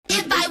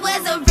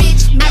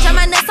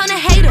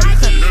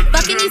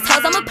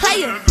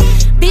fire.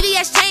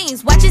 BBS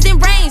chains, watches and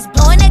brains,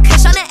 blowing that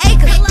cash on an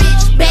acre.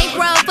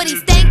 Bankroll for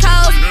these stank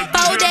hoes,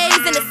 4 days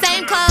in the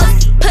same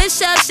clothes.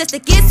 Push ups just to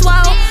get swole.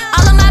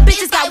 All of my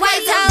bitches got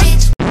white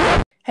toes.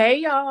 Hey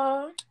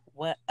y'all.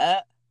 What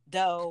up,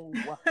 though?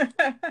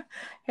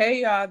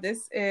 Hey y'all,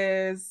 this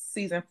is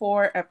season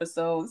 4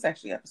 episode. It's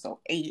actually episode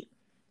 8.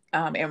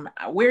 And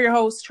we're your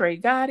hosts, Trey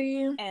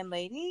Gotti. And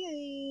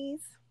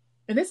ladies.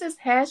 And this is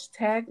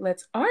hashtag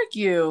Let's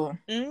Argue.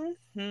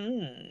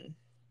 Mm-hmm.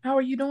 How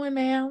are you doing,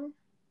 ma'am?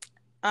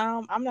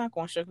 I'm not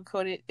going to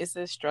sugarcoat it. It's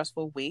a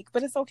stressful week,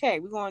 but it's okay.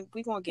 We're going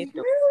to get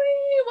through.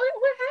 Really?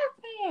 What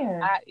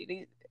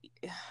happened?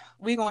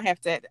 We're going to have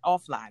to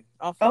offline.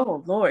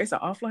 Oh, Lord. It's an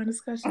offline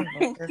discussion?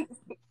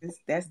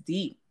 That's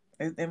deep.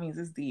 That means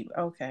it's deep.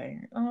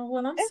 Okay. Oh,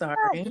 well, I'm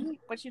sorry.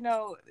 Deep, but you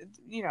know,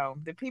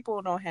 the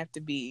people don't have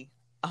to be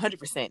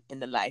 100% in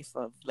the life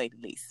of Lady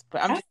Lise.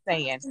 But I'm just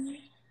saying,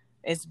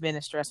 it's been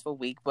a stressful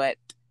week. But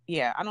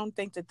yeah, I don't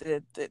think that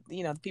the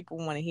people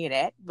want to hear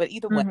that. But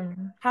either way,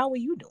 How are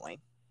you doing?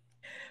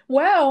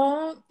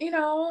 Well,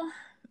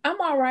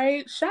 I'm all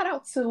right. Shout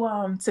out to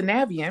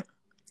Navient,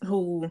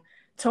 who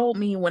told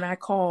me when I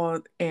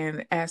called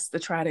and asked to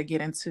try to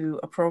get into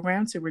a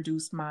program to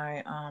reduce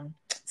my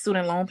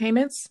student loan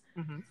payments,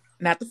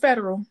 not the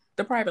federal,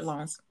 the private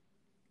loans.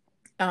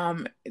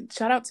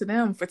 Shout out to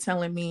them for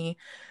telling me,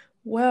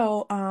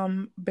 well,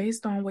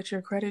 based on what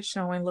your credit's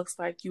showing, looks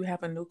like you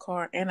have a new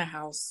car and a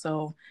house.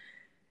 So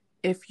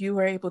if you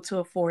were able to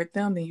afford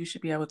them, then you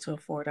should be able to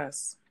afford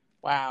us.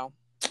 Wow.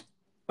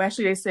 Well,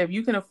 actually, they said if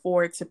you can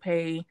afford to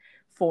pay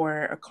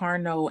for a car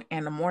note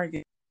and a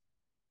mortgage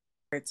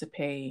to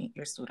pay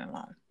your student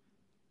loan.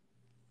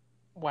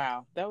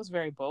 Wow. That was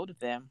very bold of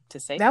them to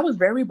say. That was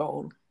very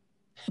bold.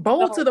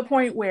 Bold to the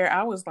point where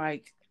I was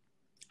like,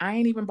 I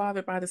ain't even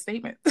bothered by the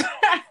statement.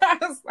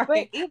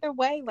 But either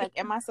way,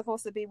 am I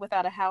supposed to be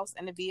without a house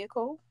and a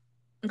vehicle?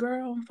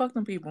 Girl, fuck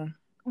them people.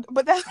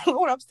 But that's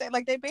what I'm saying.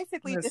 They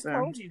basically just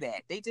told you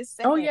that. They just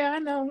said, "Oh yeah, I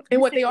know."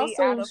 And what they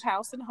also out of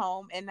house and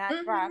home and not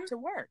drive to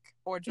work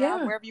or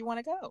drive wherever you want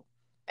to go.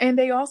 And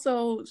they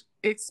also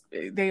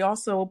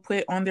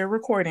put on their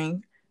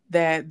recording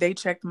that they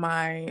checked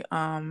my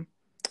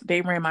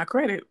they ran my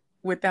credit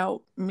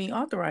without me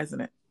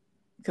authorizing it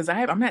because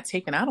I'm not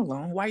taking out a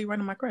loan. Why are you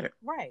running my credit?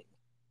 Right.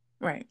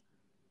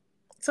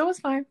 So it's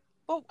fine.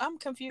 Well, I'm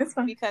confused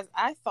because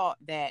I thought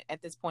that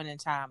at this point in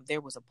time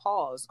there was a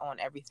pause on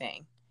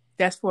everything.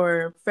 That's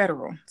for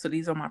federal. So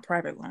these are my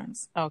private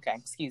loans. Okay,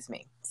 excuse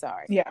me.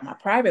 Sorry. Yeah, my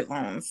private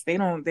loans. They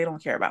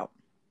don't care about.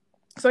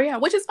 So yeah,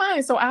 which is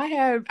fine. So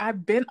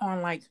I've been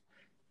on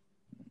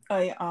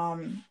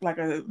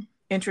a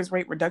interest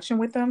rate reduction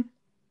with them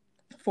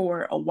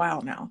for a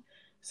while now.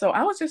 So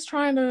I was just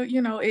trying to,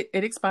 it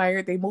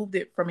expired. They moved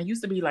it from, it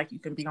used to be you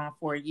can be on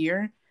for a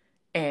year,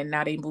 and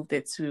now they moved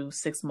it to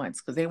 6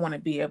 months because they want to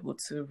be able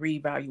to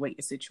reevaluate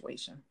your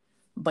situation.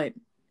 But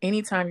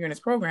anytime you're in this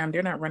program,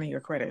 they're not running your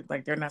credit.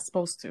 They're not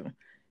supposed to.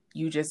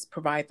 You just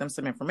provide them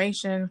some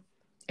information,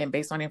 and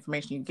based on the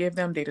information you give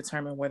them, they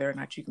determine whether or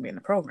not you can be in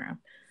the program.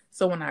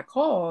 So when I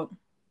called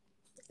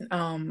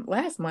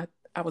last month,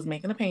 I was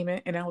making a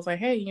payment, and I was like,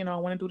 hey, I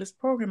want to do this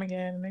program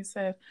again. And they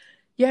said,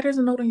 yeah, there's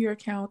a note on your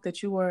account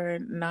that you are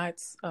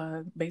not,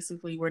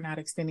 basically, we're not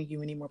extending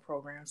you any more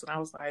programs. And I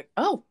was like,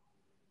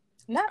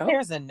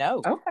 there's a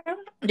note. Okay.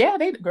 Yeah,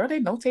 they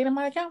notate in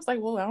my account. It's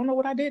well, I don't know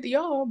what I did to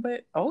y'all,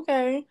 but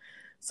okay.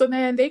 So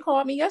then they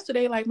called me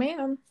yesterday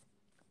ma'am,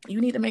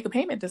 you need to make a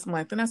payment this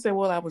month. And I said,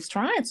 well, I was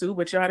trying to,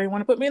 but y'all didn't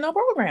want to put me in a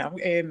program.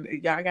 And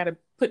y'all got to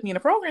put me in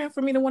a program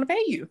for me to want to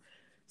pay you.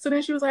 So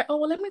then she was like, oh,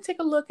 well, let me take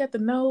a look at the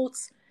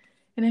notes.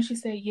 And then she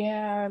said,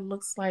 yeah, it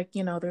looks like,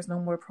 there's no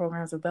more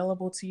programs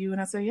available to you.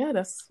 And I said, yeah,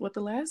 that's what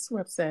the last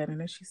rep said. And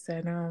then she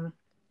said,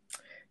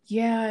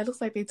 yeah, it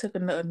looks like they took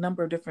a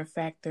number of different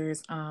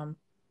factors.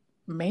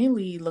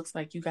 Mainly looks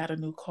like you got a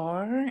new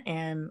car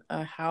and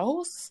a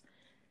house.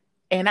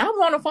 And I'm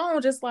on the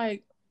phone just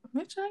bitch, how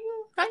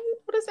you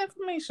know this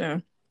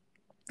information?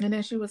 And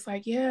then she was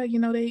like, yeah,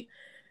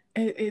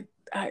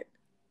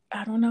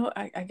 I don't know.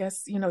 I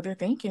guess, they're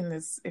thinking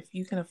this, if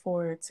you can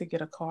afford to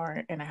get a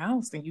car and a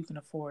house, then you can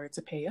afford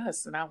to pay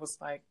us. And I was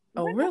like,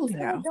 oh, really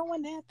now?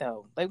 Doing that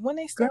though? When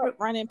they start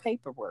running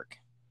paperwork?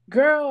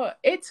 Girl,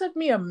 it took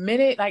me a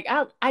minute.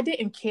 I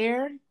didn't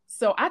care.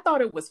 So I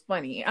thought it was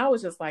funny. I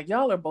was just like,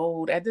 y'all are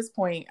bold. At this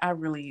point, I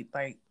really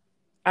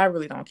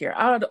don't care.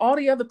 Out of all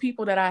the other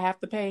people that I have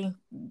to pay,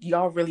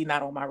 y'all really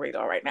not on my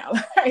radar right now.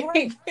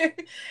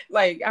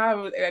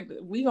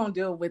 We gonna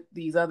deal with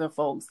these other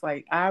folks.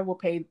 I will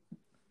pay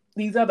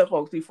these other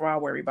folks before I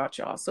worry about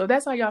y'all. So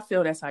that's how y'all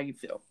feel. That's how you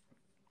feel.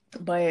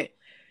 But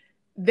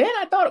then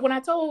I thought when I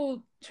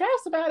told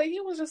Travis about it,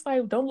 he was just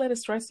like, don't let it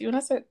stress you. And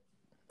I said,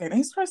 it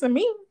ain't stressing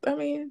me. I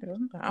mean,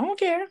 I don't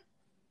care.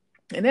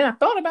 And then I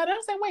thought about it.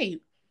 I said,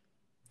 wait,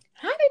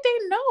 how did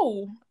they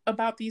know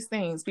about these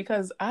things?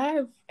 Because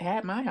I've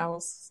had my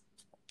house,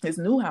 this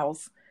new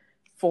house,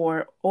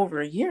 for over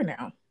a year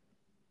now.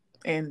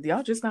 And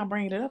y'all just not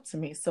bringing it up to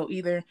me. So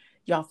either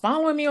y'all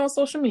following me on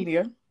social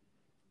media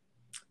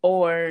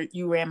or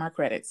you ran my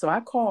credit. So I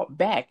called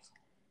back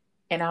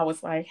And I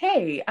was like,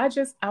 hey, I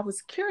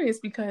was curious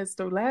because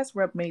the last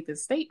rep made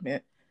this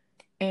statement,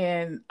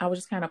 and I was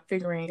just kind of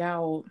figuring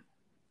out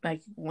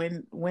like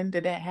when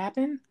did that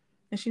happen?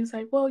 And she was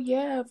like, well,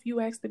 yeah, if you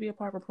ask to be a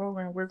part of a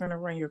program, we're going to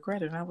run your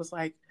credit. And I was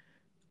like,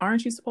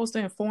 aren't you supposed to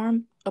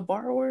inform a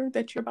borrower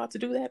that you're about to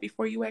do that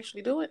before you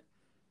actually do it?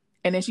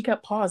 And then she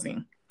kept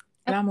pausing.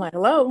 And I'm like,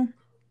 hello?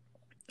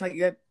 Like,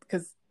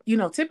 because,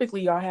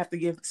 typically y'all have to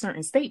give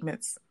certain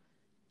statements,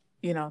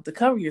 to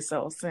cover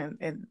yourselves.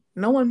 And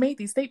no one made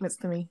these statements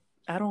to me.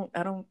 I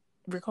don't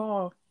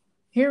recall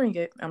hearing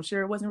it. I'm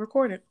sure it wasn't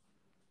recorded.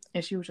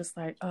 And she was just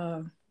like,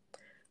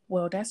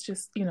 well, that's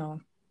just,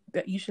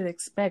 that you should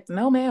expect.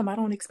 No, ma'am, I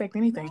don't expect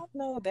anything.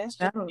 No, that's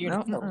just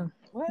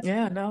What?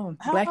 Yeah, no.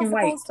 How black am I and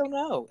white. supposed to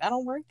know? I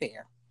don't work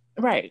there.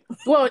 Right.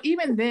 Well,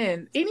 even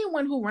then,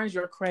 anyone who runs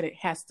your credit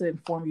has to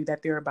inform you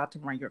that they're about to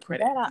run your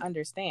credit. That I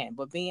understand.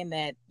 But being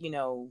that,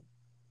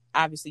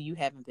 obviously you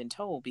haven't been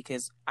told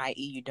because, i.e.,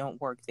 you don't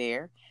work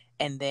there,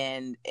 and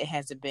then it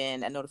hasn't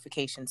been a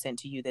notification sent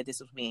to you that this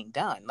was being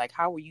done. Like,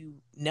 how will you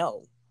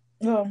know?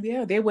 Well,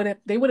 yeah, they would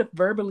have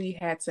verbally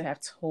had to have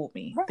told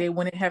me. Right. They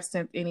wouldn't have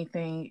sent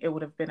anything. It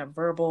would have been a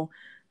verbal,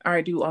 all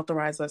right, do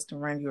authorize us to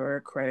run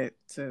your credit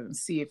to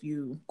see if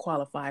you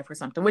qualify for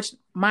something, which,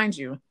 mind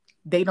you,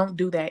 they don't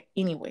do that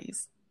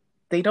anyways.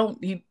 They do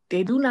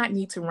not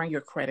need to run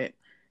your credit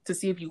to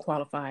see if you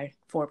qualify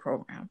for a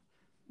program.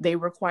 They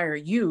require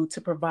you to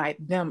provide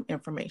them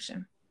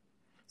information.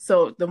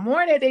 So the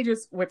more that they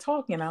just were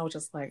talking, I was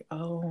just like,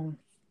 oh,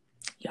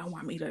 y'all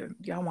want me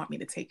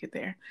to take it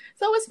there.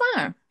 So it's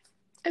fine.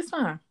 It's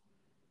fine.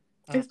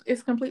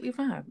 It's completely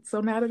fine.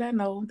 So now that I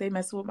know they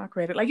messed with my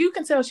credit, like you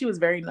can tell she was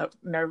very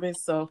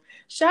nervous. So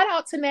shout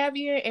out to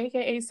Navia,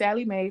 aka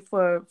Sally Mae,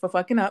 for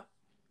fucking up.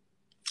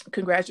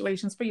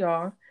 Congratulations for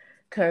y'all.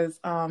 Cause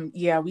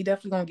yeah, we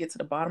definitely gonna get to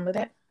the bottom of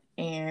that,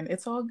 and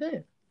it's all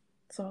good.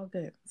 It's all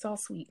good. It's all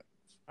sweet.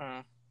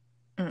 But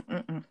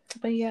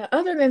yeah,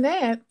 other than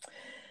that,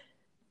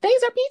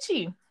 things are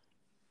peachy.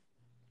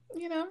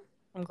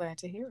 I'm glad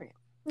to hear it.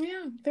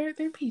 Yeah, they're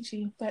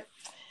peachy, but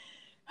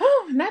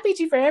not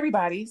peachy for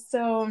everybody.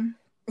 So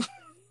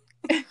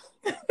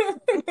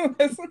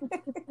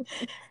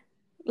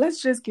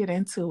let's just get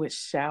into it,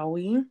 shall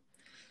we?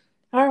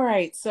 All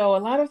right. So a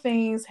lot of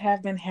things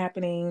have been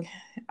happening.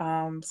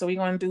 So we're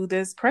going to do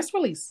this press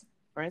release.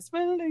 Press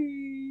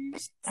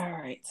release. All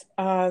right.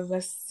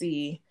 Let's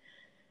see.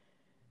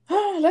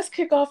 Let's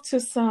kick off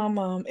to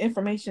some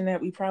information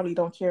that we probably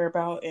don't care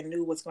about and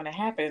knew was going to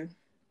happen.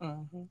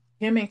 Mm-hmm.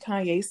 Him and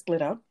Kanye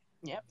split up.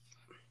 Yep.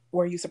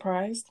 Were you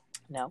surprised?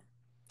 No.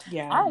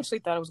 Yeah. I actually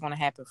thought it was going to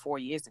happen 4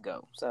 years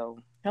ago. So.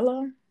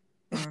 Hello.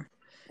 All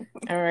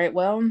right.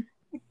 Well,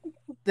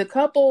 the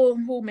couple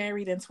who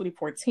married in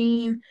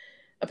 2014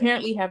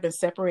 apparently have been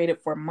separated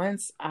for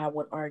months. I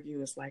would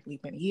argue it's likely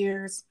been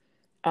years.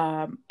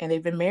 And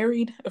they've been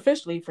married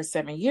officially for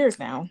 7 years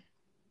now.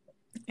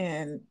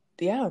 And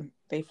yeah,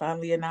 they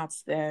finally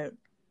announced that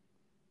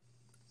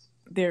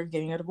they're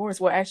getting a divorce.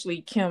 Well,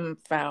 actually, Kim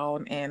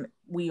filed and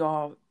we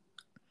all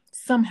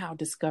somehow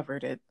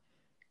discovered it.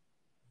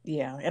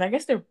 Yeah. And I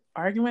guess they're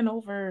arguing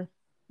over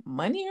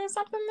money or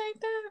something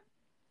like that.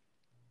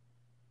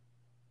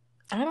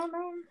 I don't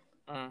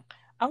know.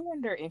 I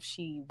wonder if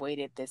she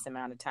waited this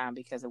amount of time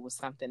because it was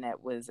something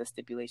that was a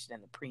stipulation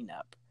in the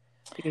prenup.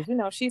 Because,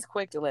 she's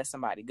quick to let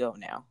somebody go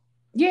now.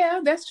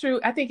 Yeah, that's true.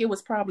 I think it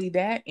was probably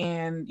that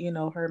and,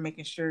 her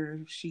making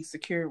sure she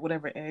secured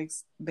whatever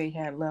eggs they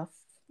had left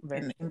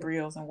and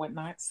embryos and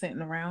whatnot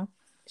sitting around.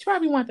 She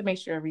probably wanted to make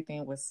sure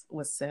everything was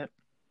set.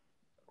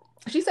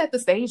 She set the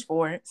stage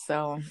for it.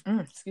 So,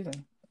 excuse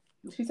me.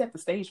 She set the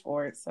stage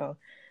for it. So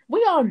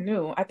we all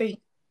knew. I think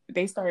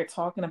they started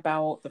talking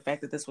about the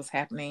fact that this was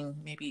happening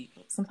maybe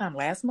sometime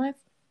last month.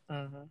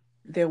 Mm-hmm.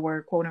 There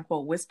were quote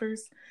unquote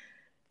whispers.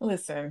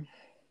 Listen,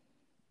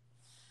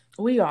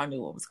 we all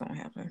knew what was going to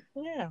happen.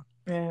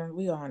 Yeah,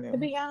 we all knew. To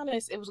be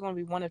honest, it was going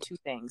to be one of two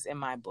things in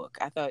my book.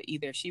 I thought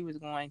either she was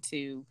going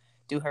to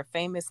do her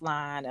famous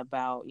line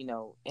about,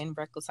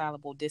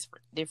 irreconcilable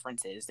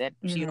differences, that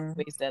she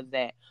always does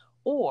that,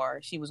 or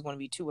she was going to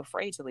be too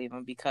afraid to leave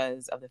him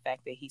because of the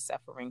fact that he's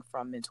suffering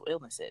from mental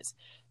illnesses.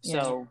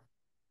 So,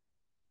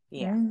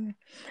 yeah.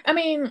 I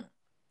mean,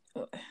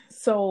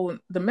 so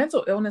the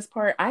mental illness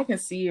part, I can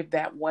see if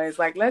that was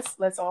like,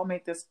 let's all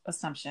make this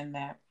assumption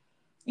that,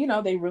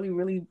 they really,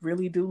 really,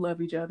 really do love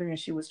each other and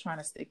she was trying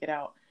to stick it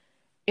out.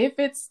 If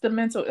it's the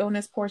mental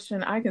illness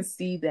portion, I can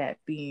see that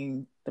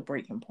being the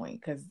breaking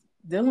point because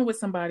dealing with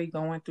somebody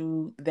going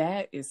through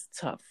that is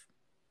tough.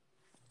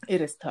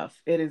 It is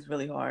tough. It is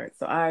really hard.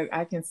 So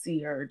I can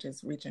see her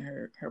just reaching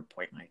her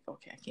point like,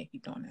 okay, I can't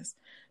keep doing this.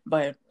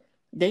 But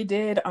they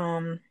did,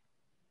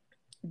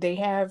 they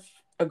have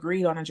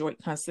agreed on a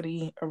joint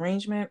custody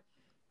arrangement.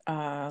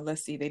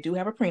 Let's see, they do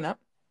have a prenup.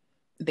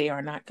 They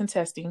are not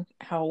contesting.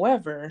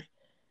 However,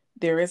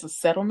 there is a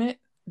settlement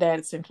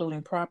that's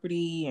including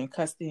property and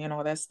custody and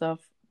all that stuff.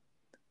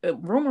 The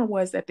rumor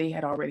was that they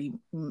had already,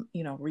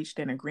 reached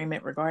an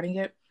agreement regarding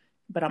it.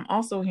 But I'm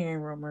also hearing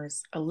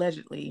rumors,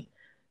 allegedly,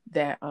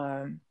 that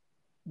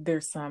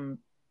there's some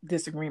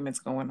disagreements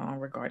going on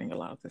regarding a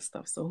lot of this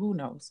stuff. So who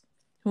knows?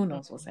 Who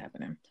knows what's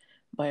happening?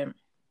 But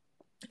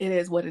it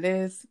is what it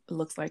is. It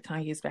looks like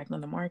Kanye's back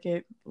on the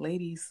market.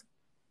 Ladies,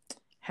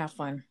 have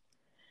fun.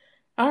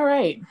 All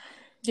right.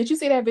 Did you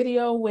see that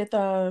video with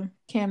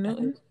Cam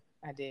Newton?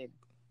 I did.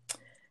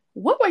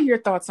 What were your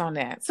thoughts on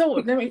that? So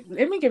let me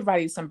give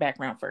everybody some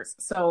background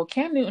first. So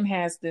Cam Newton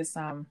has this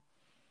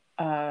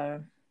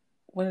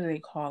what do they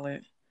call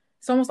it?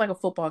 It's almost like a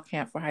football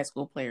camp for high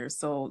school players.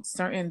 So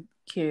certain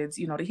kids,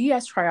 you know, he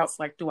has tryouts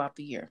like throughout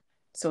the year.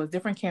 So it's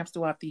different camps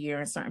throughout the year,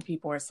 and certain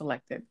people are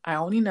selected. I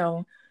only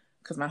know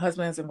because my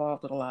husband is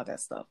involved with a lot of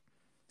that stuff.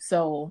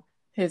 So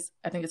I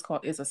think it's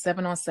a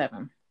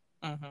 7-on-7.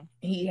 Mm-hmm.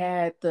 He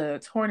had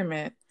the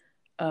tournament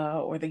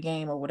or the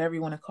game or whatever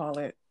you want to call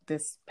it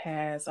this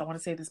past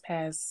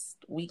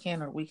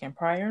weekend or weekend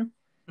prior.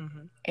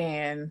 Mm-hmm.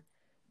 And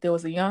there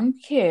was a young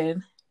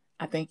kid,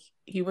 I think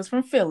he was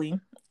from Philly.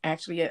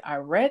 Actually, I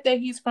read that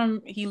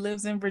he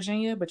lives in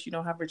Virginia, but you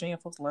know how Virginia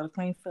folks love to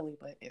claim Philly,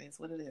 but it is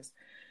what it is.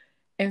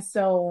 And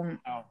so...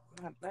 Oh,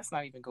 let's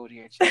not even go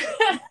there.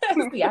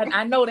 See,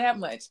 I know that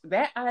much.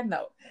 That I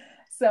know.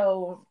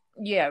 So,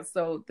 yeah,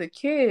 so the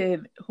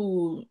kid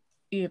who,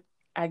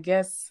 I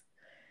guess,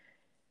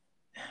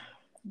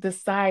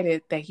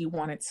 decided that he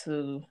wanted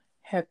to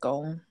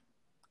heckle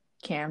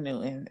Cam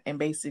Newton and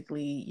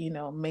basically, you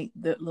know, make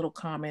the little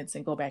comments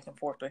and go back and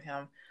forth with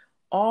him,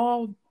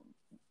 all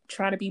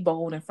try to be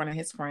bold in front of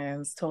his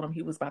friends, told him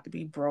he was about to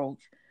be broke,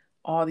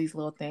 all these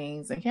little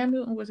things. And Cam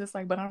Newton was just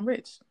like, but I'm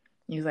rich.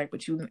 He's like,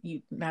 but you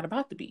not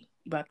about to be.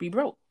 You about to be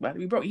broke. About to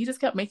be broke. He just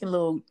kept making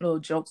little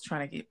jokes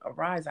trying to get a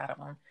rise out of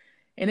him.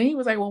 And then he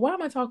was like, well, why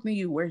am I talking to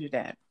you? Where's your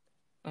dad?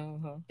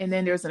 Mm-hmm. And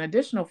then there's an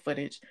additional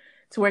footage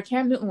to where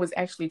Cam Newton was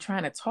actually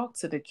trying to talk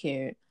to the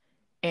kid.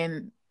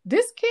 And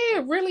this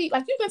kid really,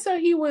 like, you can tell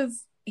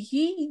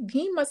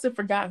he must have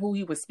forgot who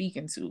he was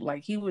speaking to.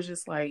 Like, he was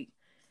just like,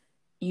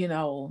 you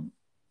know,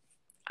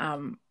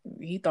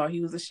 he thought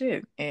he was a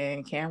shit.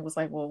 And Cam was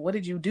like, well, what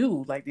did you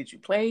do? Like, did you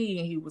play?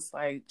 And he was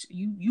like,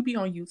 you be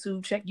on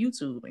YouTube, check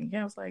YouTube. And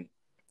Cam was like,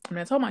 I'm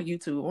not talking about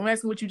YouTube. I'm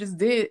asking what you just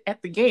did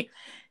at the game.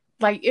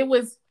 Like, it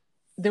was,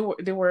 there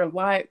were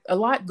a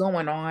lot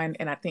going on.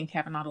 And I think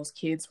having all those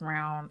kids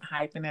around,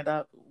 hyping it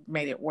up,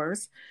 made it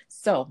worse.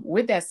 So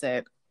with that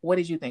said, what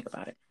did you think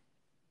about it?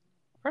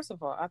 First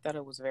of all, I thought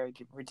it was very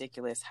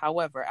ridiculous.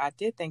 However, I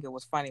did think it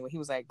was funny when he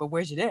was like, but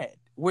where's your dad?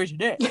 Where's your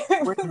dad?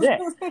 Where's your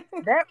dad?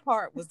 That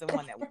part was the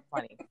one that was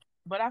funny.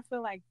 But I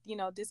feel like, you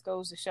know, this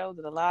goes to show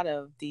that a lot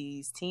of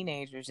these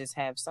teenagers just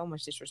have so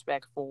much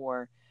disrespect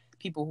for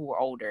people who are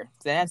older.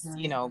 That's,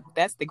 you know,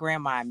 that's the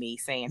grandma in me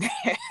saying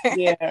that.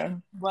 Yeah.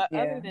 But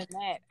other than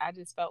that, I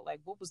just felt like,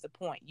 what was the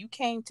point? You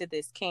came to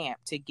this camp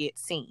to get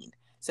seen,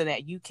 so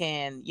that you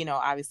can, you know,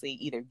 obviously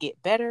either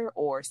get better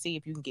or see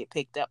if you can get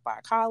picked up by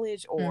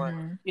college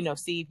or, you know,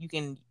 see if you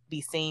can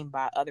be seen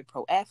by other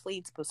pro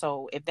athletes. But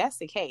so if that's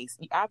the case,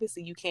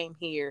 obviously you came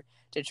here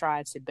to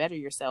try to better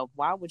yourself.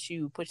 Why would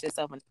you put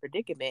yourself in a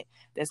predicament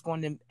that's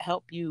going to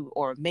help you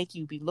or make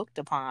you be looked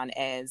upon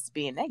as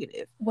being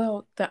negative?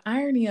 Well, the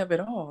irony of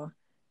it all,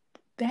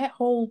 that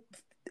whole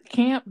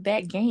camp,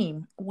 that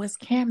game was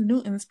Cam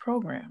Newton's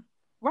program.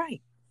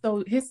 Right.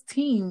 So his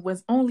team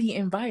was only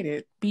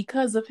invited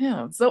because of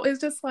him. So it's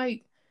just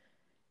like,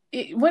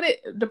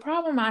 the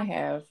problem I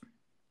have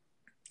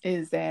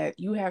is that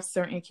you have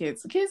certain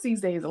kids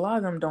these days, a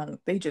lot of them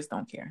they just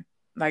don't care.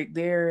 Like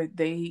they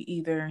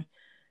either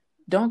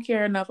don't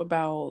care enough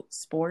about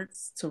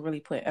sports to really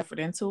put effort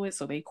into it.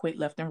 So they quit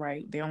left and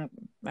right.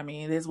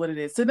 It is what it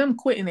is. To them,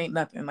 quitting ain't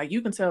nothing. Like,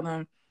 you can tell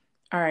them,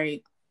 all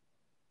right,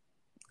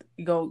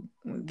 go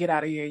get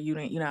out of here.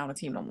 You're not on the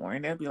team no more.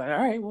 And they'll be like, all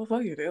right, well,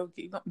 fuck it.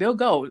 They'll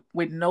go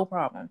with no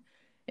problem.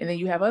 And then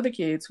you have other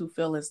kids who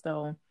feel as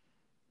though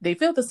they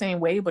feel the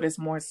same way, but it's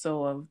more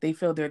so of they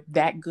feel they're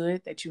that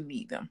good that you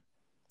need them.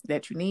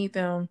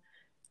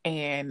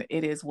 And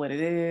it is what it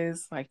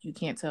is. Like, you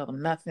can't tell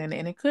them nothing.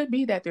 And it could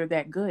be that they're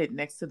that good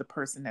next to the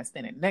person that's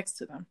standing next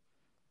to them.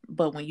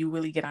 But when you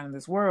really get out in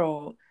this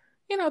world,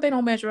 you know, they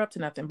don't measure up to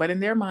nothing. But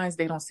in their minds,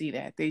 they don't see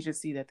that. They just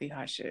see that they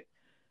hot shit.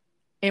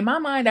 In my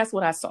mind, that's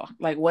what I saw.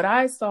 Like, what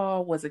I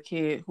saw was a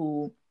kid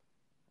who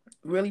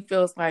really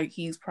feels like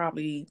he's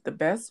probably the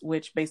best,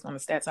 which based on the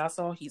stats I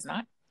saw, he's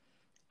not.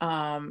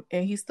 And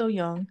he's still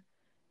young,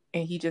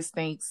 and he just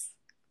thinks,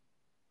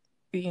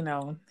 you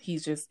know,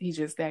 he's just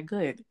that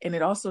good. And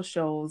it also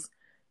shows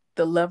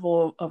the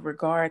level of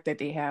regard that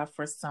they have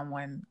for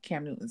someone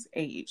Cam Newton's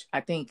age. I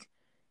think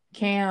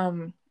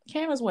Cam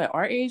is what,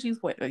 our age?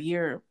 He's what, a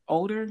year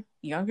older,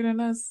 younger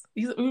than us?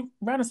 He's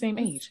around the same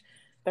age.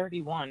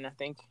 31, I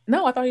think.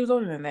 No, I thought he was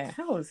older than that.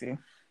 How old is he?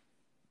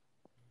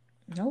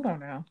 Hold on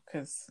now,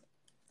 because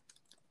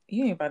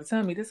you ain't about to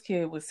tell me this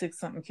kid was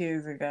 6-something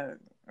kids that got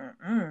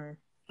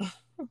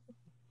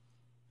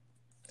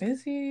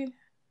Is he?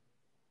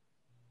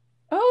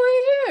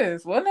 Oh, he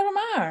is. Well, never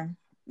mind.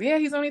 Yeah,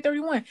 he's only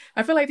 31.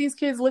 I feel like these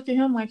kids look at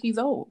him like he's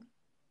old.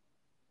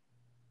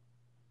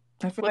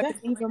 I feel like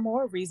that's even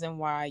more reason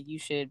why you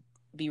should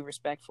be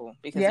respectful,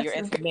 because you're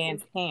at the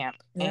man's camp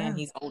and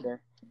he's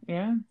older.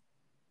 Yeah.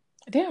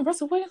 Damn,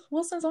 Russell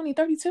Wilson's only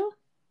 32.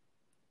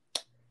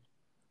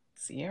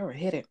 Sierra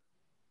hit it.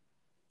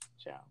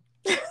 Joe.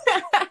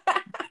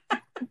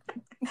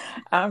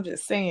 I'm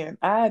just saying,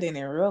 I didn't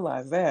even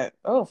realize that.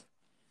 Oh,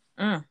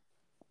 mm,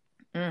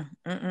 mm,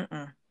 mm, mm,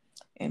 mm.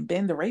 And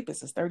Ben the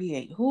Rapist is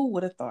 38. Who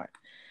would have thought?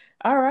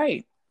 All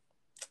right.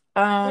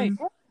 Wait,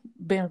 what?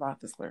 Ben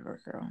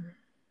Roethlisberger, girl.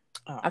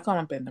 Oh, I call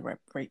him Ben the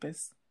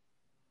Rapist.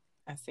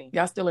 I see.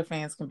 Y'all Steelers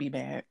fans can be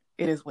bad.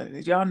 It is what it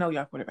is. Y'all know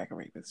y'all quarterback a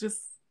rapist. Just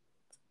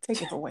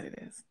take it for what it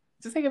is.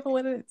 Just take it for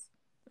what it is.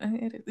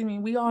 It is. I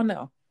mean, we all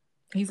know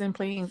he's in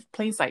plain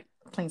sight.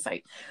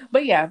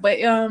 But yeah,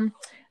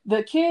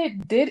 the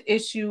kid did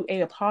issue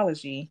a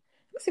apology.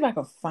 Let me see if I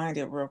can find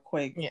it real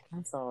quick. Yeah,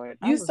 I saw it.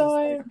 You saw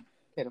it?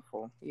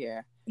 Pitiful.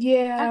 Yeah. I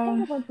Yeah.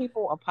 think when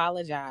people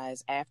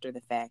apologize after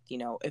the fact, you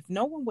know, if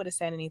no one would have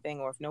said anything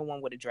or if no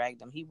one would have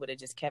dragged him, he would have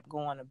just kept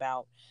going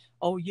about,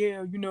 oh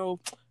yeah, you know,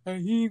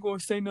 he ain't gonna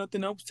say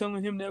nothing. I was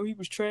telling him that he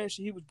was trash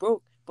and he was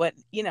broke. But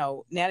you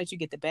know, now that you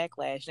get the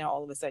backlash, now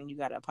all of a sudden you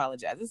gotta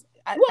apologize.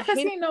 Well, because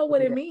he know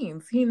what it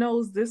means. He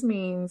knows this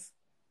means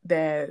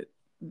that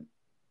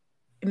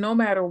no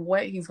matter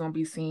what, he's gonna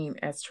be seen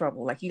as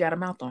trouble. Like, he got a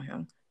mouth on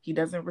him. He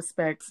doesn't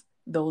respect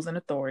those in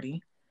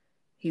authority.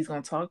 He's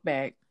gonna talk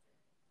back.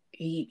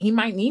 He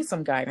might need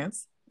some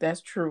guidance.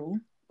 That's true.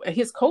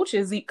 His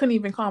coaches, he couldn't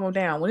even calm him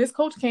down. When his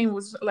coach came,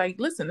 was like,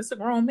 listen, this is a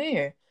grown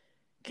man.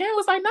 Ken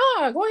was like,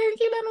 nah, go ahead and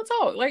keep letting him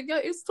talk. Like,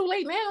 it's too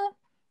late now.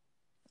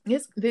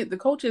 The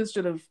coaches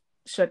should have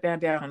shut that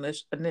down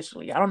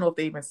initially. I don't know if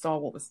they even saw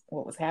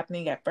what was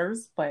happening at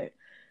first, but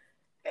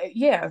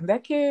yeah,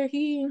 that kid,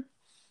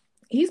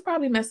 he's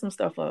probably messed some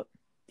stuff up.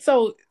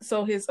 So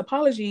his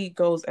apology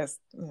goes as,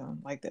 you know,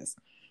 like this.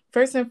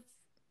 First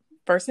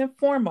and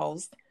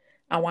foremost,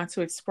 I want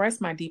to express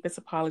my deepest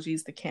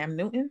apologies to Cam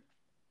Newton,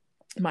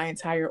 my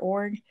entire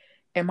org,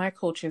 and my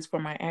coaches for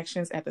my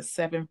actions at the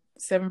 7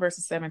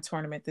 versus 7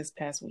 tournament this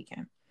past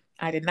weekend.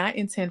 I did not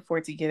intend for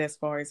it to get as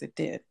far as it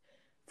did.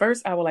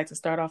 First, I would like to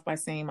start off by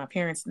saying my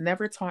parents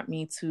never taught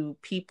me to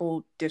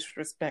people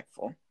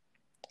disrespectful.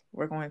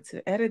 We're going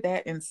to edit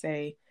that and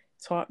say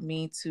taught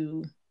me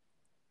to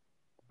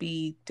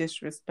be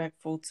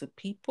disrespectful to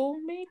people,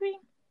 maybe?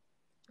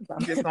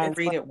 I'm just going to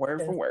read it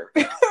word for word.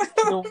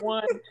 The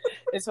one,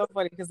 it's so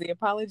funny because the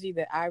apology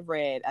that I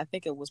read, I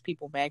think it was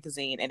People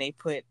Magazine, and they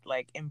put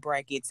like in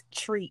brackets,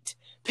 treat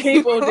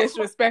people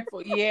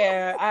disrespectful.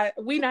 Yeah,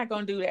 we're not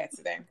going to do that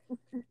today.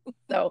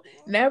 So,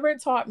 never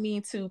taught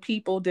me to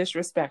people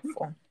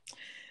disrespectful.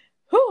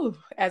 Whew.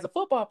 As a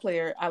football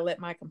player, I let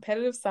my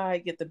competitive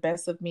side get the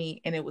best of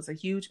me, and it was a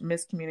huge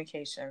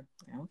miscommunication.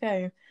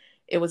 Okay.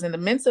 It was in the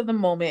midst of the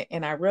moment,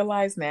 and I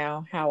realize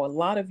now how a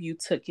lot of you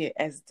took it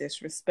as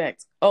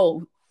disrespect.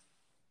 Oh,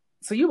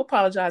 so you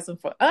apologizing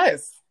for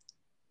us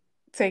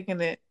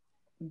taking it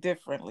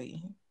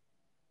differently.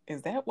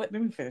 Is that what?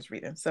 Let me finish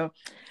reading. So,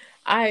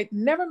 I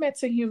never meant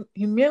to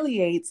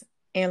humiliate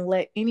and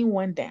let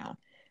anyone down.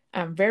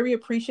 I'm very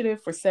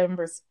appreciative for 7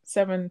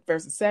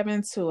 versus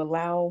 7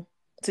 to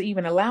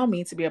even allow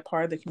me to be a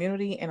part of the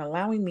community and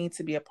allowing me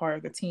to be a part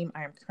of the team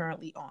I am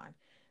currently on.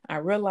 I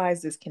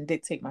realize this can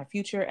dictate my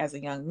future as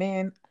a young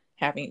man,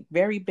 having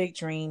very big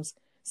dreams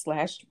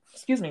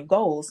 /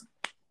 goals,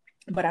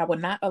 but I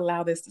would not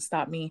allow this to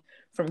stop me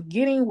from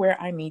getting where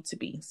I need to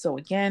be. So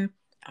again,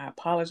 I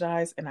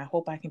apologize and I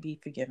hope I can be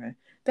forgiven.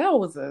 That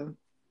was a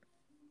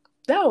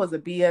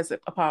BS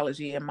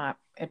apology in my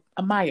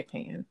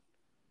opinion.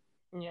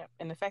 Yeah,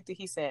 and the fact that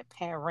he said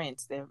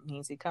parents, that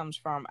means he comes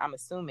from, I'm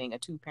assuming, a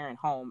 2-parent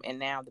home, and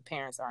now the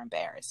parents are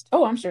embarrassed.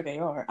 Oh, I'm sure they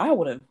are. I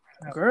would have,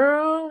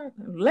 girl,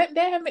 let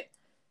that.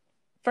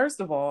 First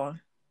of all,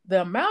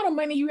 the amount of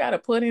money you got to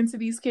put into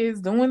these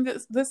kids doing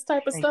this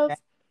type of stuff,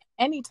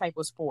 any type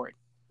of sport,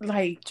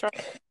 like,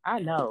 I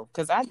know,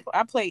 because I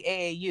play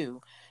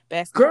AAU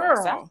basketball.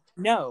 Girl, so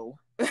no,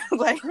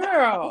 like,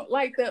 girl,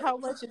 like how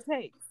much it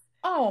takes.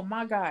 Oh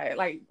my God,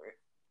 like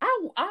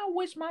I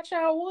wish my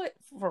child would,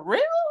 for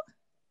real.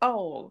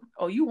 Oh,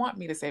 you want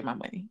me to save my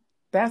money?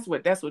 That's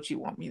what you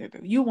want me to do.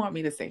 You want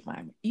me to save my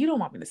money. You don't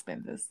want me to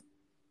spend this.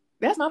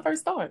 That's my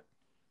first thought.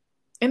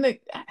 And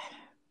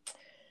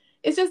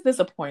it's just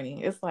disappointing.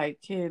 It's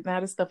like, kid, now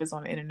this stuff is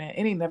on the internet.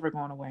 It ain't never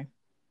going away.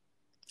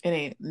 It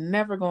ain't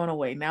never going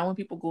away. Now when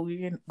people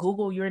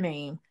Google your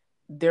name,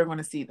 they're going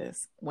to see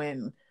this.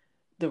 When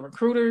the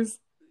recruiters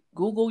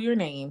Google your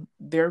name,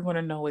 they're going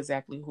to know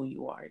exactly who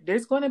you are.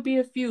 There's going to be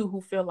a few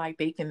who feel like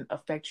they can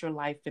affect your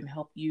life and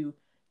help you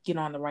get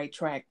on the right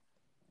track.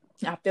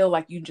 I feel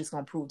like you're just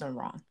going to prove them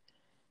wrong.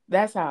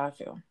 That's how I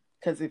feel.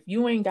 Because if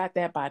you ain't got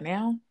that by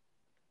now,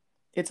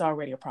 it's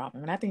already a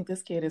problem. And I think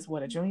this kid is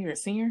a junior or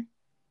senior?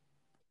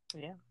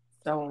 Yeah.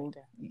 So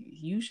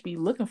you should be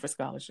looking for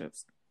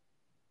scholarships.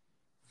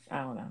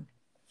 I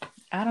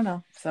don't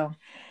know. So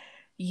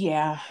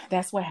yeah,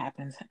 that's what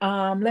happened.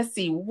 Let's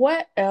see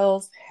what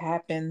else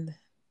happened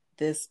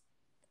was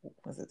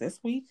it this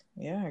week?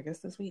 Yeah, I guess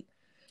this week.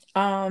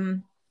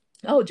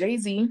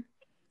 Jay-Z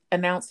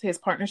announced his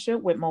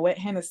partnership with Moet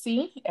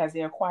Hennessy as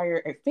they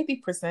acquire a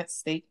 50%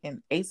 stake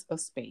in Ace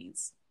of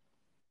Spades.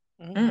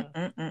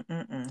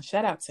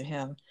 Shout out to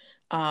him.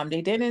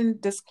 They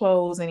didn't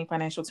disclose any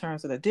financial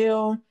terms of the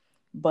deal,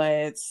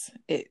 but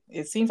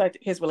it seems like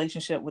his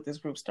relationship with this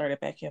group started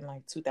back in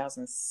like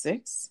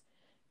 2006,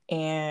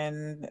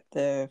 and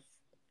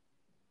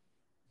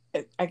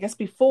I guess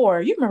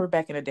before, you remember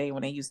back in the day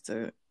when they used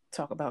to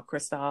talk about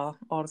Cristal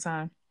all the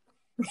time.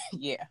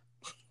 Yeah.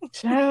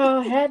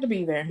 Child, had to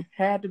be there.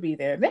 Had to be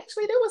there.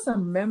 Actually, there was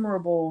some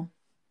memorable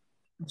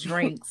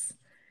drinks.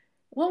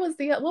 What was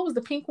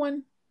the pink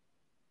one?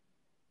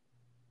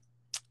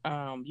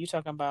 You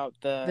talking about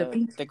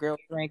the girl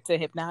drink to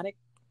Hypnotic?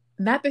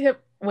 Not the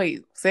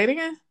wait, say it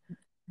again.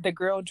 The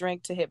girl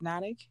drink to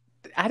Hypnotic?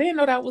 I didn't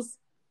know that was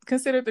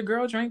considered the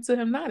girl drink to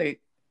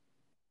Hypnotic.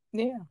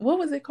 Yeah. What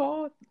was it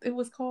called? It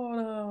was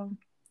called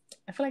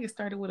I feel like it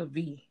started with a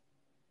V.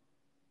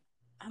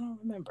 I don't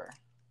remember.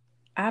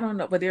 I don't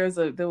know, but there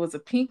was a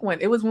pink one.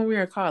 It was when we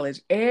were in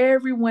college.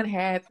 Everyone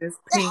had this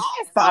pink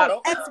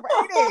bottle.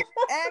 X-rated.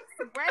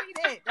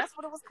 X-rated. That's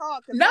what it was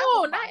called.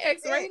 No, not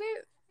X-rated.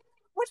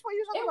 Which one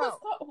you talking about?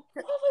 What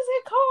was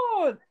it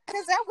called?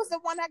 Because that was the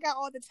one I got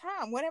all the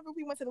time. Whenever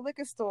we went to the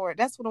liquor store,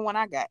 that's the one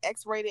I got.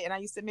 X-rated, and I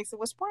used to mix it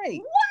with Sprite.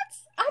 What?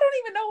 I don't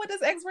even know what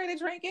this X-rated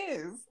drink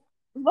is.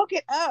 Look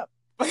it up.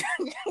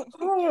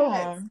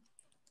 Yes.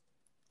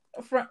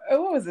 From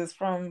what was this,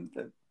 from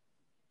the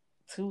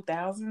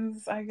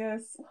 2000s? I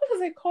guess. What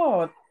was it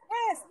called?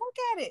 Yes, look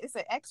at it. It's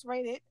an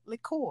X-rated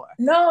liqueur.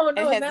 No,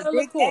 it's not a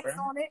liqueur. X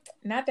on it.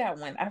 Not that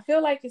one. I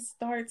feel like it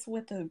starts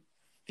with a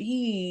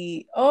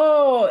V.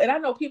 Oh, and I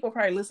know people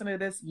probably listening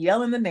to this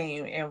yelling the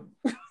name, and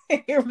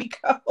here we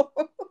go.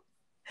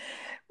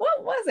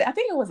 What was it? I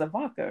think it was a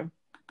vodka.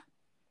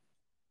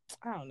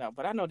 I don't know,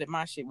 but I know that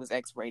my shit was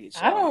X-rated.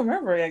 I don't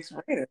remember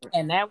X-rated.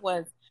 And that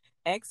was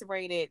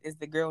X-rated is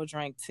the girl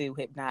drink to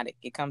Hypnotic.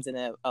 It comes in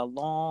a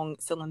long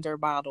cylinder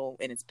bottle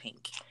and it's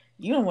pink.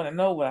 You don't want to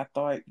know what I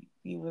thought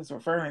you was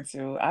referring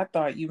to. I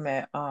thought you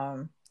meant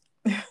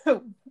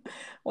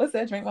what's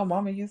that drink my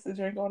mama used to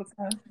drink all the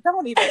time?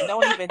 Don't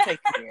even take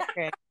it there.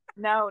 Okay.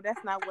 No,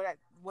 that's not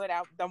what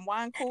I the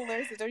wine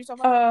coolers. Is that what you're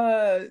talking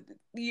about?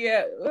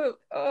 Yeah.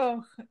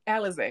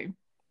 Alizé.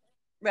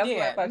 That's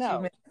what I thought you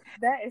meant.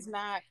 That is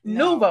not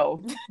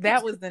Nuvo.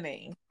 That was the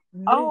name.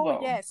 Nuvo. Oh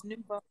yes,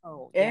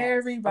 Nuvo. Yes.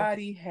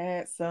 Everybody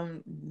had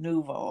some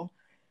Nuvo.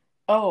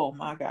 Oh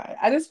my God.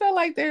 I just feel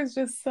like there's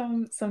just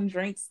some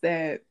drinks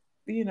that,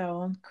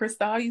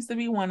 Cristal used to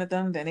be one of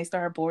them. Then they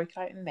started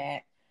boycotting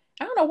that.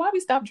 I don't know why we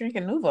stopped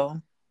drinking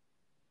Nuvo.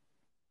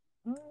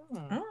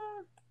 I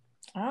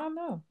don't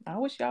know. I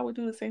wish y'all would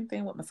do the same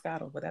thing with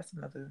Moscato, but that's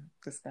another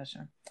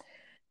discussion.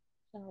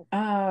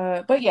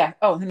 But yeah.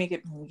 Oh, let me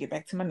get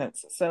back to my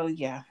notes. So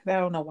yeah, I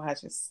don't know why I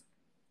just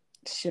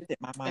shifted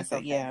my mindset.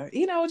 Okay. Yeah,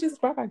 it just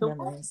brought back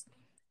memories.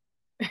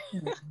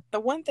 The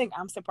one thing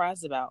I'm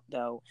surprised about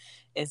though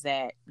is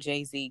that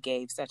Jay-Z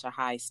gave such a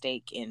high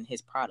stake in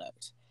his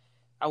product.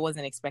 I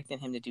wasn't expecting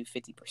him to do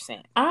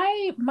 50%.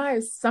 My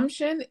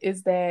assumption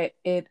is that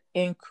it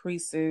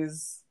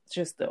increases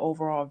just the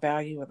overall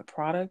value of the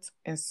product,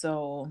 and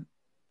so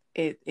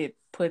it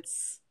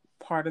puts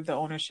part of the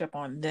ownership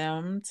on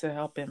them to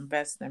help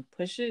invest and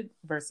push it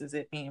versus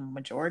it being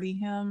majority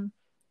him,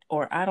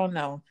 or I don't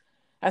know.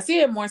 I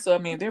see it more so. I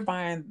mean, if they're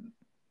buying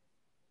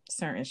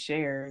certain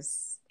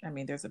shares, I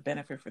mean, there's a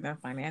benefit for them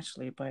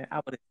financially, but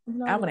I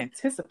would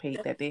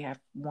anticipate that they have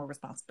more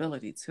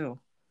responsibility too.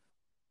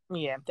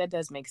 Yeah, that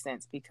does make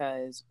sense,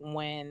 because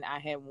when I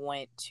had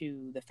went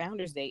to the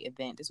Founders Day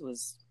event, this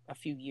was a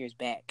few years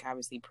back,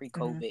 obviously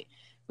pre-COVID,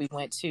 we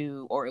went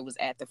to, or it was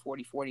at the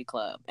 40/40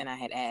 Club, and I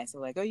had asked,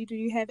 like, "Oh, do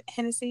you have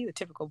Hennessy?" The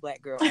typical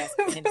Black girl asked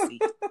for Hennessy.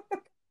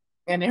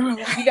 And they were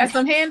like, "You got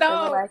some hand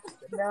dog?" Like,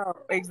 no,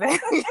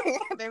 exactly.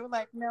 They were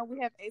like, "No, we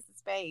have Ace of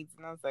Spades."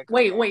 And I was like,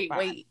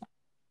 wait.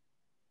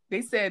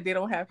 They said they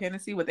don't have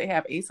Hennessy, but they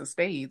have Ace of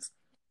Spades.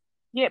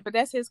 Yeah, but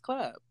that's his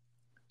club.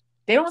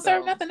 They don't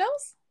serve nothing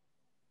else?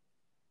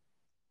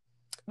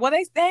 Well,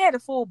 they had a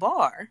full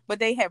bar, but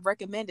they had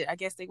recommended, I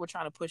guess they were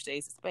trying to push the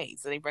Ace of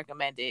Spades, so they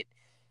recommended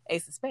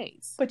Ace of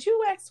Spades. But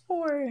you asked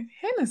for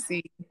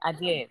Hennessy. I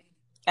did,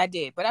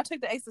 but I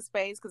took the Ace of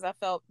Spades because I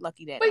felt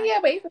lucky that night. Yeah,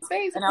 but Ace of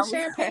Spades is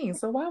champagne,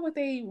 so why would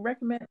they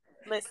recommend?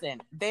 Listen,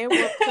 they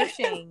were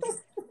pushing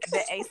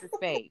the Ace of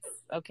Spades.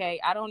 Okay,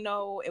 I don't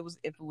know if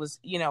it was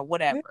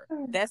whatever.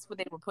 That's what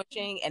they were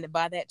pushing, and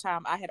by that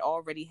time, I had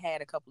already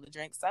had a couple of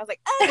drinks, so I was like,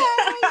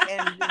 "Okay,"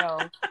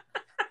 and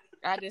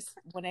I just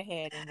went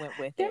ahead and went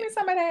with it. Give me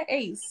some of that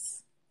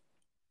Ace.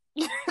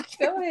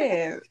 Go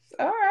ahead.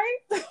 All right.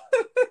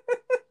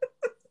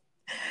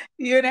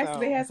 You and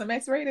actually had some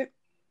X-rated?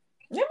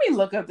 Let me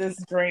look up this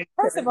drink.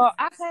 First of all,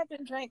 I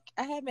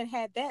haven't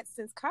had that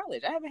since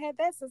college. I haven't had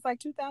that since like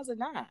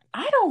 2009.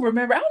 I don't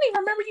remember. I don't even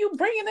remember you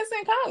bringing this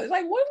in college.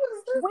 Like, what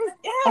was this?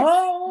 Yes.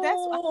 Oh,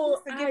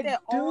 that's I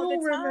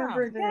do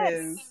remember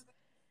this. Yes.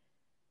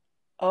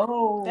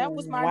 Oh, that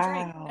was my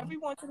drink. Whenever we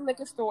went to the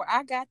liquor store,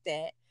 I got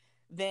that.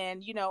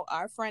 Then,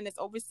 our friend that's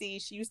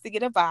overseas, she used to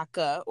get a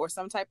vodka or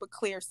some type of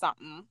clear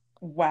something.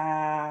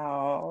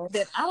 Wow.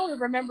 Then I don't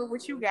remember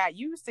what you got.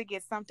 You used to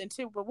get something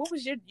too, but what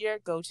was your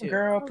go-to?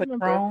 Girl,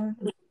 Patron.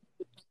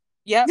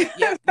 Yep.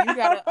 You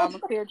got a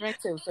clear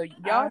drink too. So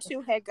y'all I,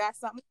 two had got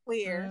something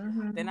clear.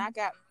 Then hmm I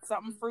got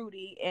something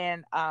fruity,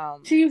 and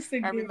She used to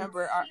I get,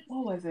 remember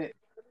what was it?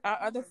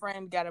 our other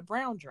friend got a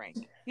brown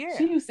drink. She Yeah.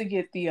 used to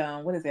get the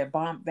what is that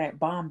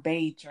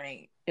Bombay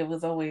drink. It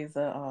was always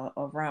a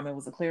rum. It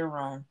was a clear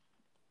rum.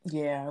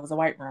 Yeah, it was a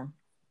white rum.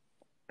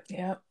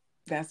 Yep,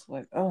 that's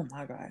what. Oh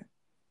my god.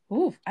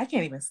 Ooh, I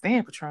can't even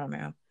stand Patron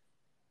now.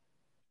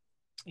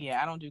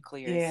 Yeah, I don't do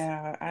clears.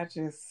 Yeah, I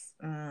just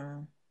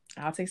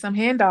I'll take some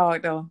hen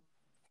dog though.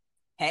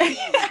 Hey,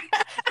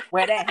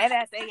 where the head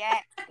ass they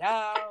at?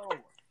 Go.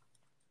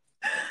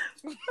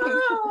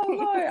 Oh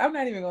Lord, I'm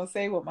not even gonna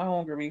say what my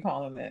homegirl be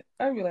calling it.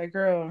 I'd be like,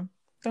 girl,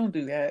 don't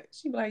do that.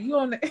 She be like, you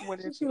on the What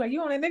is she be it? like,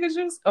 you on that nigga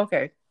juice?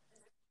 Okay.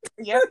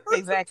 Yep,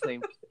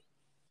 exactly.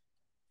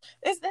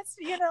 That's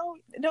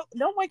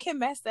no one can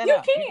mess that You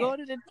up. You can't. go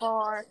to the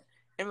bar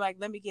and like,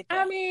 let me get I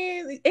that.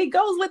 mean, it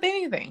goes with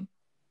anything,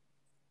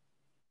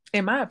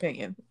 in my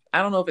opinion.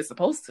 I don't know if it's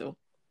supposed to.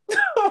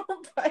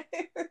 But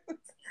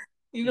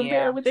you can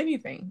pair Yeah. it with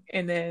anything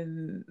and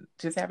then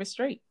just have it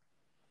straight.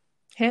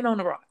 Hand on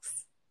the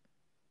rocks.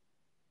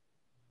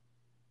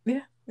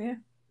 Yeah, yeah.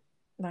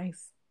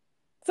 Nice.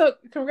 So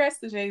congrats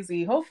to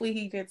Jay-Z. Hopefully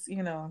he gets,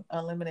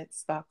 unlimited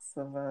stocks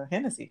of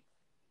Hennessy.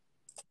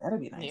 That'd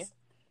be Yeah. nice.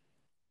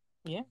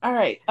 Yeah. All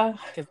right.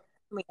 Because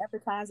we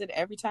advertise it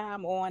every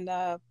time on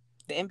the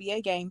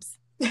NBA games.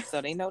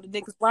 So they know the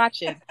niggas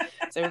watching.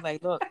 So it's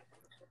like, look,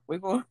 we're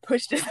gonna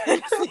push this.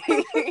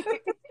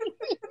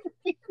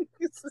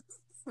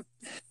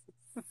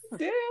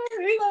 Yeah,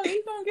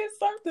 he gonna get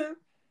something.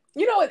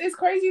 You know, it's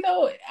crazy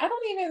though. I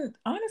don't even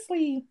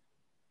honestly.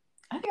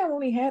 I think I've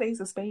only had Ace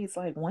of Spades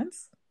like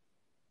once.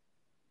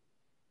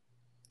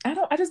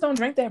 I just don't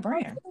drink that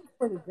brand.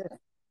 Pretty good.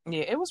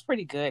 Yeah, it was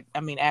pretty good.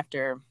 I mean,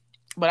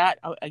 but I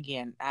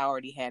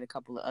already had a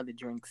couple of other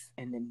drinks,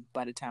 and then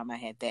by the time I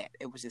had that,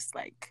 it was just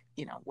like,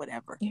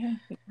 whatever. Yeah.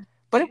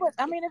 But it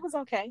was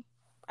okay.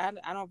 I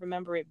don't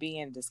remember it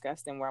being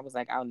disgusting where I was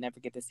like, I'll never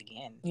get this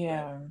again.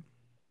 Yeah.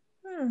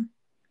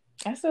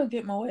 I still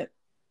get Moet.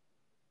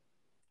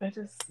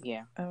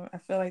 Yeah. I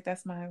feel like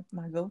that's my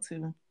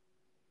go-to.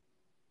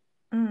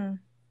 I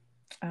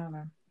don't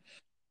know.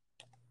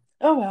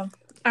 Oh well.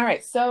 All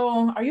right.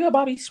 So, are you a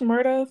Bobby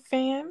Shmurda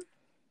fan?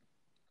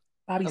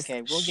 Bobby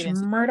Okay, we'll get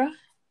into. Shmurda.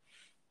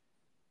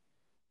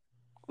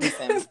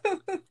 Listen,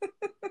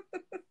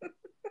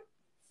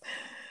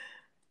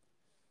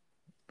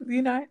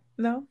 You know?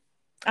 No,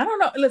 I don't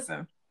know.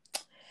 Listen.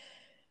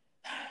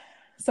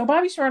 So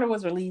Bobby Shmurda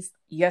was released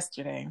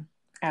yesterday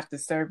after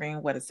serving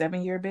a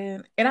 7-year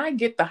bid, and I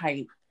get the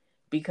hype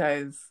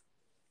because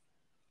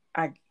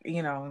I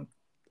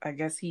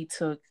guess he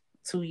took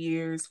 2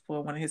 years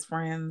for one of his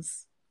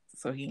friends,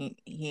 so he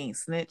ain't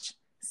snitch,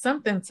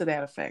 something to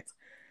that effect.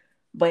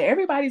 But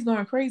everybody's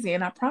going crazy,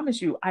 and I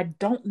promise you, I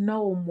don't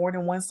know more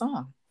than one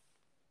song.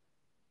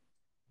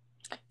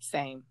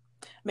 same.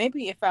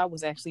 Maybe if I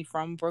was actually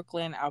from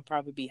Brooklyn, I'll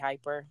probably be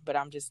hyper. But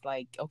I'm just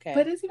like, okay.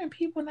 But there's even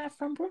people not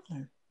from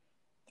Brooklyn,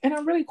 and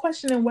I'm really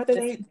questioning whether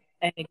they.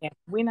 And again,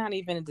 we're not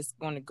even just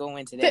going to go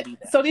into that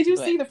either. So did you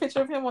see the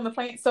picture of him on the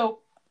plane? So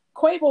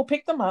Quavo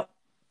picked him up.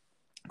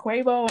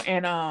 Quavo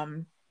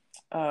and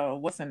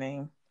what's her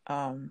name?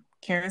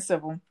 Karen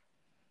Civil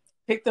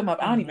picked him up.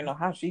 I don't even know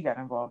how she got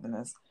involved in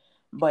this,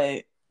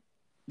 but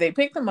they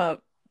picked him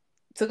up,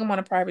 took him on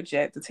a private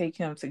jet to take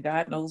him to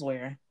God knows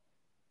where,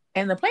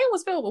 and the plane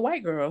was filled with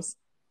white girls.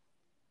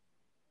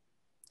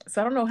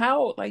 So I don't know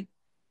how. Like,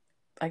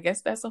 I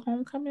guess that's a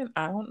homecoming.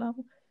 I don't know,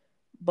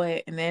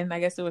 but and then I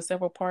guess there were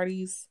several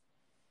parties.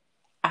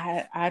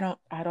 I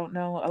don't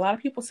know. A lot of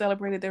people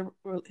celebrated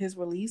his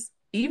release.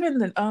 Even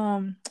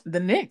the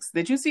Knicks.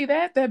 Did you see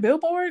that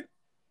billboard?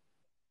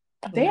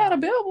 They had a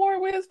billboard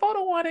with his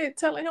photo on it,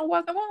 telling him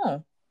welcome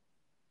home.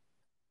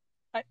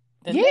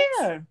 Yeah,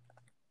 Knicks?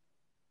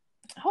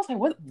 I was like,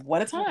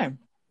 what a time.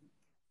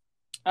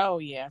 Oh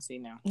yeah, I see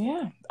now.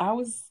 Yeah, I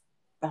was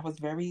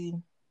very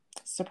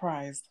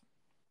surprised.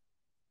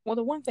 Well,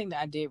 the one thing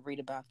that I did read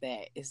about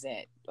that is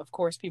that, of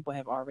course, people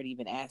have already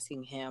been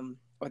asking him,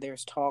 or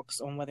there's talks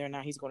on whether or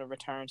not he's going to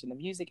return to the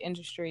music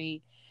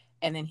industry.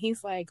 And then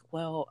he's like,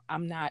 well,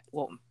 I'm not,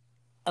 well,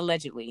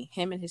 allegedly,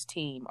 him and his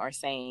team are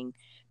saying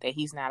that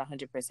he's not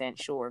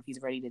 100% sure if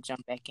he's ready to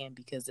jump back in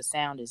because the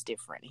sound is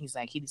different. He's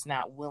like, he's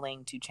not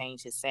willing to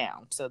change his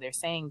sound. So they're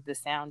saying the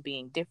sound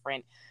being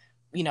different,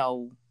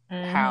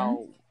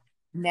 how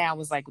now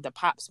is like the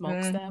Pop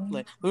Smoke stuff,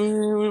 like,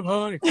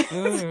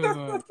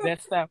 that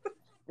stuff.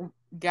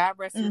 God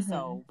rest his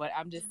soul. But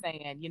I'm just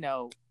saying,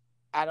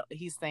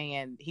 he's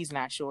saying he's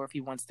not sure if he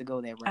wants to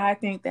go that route. I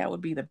think that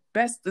would be the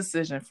best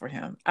decision for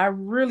him. I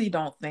really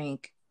don't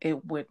think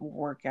it would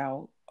work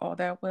out all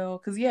that well.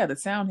 Because, yeah, the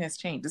sound has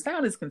changed. The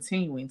sound is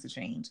continuing to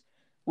change.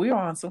 We're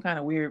on some kind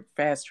of weird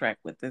fast track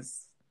with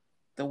this,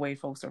 the way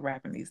folks are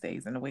rapping these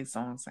days and the way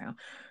songs sound.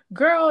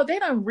 Girl, they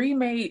done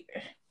remade.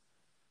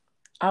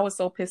 I was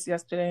so pissed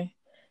yesterday.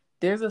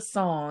 There's a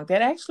song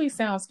that actually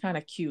sounds kind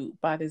of cute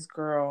by this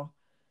girl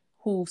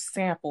who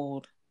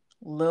sampled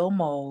Lil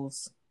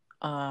Mo's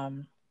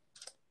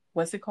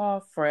what's it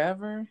called?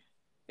 Forever?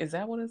 Is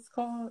that what it's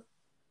called?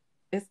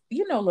 It's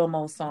Lil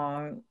Mo's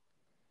song.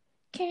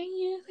 Can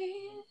you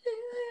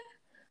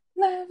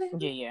love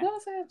it? Yeah. What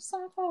was that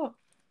song called?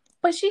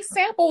 But she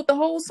sampled the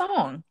whole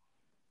song.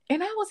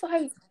 And I was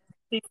like,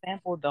 she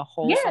sampled the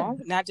whole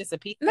song, not just a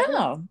piece of it?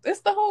 No,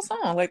 it's the whole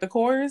song. Like the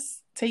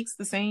chorus takes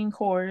the same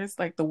chorus,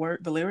 like the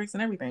lyrics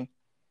and everything.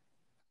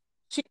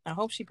 I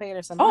hope she paid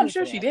her some money. Oh, I'm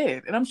sure she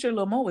did. And I'm sure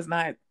Lil Mo was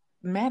not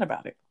mad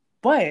about it.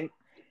 But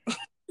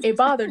it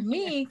bothered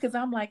me because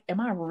I'm like, am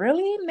I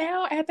really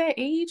now at that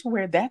age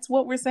where that's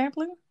what we're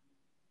sampling?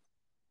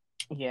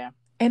 Yeah.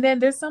 And then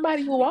there's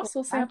somebody who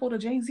also sampled a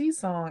Jay-Z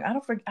song.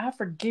 I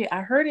forget.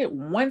 I heard it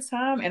one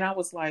time and I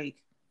was like,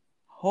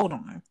 hold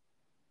on.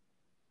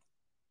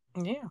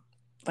 Yeah.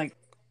 Like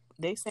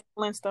they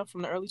sampling stuff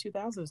from the early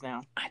 2000s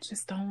now. I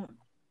just don't.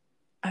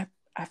 I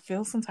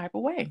feel some type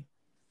of way.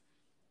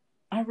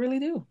 I really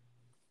do.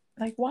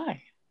 Like,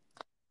 why?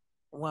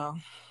 Well,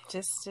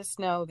 just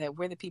know that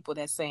we're the people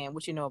that's saying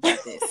what you know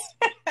about this.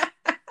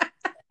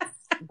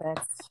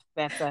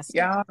 that's us.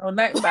 Y'all know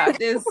nothing about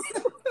this.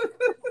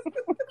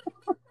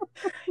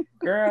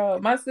 Girl,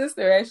 my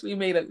sister actually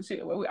made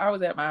I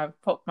was at my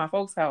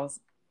folks' house,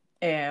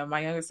 and my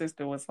younger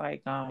sister was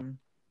like,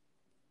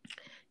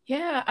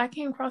 yeah, I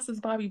came across this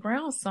Bobby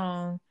Brown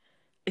song.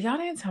 Y'all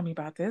didn't tell me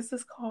about this.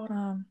 It's called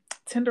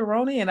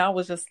Tenderoni, and I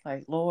was just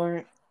like,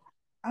 Lord.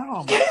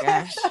 Oh my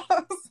gosh.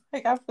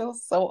 I feel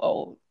so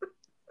old.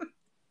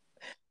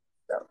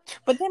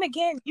 But then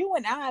again, you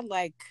and I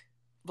like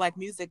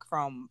music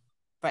from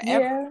forever.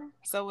 Yeah.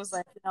 So it's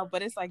like,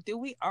 but it's like,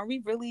 are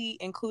we really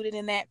included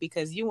in that?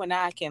 Because you and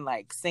I can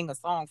like sing a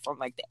song from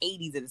like the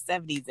 80s and the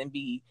 70s and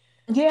be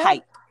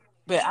hype.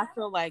 But I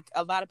feel like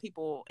a lot of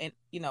people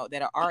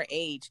that are our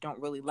age don't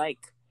really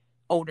like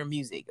older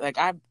music. Like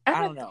I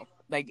don't know.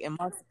 Like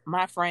amongst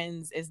my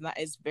friends,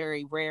 it's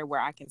very rare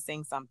where I can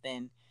sing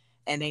something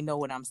and they know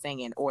what I'm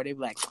singing, or they're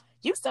like,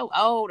 you so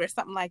old or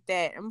something like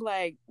that. I'm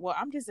like, well,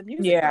 I'm just a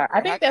music lover.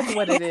 I think that's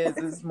what it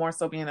is more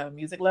so being a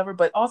music lover.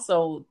 But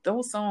also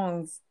those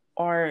songs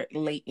are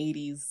late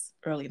 80s,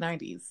 early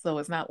 90s. So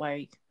it's not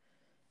like,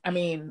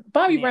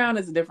 Bobby Brown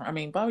is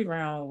different. Bobby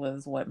Brown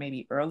was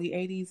maybe early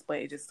 80s, but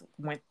it just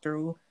went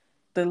through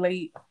the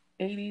late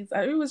 80s.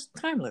 It was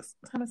timeless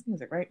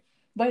music, right?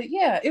 But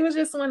yeah, it was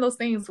just one of those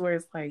things where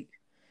it's like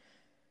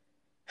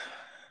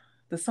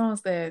the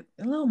songs that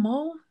Lil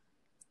Mo,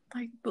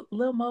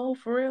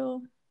 for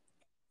real.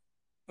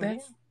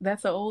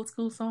 That's an old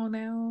school song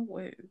now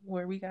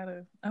where we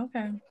gotta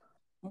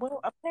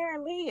Well,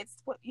 apparently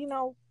it's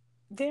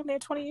damn near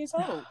 20 years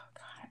old.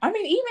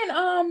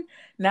 Even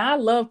now I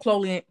love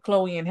Chloe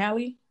and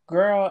Halle.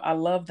 Girl, I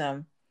love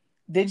them.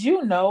 Did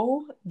you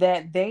know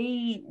that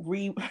they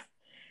redid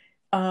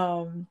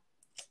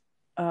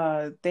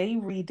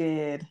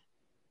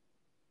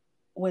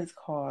what it's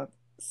called?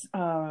 It's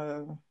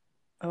gonna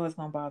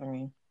bother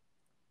me.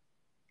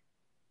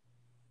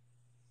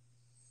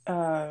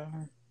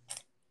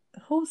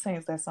 Who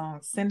sings that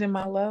song? Sending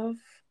My Love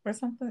or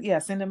something? Yeah,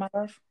 Sending My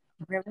Love.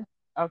 Really?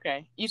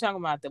 Okay. You talking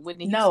about the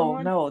Whitney Houston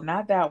one? No,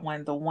 not that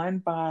one. The one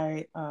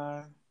by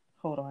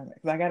hold on,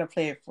 because I gotta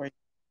play it for you.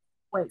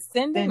 Wait,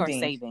 sending or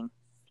saving?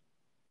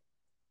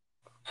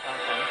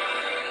 Okay.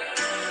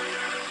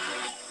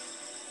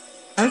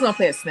 I'm just gonna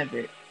play a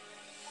snippet.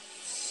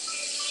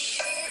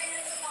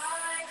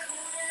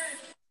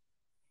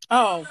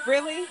 Oh,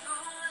 really?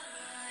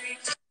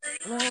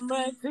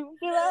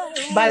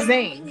 By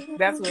Zayn.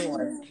 That's what it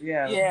was.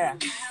 Yeah.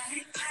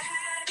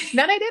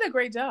 Now they did a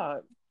great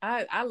job.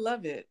 I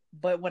love it.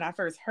 But when I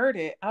first heard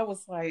it, I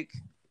was like,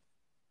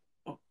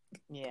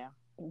 yeah.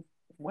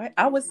 What?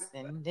 I was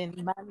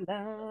sending my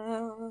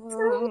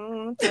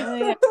love.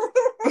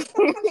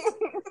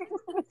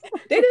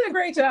 They did a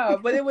great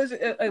job, but it was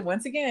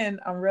once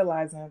again, I'm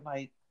realizing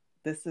like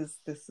this is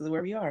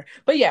where we are.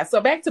 But yeah, so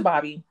back to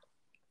Bobby.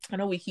 I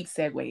know we keep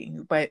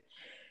segueing, but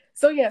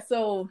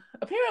so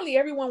apparently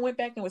everyone went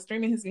back and was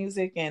streaming his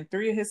music, and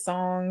 3 of his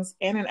songs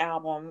and an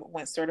album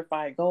went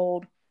certified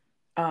gold.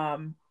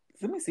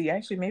 Let me see.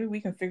 Actually, maybe we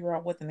can figure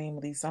out what the name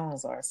of these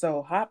songs are.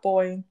 So Hot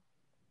Boy,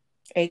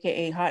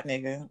 aka Hot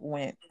Nigga,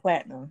 went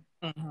platinum.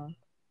 Mm-hmm.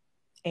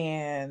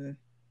 And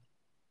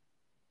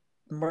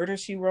Murder,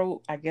 She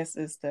Wrote, I guess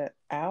is the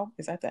album.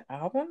 Is that the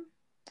album?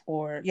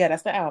 Or yeah,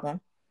 that's the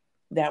album.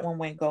 That one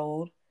went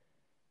gold.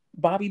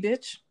 Bobby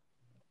Bitch.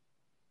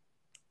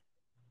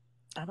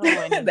 I don't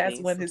know any that's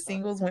when his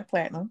singles went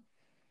platinum.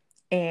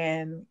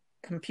 And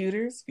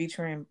Computers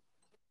featuring.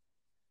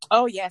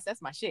 Oh yes,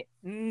 that's my shit.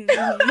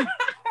 Mm-hmm.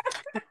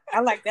 I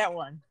like that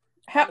one.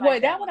 That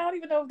one I don't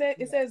even know if that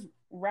it says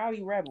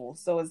Rowdy Rebel.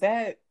 So is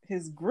that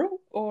his group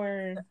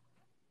or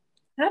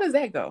how does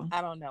that go?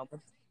 I don't know.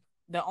 But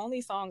the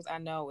only songs I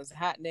know is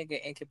Hot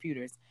Nigga and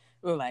Computers.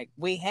 We were like,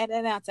 we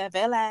headed out to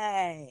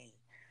LA.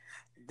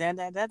 Da,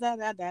 da, da, da,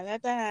 da, da,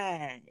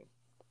 da.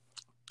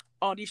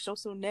 All these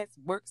social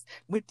networks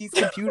with these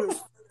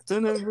computers.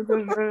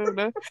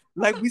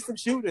 Like we some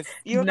shooters.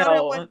 You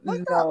know that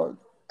one? No.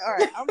 All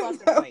right, I'm about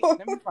to play.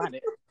 Let me find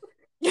it.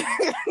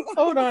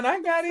 Hold on, I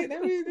got it.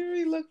 Let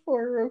me look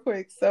for it real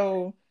quick.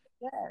 So,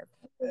 Yes.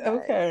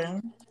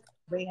 okay.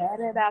 We had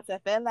it out to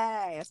Philly.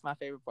 That's my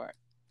favorite part.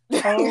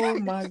 Oh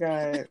my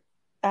God.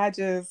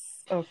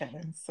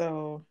 Okay.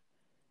 So,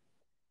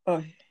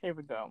 oh, Here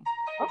we go.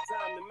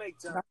 Time to make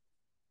time.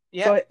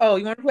 Yeah. Oh,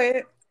 you want to play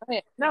it? Go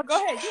ahead. No, go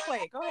ahead. You play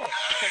it. Go ahead.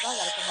 Because I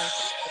got to come on.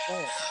 Go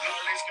ahead.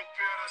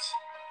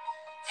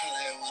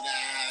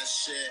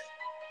 Shit.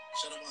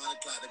 Shut up,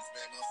 100 cloudings,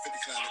 man. 50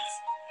 cloudings.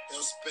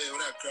 They'll spell.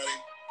 What up, Cruddy?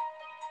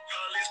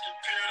 All these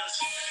computers,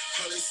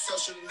 all these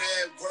social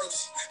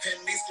networks,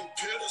 and these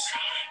computers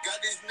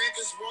got these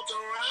niggas walking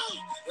around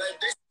like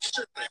they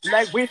shit.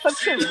 Like we for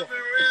children. Living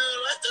real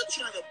like they're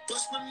trying to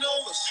bust my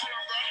nose.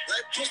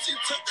 Like pussy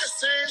took that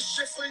same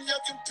shit from your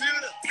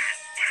computer.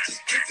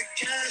 Just get the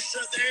cash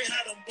up, they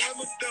had a boy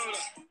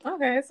Madonna.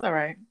 Okay, it's all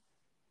right.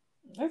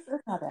 It's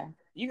not bad.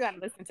 You got to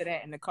listen to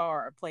that in the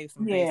car or play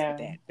some bass with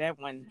that. That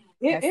one.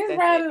 It's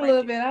riding a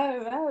little bit. All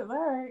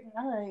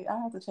right.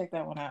 I have to check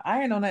that one out.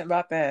 I ain't know nothing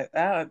about that.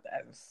 I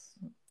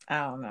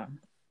don't know.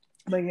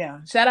 But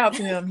yeah, shout out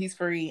to him. He's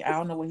free. I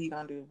don't know what he's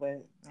gonna do,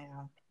 but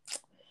yeah.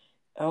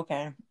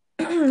 Okay.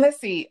 Let's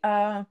see.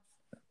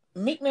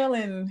 Meek Mill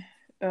and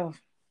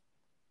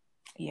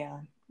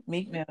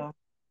Meek Mill.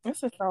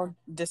 This is so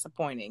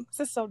disappointing.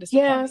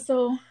 Yeah,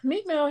 so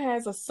Meek Mill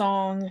has a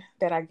song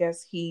that I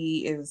guess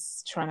he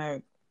is trying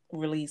to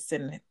release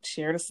and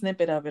share the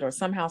snippet of it, or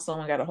somehow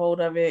someone got a hold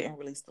of it and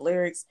released the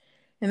lyrics.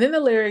 And then the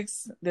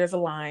lyrics, there's a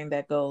line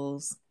that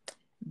goes,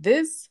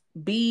 "This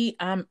B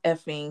I'm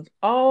effing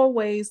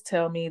always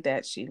tell me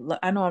that she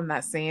I know I'm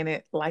not saying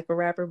it like a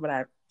rapper,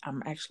 but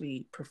I'm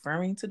actually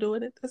preferring to do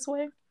it this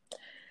way.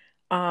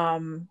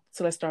 So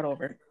let's start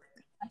over.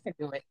 I can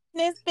do it.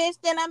 This bitch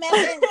that I'm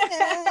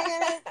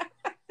effing.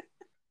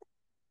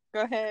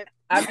 Go ahead.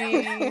 I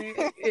mean,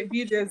 if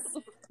you just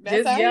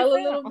yell a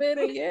little bit,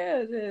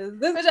 and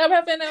this bitch I'm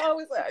effing, and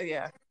always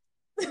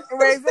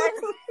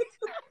Exactly.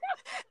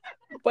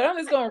 But I'm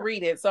just gonna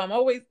read it. So I'm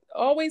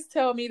always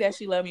tell me that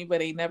she love me, but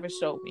they never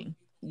showed me.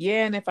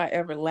 Yeah, and if I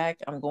ever lack,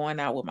 I'm going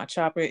out with my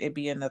chopper. It'd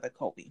be another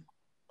Kobe.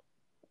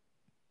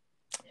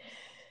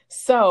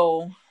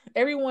 So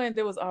everyone,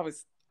 there was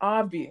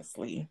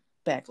obviously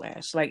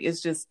backlash. Like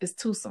it's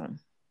too soon.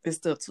 It's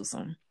still too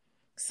soon.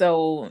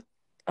 So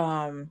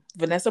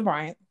Vanessa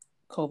Bryant,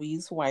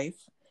 Kobe's wife,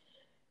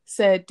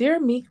 said, "Dear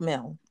Meek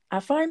Mill, I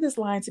find this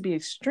line to be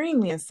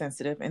extremely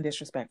insensitive and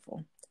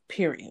disrespectful.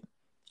 Period.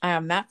 I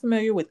am not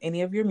familiar with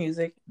any of your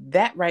music.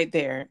 That right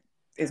there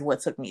is what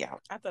took me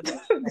out." I thought that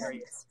was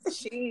hilarious.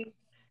 She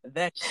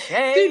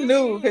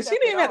knew, because she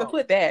didn't even have to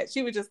put that.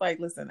 She was just like,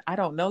 "Listen, I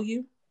don't know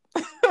you,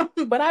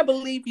 but I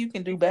believe you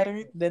can do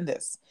better than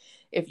this.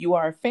 If you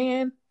are a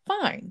fan,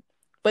 fine.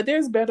 But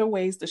there's better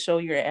ways to show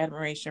your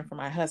admiration for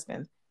my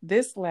husband.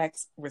 This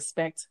lacks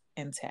respect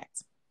and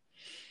tact."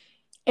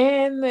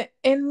 And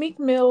in Meek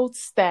Mill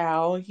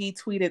style, he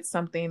tweeted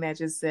something that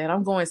just said,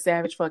 "I'm going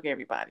savage, fuck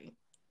everybody."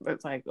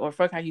 It's like, or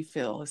fuck how you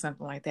feel, or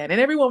something like that. And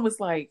everyone was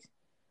like,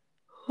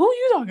 "Who are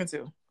you talking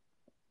to?"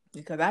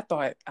 Because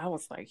I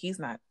was like, he's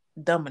not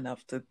dumb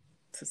enough to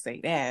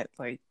say that.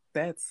 Like,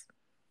 that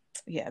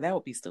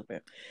would be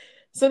stupid.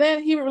 So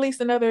then he released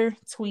another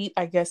tweet,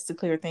 I guess, to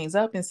clear things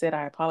up, and said,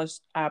 I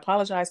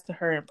apologized to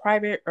her in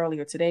private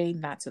earlier today,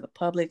 not to the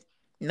public.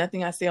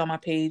 Nothing I say on my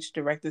page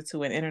directed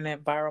to an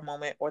internet viral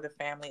moment or the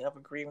family of a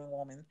grieving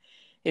woman.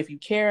 If you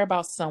care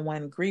about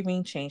someone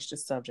grieving, change the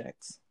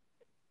subject.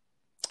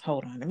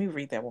 Hold on, let me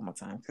read that one more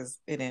time because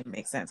it didn't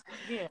make sense.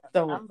 Yeah,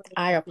 so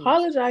I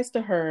apologized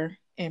to her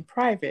in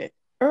private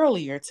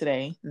earlier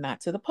today,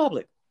 not to the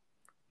public.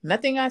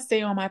 Nothing I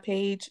say on my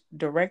page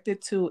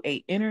directed to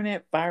an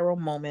internet viral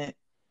moment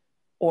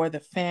or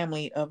the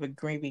family of a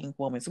grieving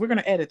woman. So we're going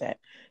to edit that.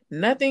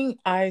 Nothing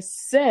I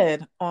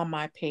said on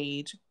my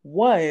page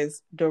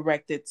was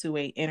directed to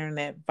an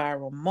internet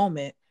viral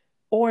moment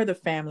or the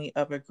family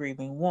of a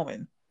grieving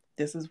woman.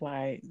 This is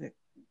why the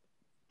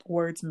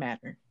words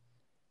matter.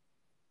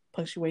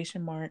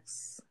 Punctuation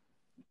marks,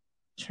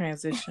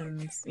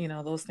 transitions,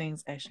 those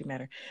things actually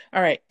matter.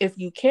 All right. If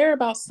you care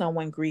about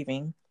someone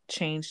grieving,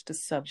 change the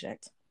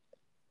subject.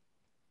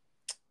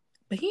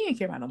 But he didn't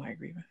care about nobody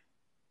grieving.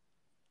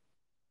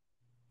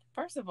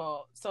 First of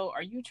all, so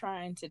are you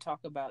trying to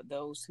talk about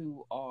those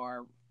who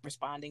are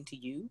responding to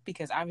you?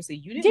 Because obviously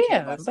you didn't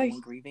care about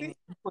someone grieving.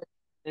 You put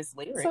this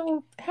lyric.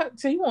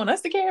 So you want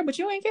us to care, but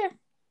you ain't care?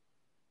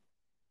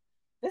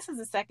 This is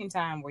the second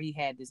time where he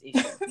had this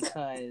issue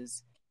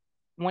because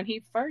when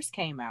he first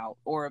came out,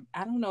 or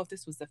I don't know if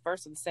this was the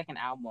first or the second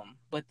album,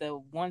 but the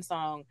one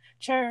song,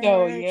 Church,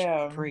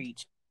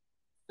 Preach.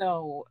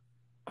 So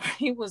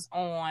he was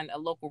on a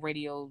local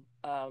radio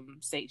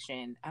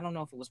station. I don't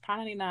know if it was Power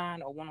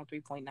 99 or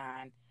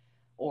 103.9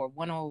 or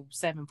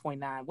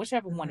 107.9,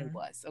 whichever one it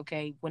was.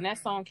 Okay. When that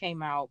song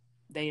came out,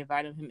 they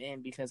invited him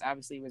in because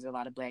obviously there was a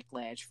lot of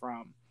backlash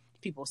from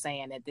people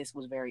saying that this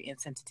was very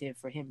insensitive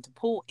for him to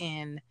pull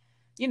in,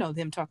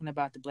 them talking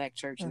about the black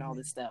church and all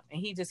this stuff.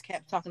 And he just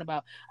kept talking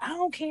about, I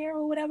don't care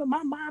or whatever.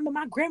 My mom and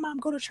my grandma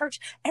go to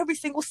church every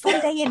single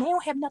Sunday and they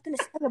don't have nothing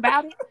to say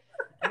about it.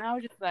 And I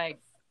was just like,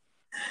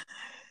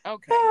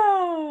 Okay.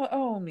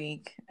 Oh,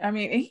 Meek. I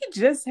mean, he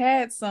just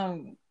had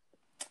some.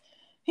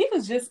 He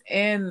was just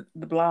in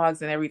the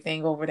blogs and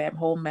everything over that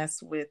whole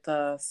mess with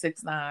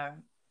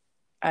 6ix9ine.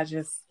 I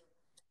just,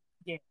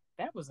 Yeah,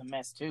 that was a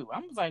mess too. I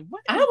was like,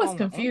 what is I was going on?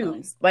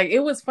 confused. Like, it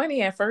was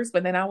funny at first,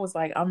 but then I was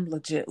like, I'm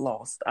legit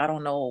lost. I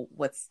don't know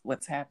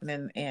what's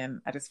happening,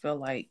 and I just feel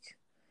like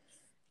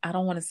I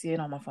don't want to see it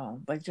on my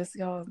phone. Like, just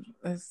y'all,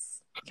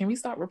 can we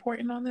start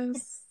reporting on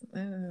this?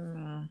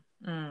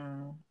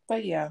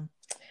 But yeah,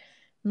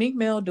 Meek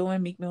Mill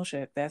doing Meek Mill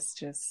shit. That's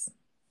just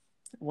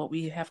what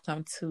we have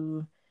come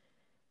to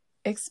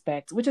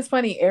expect. Which is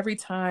funny. Every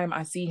time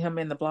I see him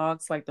in the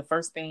blogs, like the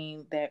first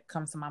thing that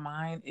comes to my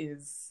mind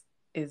is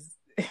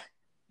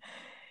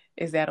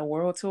is that a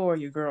world tour or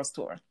your girls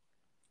tour?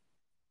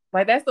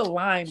 Like that's the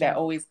line that Child.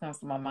 always comes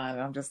to my mind.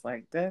 And I'm just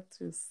like,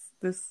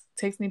 this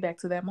takes me back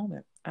to that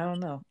moment. I don't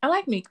know. I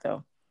like Meek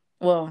though.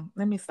 Well,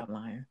 let me stop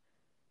lying.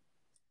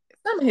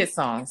 Some of his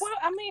songs. Well,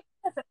 I mean,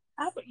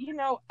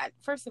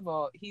 first of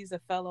all, he's a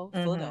fellow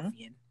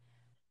Philadelphian.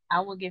 I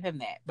will give him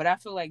that, but I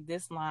feel like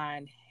this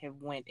line have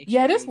went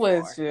this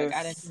was far. just. Like,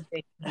 I didn't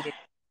think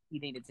he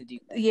needed to do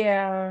that.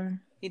 Yeah,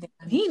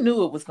 he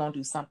knew it was gonna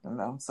do something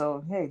though.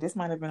 So hey, this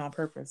might have been on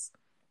purpose.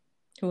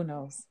 Who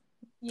knows?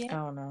 Yeah,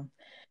 I don't know.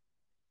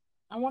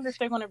 I wonder if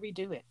they're gonna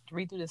redo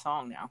the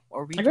song now,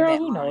 or redo Girl, that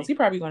who line. knows? He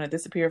probably gonna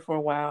disappear for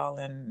a while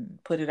and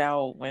put it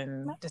out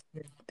when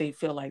they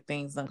feel like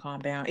things done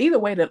calm down. Either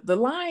way, the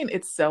line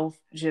itself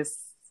just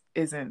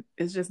isn't.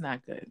 It's just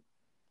not good.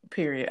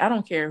 Period. I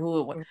don't care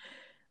who it was.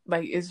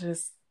 Like it's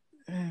just.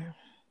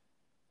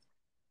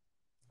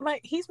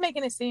 Like he's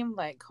making it seem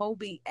like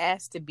Kobe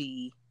asked to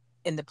be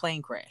in the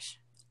plane crash.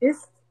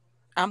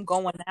 I'm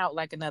going out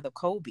like another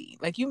Kobe.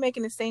 Like you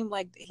making it seem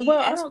like he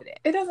asked for that.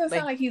 It doesn't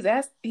sound like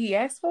he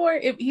asked for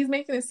it. He's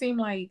making it seem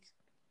like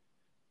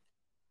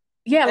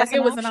like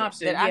it was an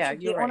option. Yeah,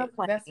 you're right.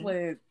 That's what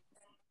it.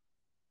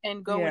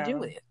 And go and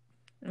do it.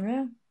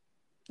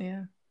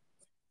 Yeah.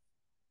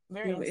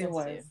 Very insensitive. It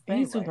was.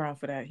 He's too grown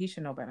for that. He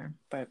should know better.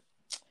 But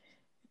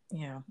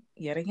yeah,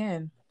 yet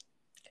again,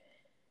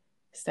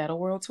 is that a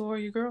world tour or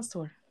your girls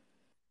tour?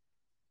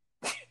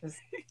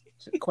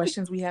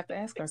 Questions we have to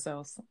ask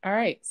ourselves. All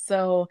right,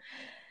 so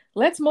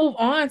let's move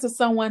on to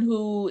someone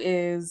who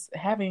is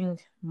having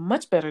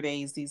much better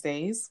days these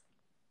days.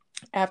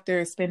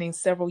 After spending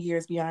several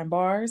years behind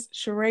bars,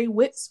 Sheree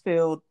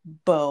Whitfield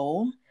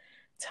beau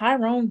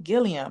Tyrone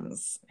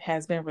Gilliams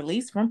has been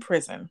released from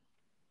prison.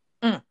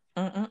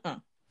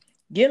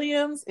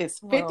 Gilliams is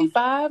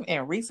 55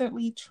 and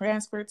recently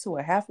transferred to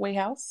a halfway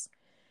house.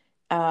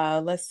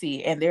 Let's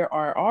see. And there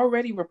are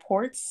already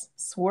reports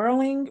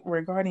swirling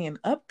regarding an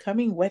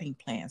upcoming wedding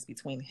plans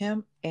between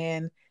him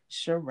and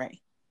Sheree.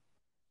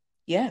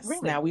 Yes.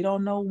 Really? Now, we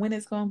don't know when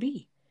it's going to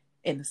be.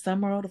 In the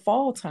summer or the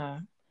fall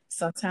time.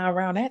 Sometime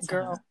around that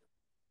time.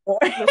 Girl.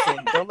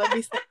 Listen, don't let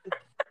me say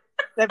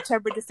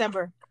September,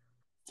 December,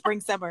 spring,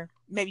 summer,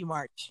 maybe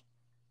March.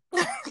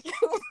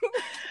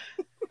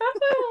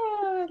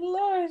 Oh,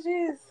 Lord,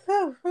 jeez.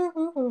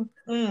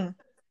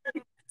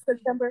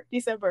 September,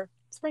 December,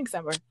 spring,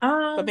 summer,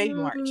 but maybe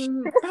March.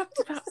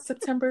 About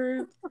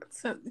September,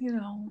 so,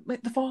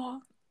 like the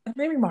fall,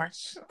 maybe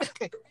March.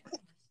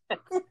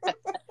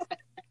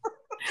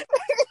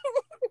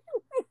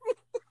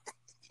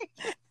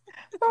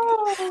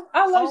 Oh,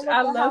 I love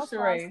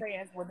Sheree.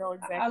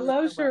 I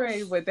love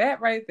Sheree, but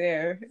that right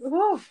there.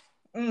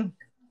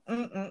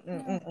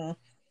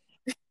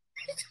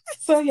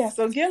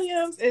 So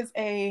Gilliams is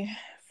a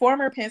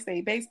former Penn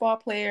State baseball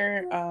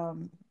player,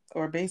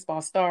 or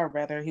baseball star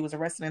rather. He was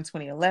arrested in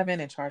 2011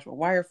 and charged with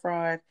wire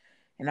fraud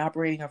and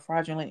operating a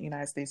fraudulent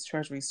United States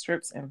Treasury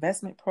strips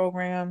investment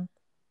program.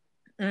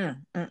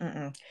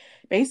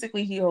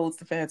 Basically, he owes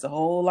the feds a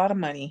whole lot of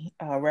money,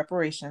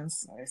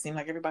 reparations. It seems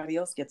like everybody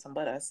else gets them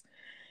but us.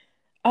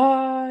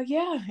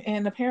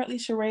 And apparently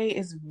Sheree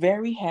is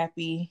very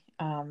happy.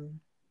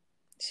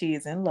 She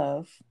is in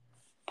love,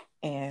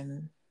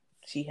 and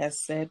she has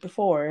said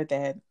before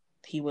that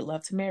he would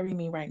love to marry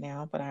me right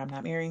now, but I'm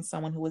not marrying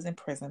someone who is in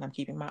prison. I'm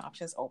keeping my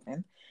options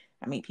open.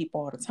 I meet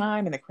people all the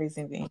time, and the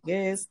crazy thing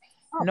is,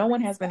 no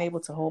one has been able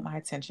to hold my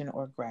attention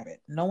or grab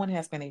it. No one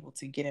has been able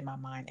to get in my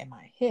mind and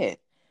my head.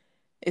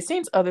 It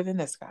seems other than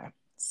this guy.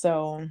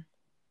 So,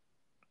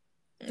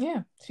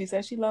 yeah, she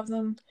says she loves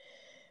him.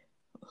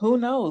 Who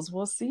knows?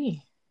 We'll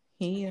see.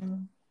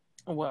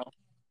 Well,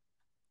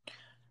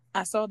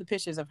 I saw the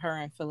pictures of her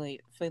in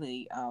Philly,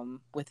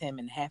 with him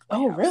in halfway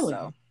house. Oh, really?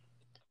 So,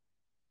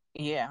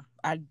 yeah,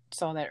 I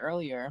saw that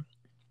earlier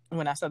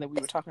when I saw that we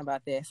were talking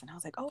about this, and I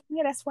was like, "Oh,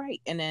 yeah, that's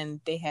right." And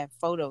then they have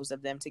photos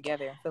of them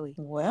together in Philly.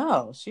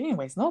 Well, she didn't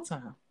waste no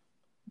time.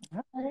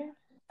 Okay.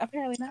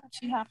 Apparently not.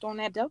 She hopped on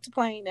that Delta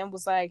plane and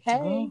was like,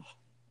 "Hey,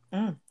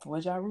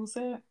 what Ja Rule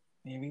said?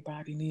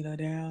 Everybody need a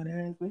down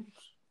ass bitch."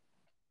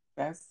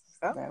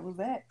 That was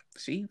that.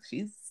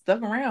 She's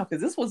stuck around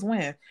because this was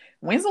when.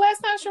 When's the last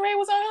time Sheree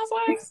was on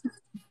Housewives?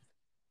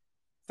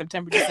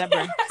 September,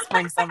 December,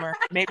 spring, summer,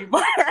 maybe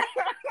more.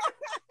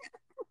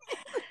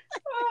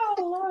 Oh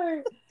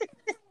Lord.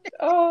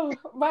 Oh,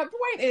 my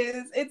point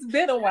is, it's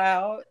been a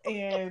while,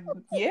 and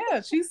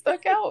yeah, she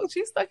stuck out.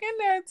 She stuck in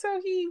there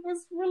until he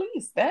was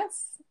released.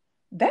 That's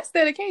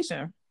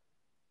dedication.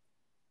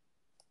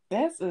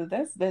 That's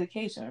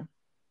dedication.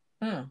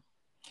 Hmm.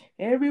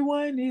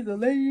 Everyone needs a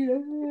lady.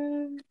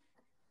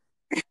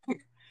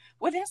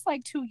 Well, that's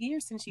like 2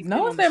 years since she's been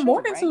No, on it's the been show,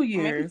 more than right? 2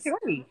 years. Maybe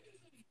 3.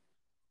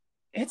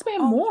 It's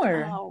been Oh,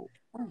 more. oh.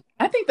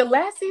 I think the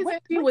last season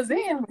What she was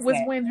season in was was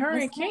that? when her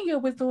Was and that? Kenya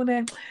was doing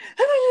that.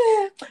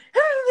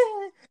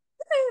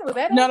 Was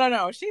that No, it? no,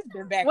 no. She's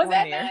been back Was on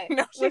that there. not?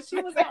 No, Was she's she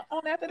been was back.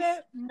 on after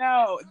that?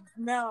 No,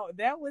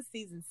 that was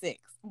season 6.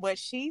 But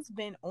she's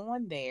been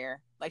on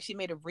there. Like she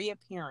made a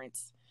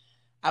reappearance,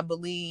 I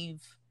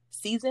believe,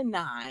 season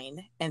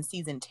 9 and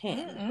season 10.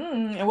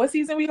 And what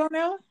season we on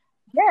now?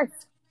 Yes.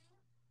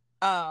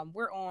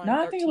 We're on. No,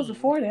 I 13. think it was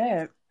before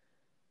that.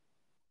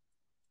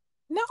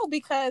 No,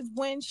 because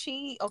when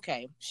she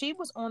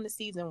was on the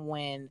season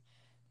when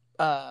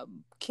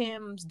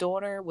Kim's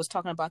daughter was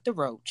talking about the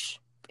roach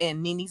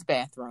in Nene's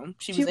bathroom.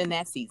 She was in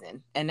that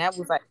season, and that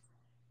was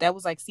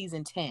like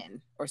season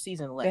 10 or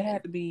season 11. That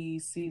had to be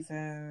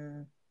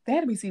season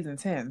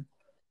 10.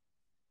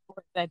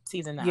 Or that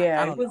season 9.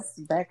 Yeah, I don't it was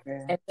know. back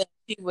there. And then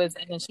she was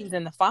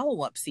in the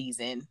follow-up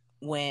season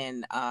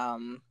when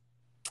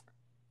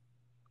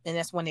and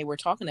that's when they were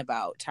talking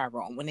about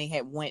Tyrone, when they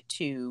had went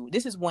to,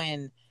 this is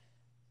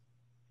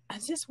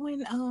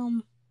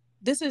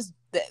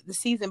the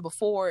season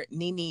before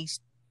Nene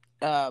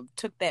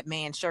took that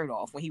man's shirt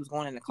off when he was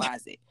going in the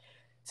closet.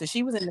 So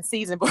she was in the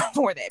season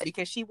before that,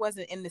 because she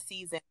wasn't in the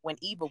season when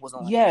Eva was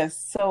on. Yes,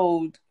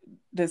 so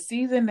the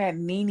season that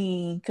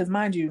Nene, because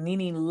mind you,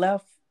 Nene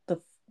left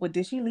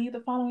did she leave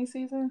the following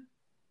season?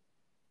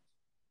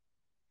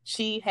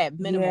 She had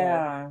minimal.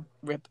 Yeah,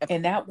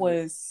 and that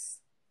was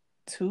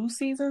 2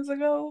 seasons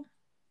ago.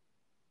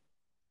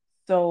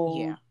 So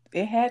yeah,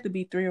 it had to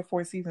be 3 or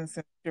 4 seasons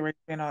since she already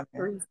been on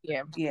there.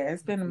 Yeah,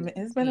 it's been a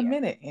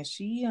minute, and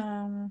she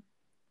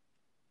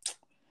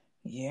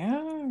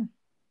yeah.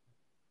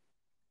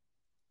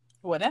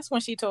 Well, that's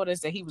when she told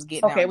us that he was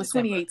getting out. Okay, it was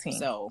 2018.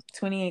 So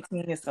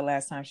 2018 is the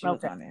last time she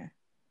was on there.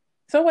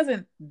 So it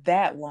wasn't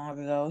that long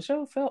ago. It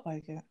sure felt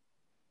like it.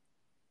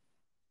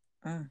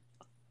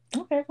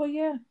 Okay, well,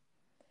 yeah.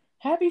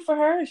 Happy for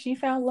her. She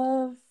found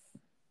love.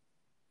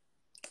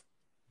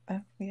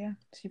 Yeah,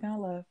 she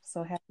found love.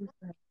 So happy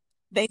for her.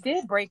 They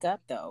did break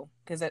up, though,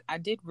 because I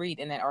did read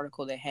in that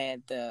article that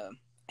had the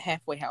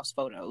halfway house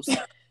photos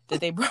that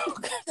they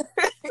broke.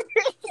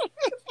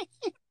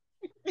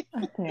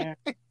 Okay.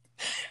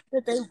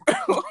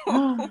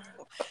 that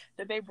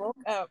they broke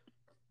up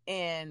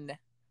in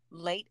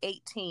late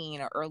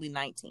 18 or early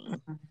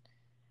 19.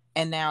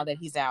 And now that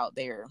he's out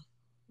there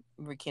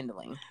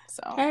rekindling.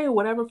 So hey,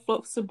 whatever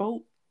floats the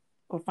boat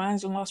or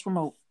finds your lost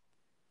remote.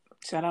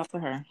 Shout out to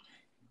her.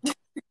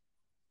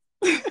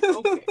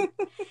 Okay.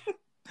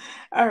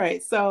 All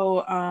right,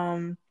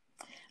 so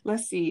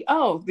let's see.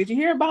 Oh, did you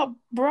hear about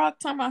Brock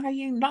talking about how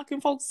you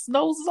knocking folks'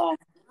 noses off?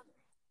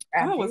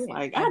 I was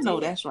like, I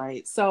know that's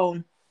right.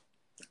 So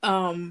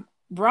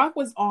Brock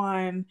was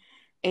on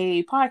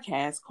a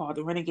podcast called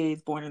The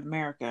Renegades Born in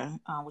America,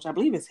 which I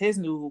believe is his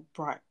new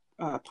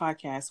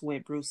podcast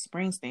with Bruce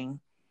Springsteen.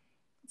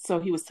 So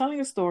he was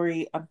telling a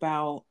story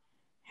about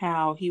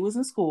how he was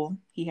in school.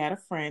 He had a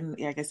friend.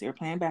 I guess they were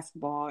playing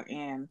basketball,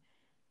 and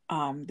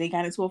they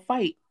got into a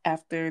fight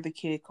after the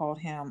kid called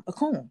him a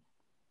coon,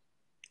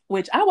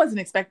 which I wasn't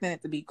expecting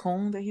it to be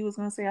coon that he was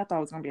going to say. I thought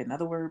it was going to be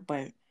another word,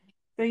 but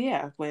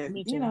yeah. But,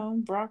 you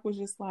know, Brock was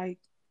just like,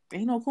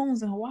 ain't no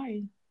coons in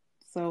Hawaii.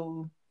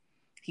 So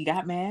he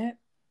got mad,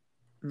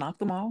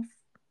 knocked him off,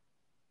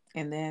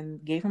 and then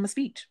gave him a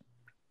speech.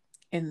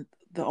 And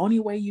the only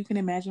way you can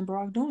imagine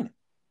Brock doing it.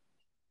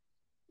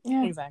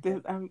 Yeah,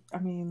 exactly. I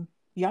mean,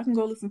 y'all can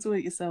go listen to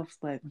it yourselves,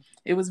 but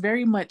it was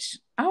very much,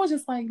 I was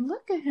just like,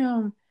 look at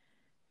him.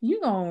 You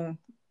gonna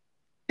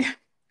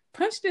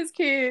punch this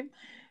kid,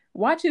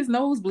 watch his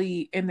nose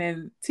bleed, and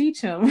then teach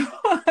him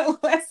a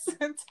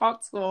lesson,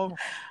 talk to him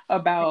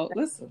about,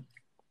 listen,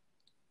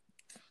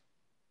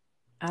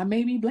 I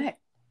may be black.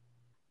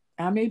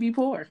 I may be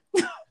poor.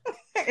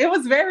 It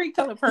was very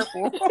color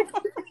purple.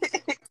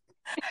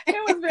 It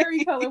was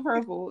very color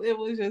purple. It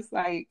was just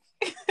like,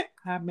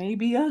 I may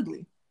be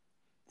ugly.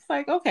 It's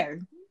like, okay,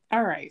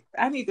 all right.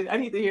 I need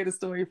to hear the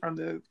story from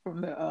the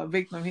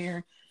victim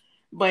here.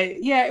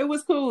 But yeah, it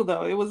was cool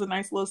though. It was a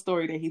nice little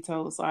story that he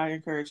told, so I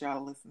encourage y'all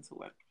to listen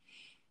to it.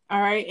 All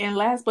right, and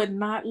last but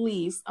not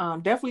least,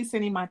 definitely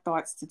sending my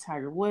thoughts to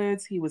Tiger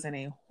Woods. He was in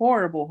a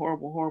horrible,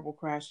 horrible, horrible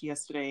crash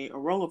yesterday, a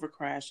rollover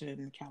crash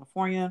in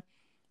California.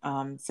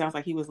 Sounds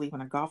like he was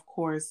leaving a golf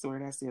course, or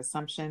that's the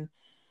assumption.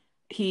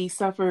 He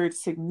suffered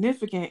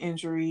significant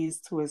injuries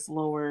to his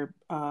lower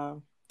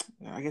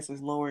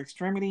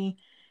extremity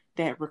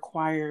that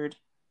required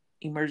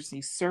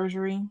emergency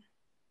surgery.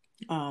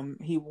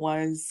 He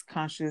was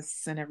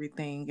conscious and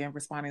everything and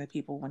responding to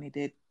people when they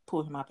did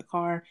pull him out the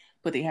car,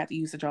 but they had to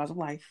use the jaws of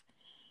life.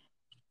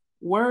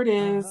 Word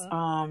is,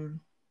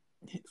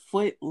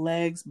 foot,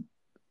 legs,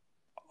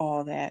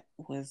 all that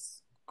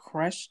was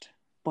crushed.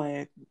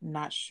 but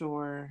not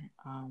sure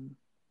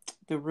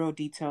the real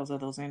details of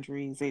those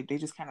injuries. They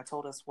just kind of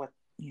told us what,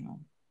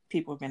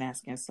 people have been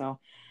asking. So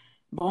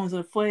bones of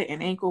the foot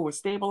and ankle were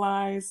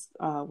stabilized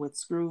with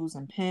screws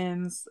and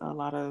pins, a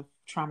lot of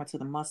trauma to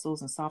the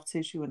muscles and soft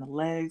tissue in the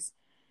legs,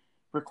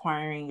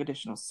 requiring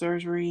additional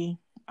surgery.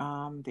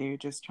 They're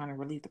just trying to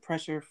relieve the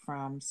pressure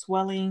from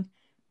swelling.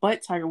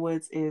 But Tiger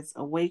Woods is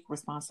awake,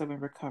 responsive,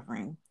 and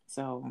recovering.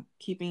 So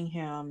keeping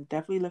him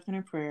definitely lifting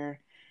in prayer.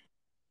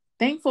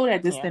 Thankful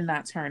that this did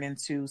not turn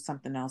into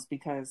something else,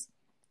 because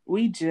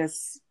we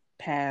just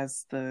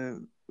passed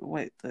the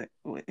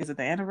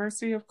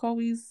anniversary of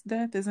Kobe's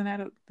death?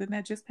 Didn't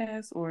that just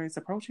pass, or it's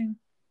approaching?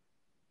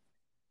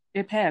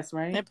 It passed,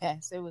 right? It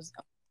passed. It was.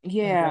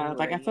 Yeah,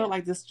 I felt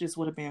like this just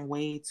would have been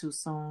way too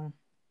soon.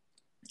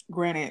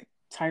 Granted,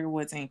 Tiger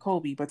Woods ain't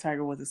Kobe, but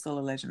Tiger Woods is still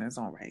a legend in his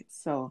own right.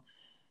 So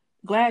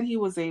glad he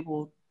was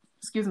able,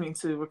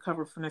 to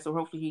recover from this, or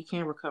hopefully he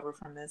can recover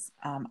from this.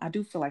 I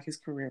do feel like his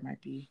career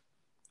might be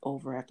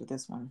over after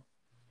this one.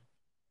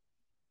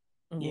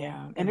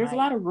 Yeah. And there's a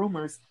lot of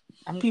rumors,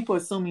 people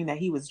assuming that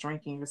he was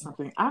drinking or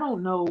something. I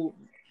don't know.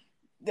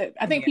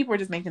 I think people are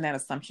just making that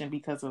assumption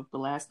because of the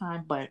last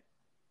time, but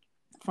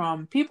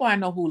from people I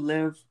know who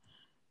live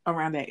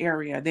around that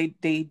area,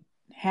 they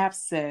have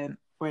said,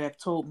 or have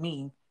told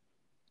me,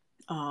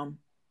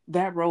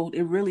 that road,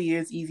 it really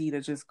is easy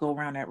to just go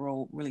around that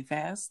road really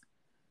fast,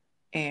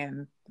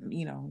 and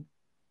you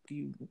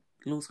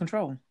lose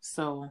control.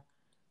 So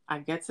I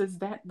guess it's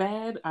that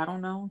bad. I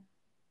don't know.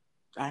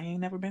 I ain't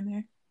never been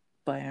there,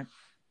 but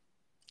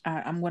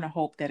I'm going to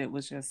hope that it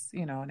was just,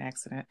 an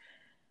accident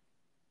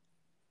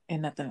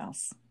and nothing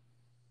else.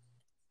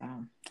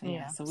 So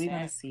we're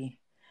going to see.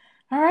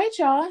 All right,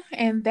 y'all.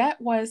 And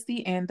that was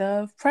the end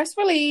of Press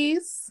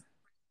Release.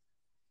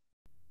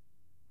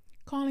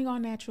 Calling all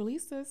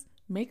naturalistas,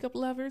 makeup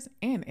lovers,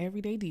 and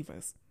everyday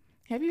divas.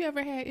 Have you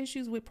ever had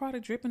issues with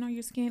product dripping on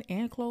your skin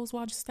and clothes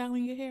while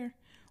styling your hair?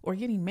 Or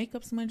getting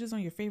makeup smudges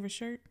on your favorite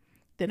shirt?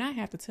 Then I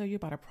have to tell you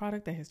about a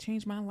product that has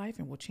changed my life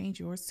and will change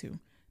yours too.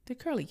 The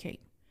Curly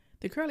Cape.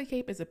 The Curly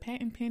Cape is a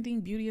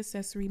patent-pending beauty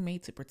accessory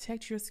made to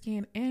protect your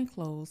skin and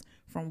clothes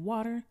from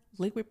water,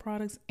 liquid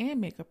products,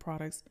 and makeup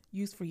products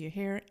used for your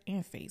hair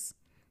and face.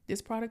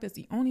 This product is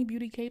the only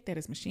beauty cape that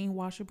is machine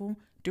washable,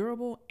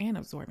 durable, and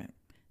absorbent.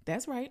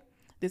 That's right.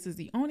 This is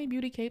the only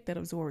beauty cape that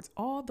absorbs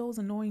all those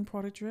annoying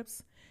product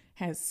drips,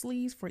 has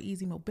sleeves for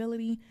easy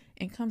mobility,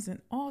 and comes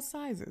in all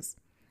sizes.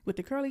 With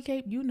the Curly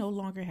Cape, you no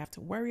longer have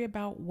to worry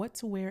about what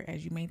to wear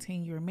as you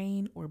maintain your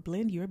mane or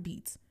blend your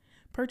beats.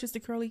 Purchase the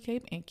Curly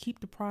Cape and keep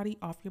the proddy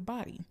off your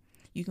body.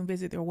 You can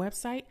visit their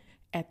website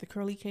at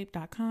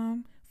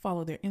thecurlycape.com,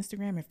 follow their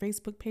Instagram and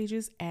Facebook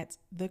pages at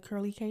The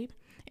Curly Cape,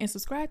 and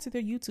subscribe to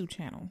their YouTube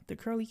channel, The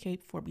Curly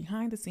Cape, for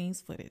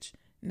behind-the-scenes footage.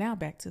 Now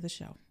back to the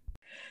show.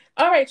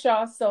 All right,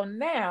 y'all. So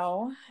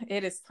now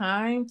it is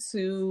time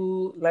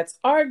to let's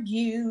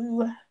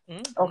argue.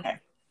 Mm-hmm. Okay.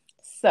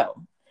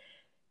 So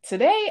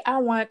today I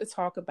wanted to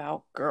talk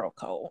about girl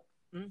code.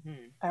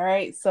 Mm-hmm. All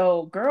right.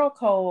 So girl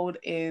code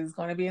is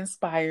going to be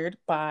inspired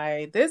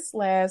by this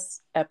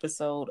last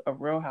episode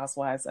of Real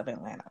Housewives of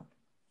Atlanta.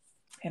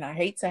 And I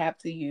hate to have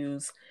to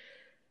use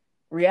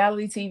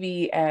reality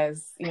TV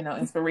as,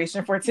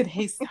 inspiration for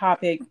today's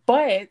topic,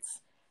 but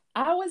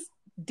I was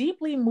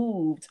deeply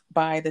moved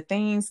by the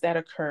things that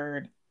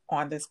occurred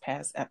on this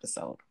past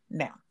episode.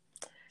 Now,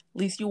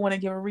 Lise, you want to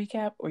give a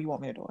recap, or you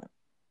want me to do it?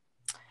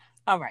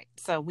 All right,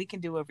 so we can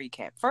do a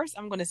recap. First,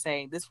 I'm going to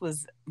say this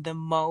was the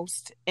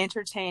most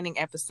entertaining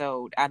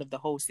episode out of the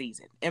whole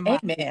season.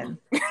 Amen.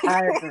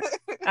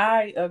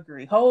 I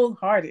agree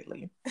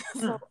wholeheartedly.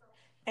 So,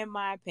 in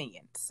my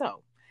opinion.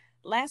 So,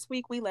 last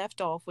week we left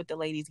off with the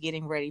ladies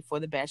getting ready for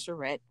the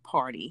bachelorette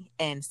party,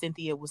 and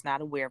Cynthia was not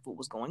aware of what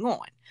was going on.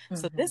 Mm-hmm.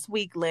 So this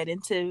week led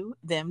into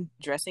them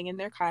dressing in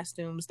their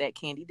costumes that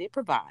Kandi did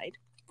provide,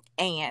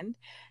 and,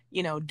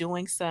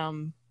 doing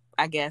some,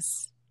 I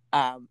guess,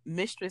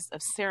 mistress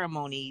of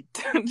ceremony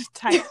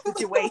type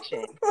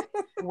situation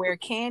where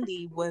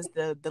Kandi was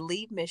the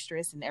lead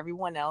mistress and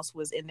everyone else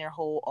was in their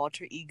whole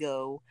alter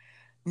ego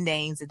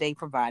names that they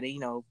provided.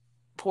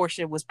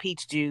 Portia was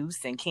Peach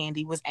Juice and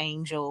Kandi was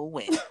Angel,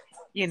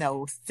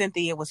 and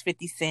Cynthia was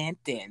 50 Cent,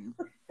 and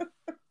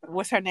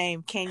what's her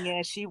name?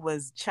 Kenya, she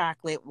was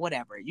Chocolate,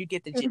 whatever. You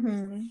get the gist.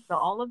 Mm-hmm. So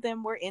all of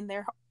them were in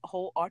their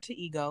whole alter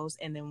egos,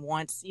 and then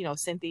once,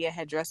 Cynthia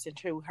had dressed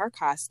into her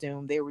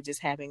costume, they were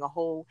just having a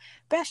whole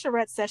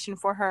bachelorette session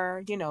for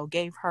her,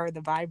 gave her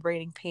the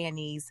vibrating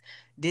panties,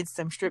 did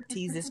some strip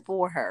teases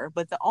for her,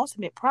 but the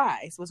ultimate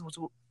prize was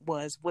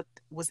what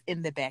was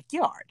in the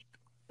backyard.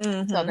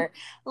 Mm-hmm. So the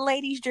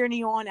ladies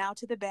journey on out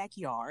to the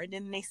backyard,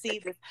 and they see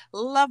this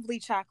lovely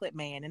chocolate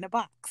man in a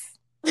box,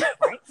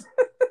 right?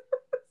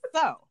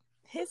 So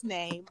his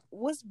name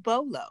was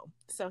Bolo.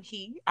 So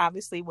he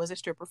obviously was a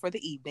stripper for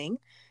the evening,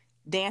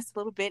 danced a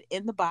little bit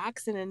in the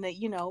box, and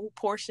then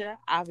Portia,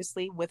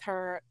 obviously with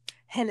her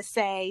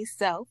Hennessy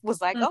self, was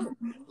like, mm-hmm.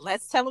 Oh,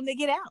 let's tell him to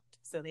get out.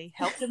 So they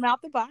helped him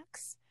out the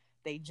box.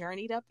 They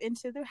journeyed up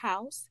into the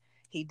house.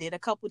 He did a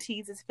couple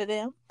teases for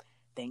them.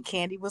 Then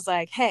Kandi was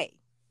like, hey,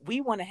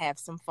 we want to have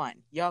some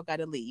fun. Y'all got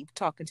to leave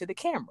talking to the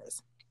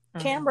cameras.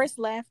 Mhm. Cameras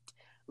left.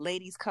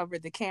 Ladies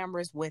covered the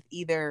cameras with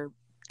either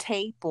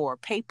tape or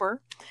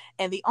paper.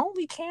 And the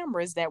only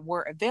cameras that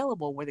were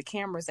available were the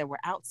cameras that were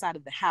outside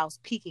of the house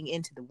peeking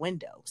into the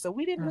window. So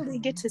we didn't really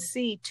get to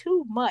see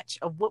too much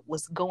of what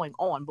was going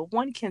on, but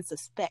one can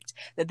suspect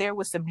that there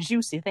was some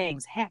juicy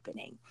things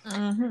happening.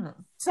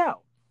 Mhm.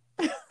 So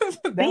That was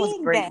a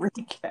being great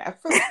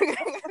that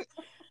recap.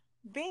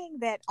 being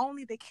that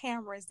only the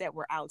cameras that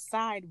were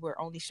outside were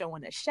only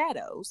showing us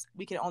shadows,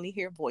 we could only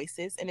hear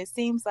voices, and it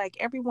seems like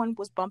everyone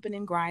was bumping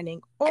and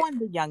grinding on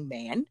the young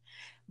man,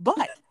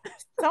 but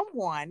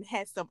someone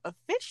had some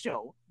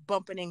official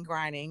bumping and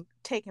grinding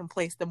taking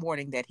place the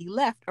morning that he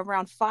left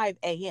around 5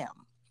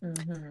 a.m.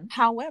 Mhm.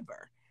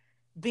 However,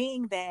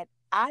 being that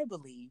I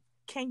believe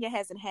Kenya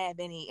hasn't had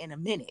any in a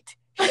minute,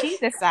 she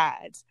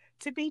decides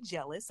to be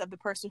jealous of the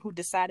person who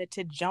decided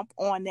to jump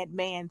on that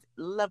man's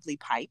lovely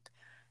pipe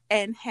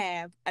and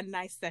have a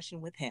nice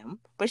session with him.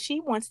 But she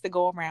wants to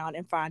go around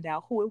and find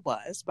out who it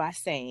was by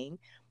saying,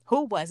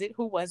 who was it?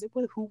 Who was it?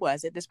 Who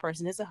was it? This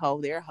person is a hoe.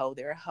 They're a hoe.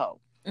 They're a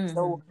hoe. Mhm.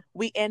 So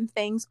we end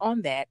things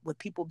on that with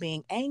people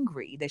being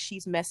angry that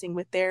she's messing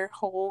with their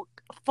whole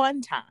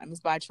fun times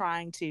by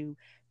trying to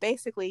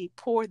basically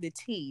pour the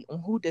tea on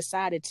who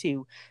decided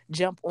to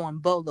jump on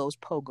Bolo's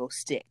pogo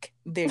stick.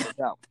 There you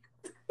go.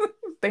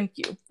 Thank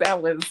you.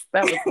 That was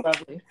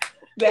lovely.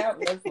 That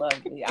was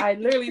lovely. I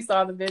literally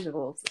saw the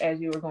visuals as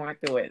you were going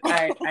through it.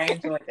 I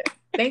enjoyed it.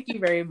 Thank you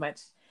very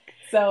much.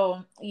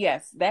 So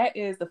yes, that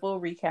is the full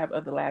recap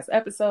of the last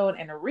episode.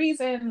 And the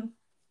reason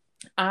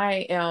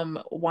I am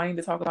wanting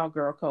to talk about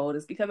Girl Code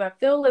is because I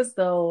feel as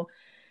though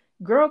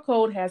Girl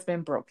Code has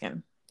been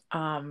broken.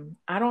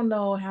 I don't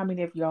know how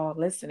many of y'all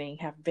listening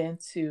have been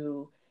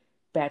to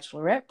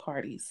bachelorette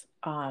parties.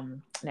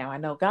 Now I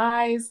know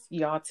guys,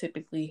 y'all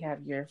typically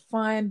have your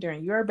fun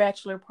during your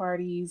bachelor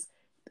parties.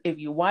 If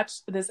you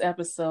watch this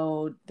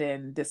episode,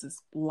 then this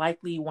is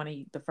likely one of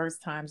the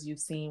first times you've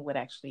seen what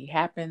actually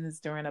happens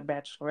during a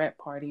bachelorette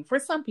party. For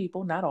some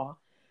people, not all,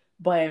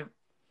 but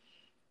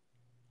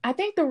I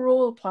think the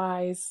rule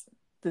applies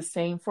the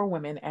same for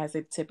women as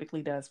it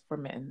typically does for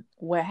men.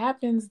 What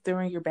happens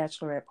during your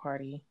bachelorette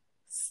party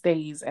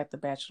stays at the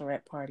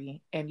bachelorette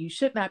party, and you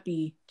should not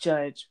be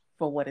judged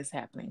for what is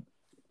happening.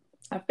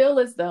 I feel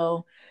as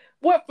though,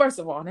 well, first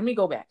of all, let me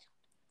go back.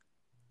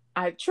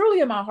 I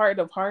truly, in my heart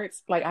of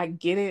hearts, like, I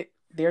get it.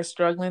 They're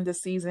struggling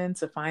this season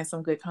to find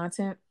some good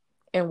content.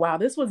 And while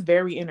this was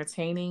very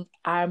entertaining,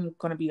 I'm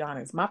going to be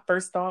honest. My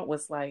first thought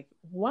was like,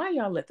 why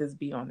y'all let this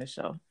be on the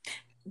show?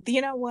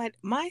 You know what?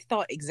 My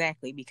thought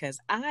exactly, because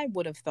I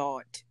would have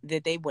thought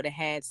that they would have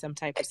had some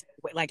type of,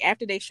 like,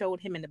 after they showed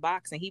him in the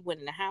box and he went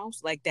in the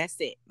house, like, that's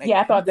it. Like,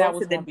 Yeah, I thought that go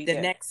was to going to be the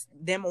it. next,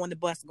 them on the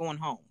bus going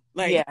home.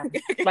 Like, Yeah,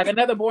 like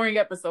another boring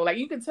episode. Like,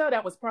 you can tell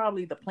that was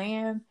probably the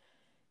plan.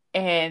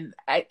 And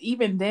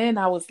even then,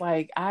 I was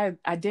like, I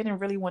didn't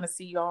really want to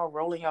see y'all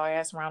rolling y'all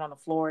ass around on the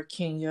floor,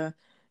 Kenya,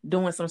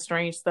 doing some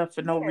strange stuff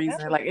for no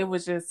reason. Like, it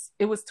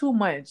was too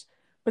much.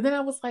 But then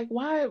I was like,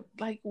 why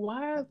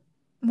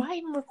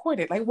even record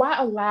it? Like, why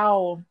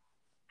allow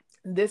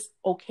this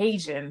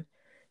occasion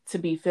to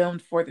be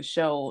filmed for the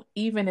show,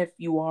 even if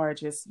you are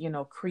just,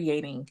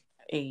 creating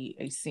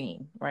a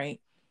scene,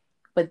 right?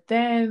 But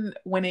then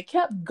when it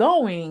kept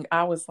going,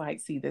 I was like,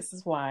 see, this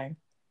is why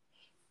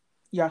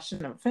y'all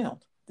shouldn't have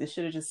filmed. This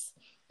should have just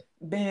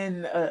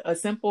been a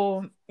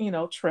simple,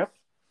 trip,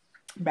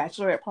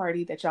 bachelorette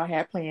party that y'all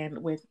had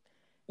planned with,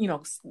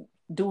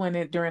 doing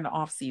it during the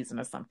off season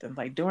or something.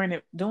 Like doing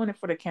it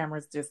for the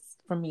cameras, just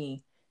for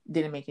me,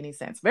 didn't make any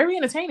sense. Very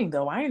entertaining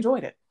though. I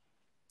enjoyed it.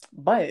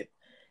 But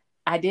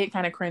I did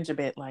kind of cringe a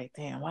bit, like,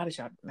 damn, why did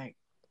y'all, like,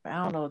 I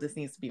don't know if this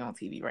needs to be on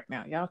TV right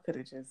now. Y'all could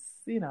have just,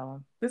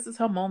 this is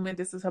her moment.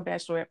 This is her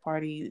bachelorette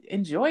party.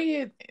 Enjoy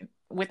it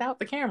without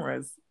the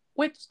cameras,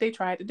 which they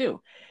tried to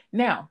do.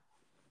 Now,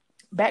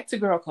 back to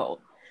Girl Code.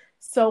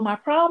 So my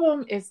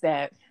problem is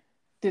that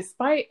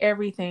despite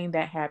everything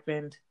that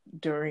happened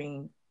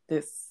during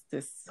this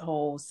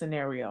whole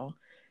scenario,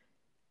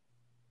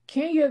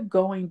 Kenya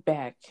going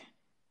back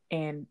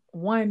and,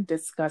 one,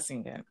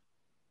 discussing it,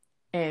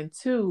 and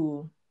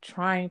two,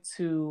 trying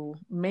to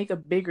make a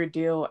bigger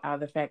deal out of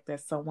the fact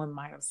that someone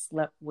might have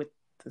slept with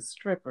the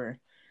stripper,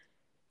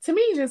 to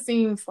me just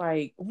seems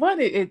like, one,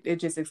 it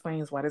just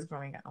explains why this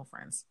girl ain't got no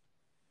friends.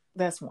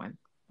 That's one.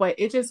 But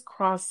it just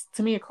crossed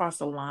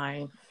the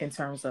line in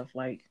terms of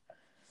like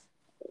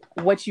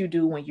what you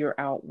do when you're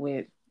out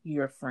with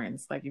your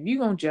friends. Like, if you're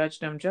gonna judge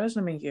them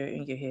in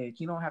your head.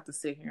 You don't have to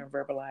sit here and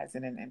verbalize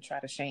it and try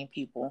to shame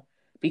people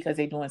because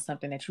they're doing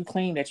something that you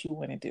claim that you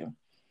wouldn't do.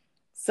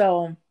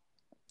 So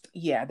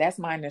yeah, that's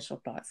my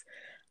initial thoughts.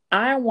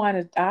 I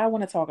want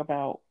to talk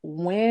about,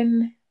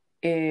 when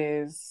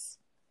is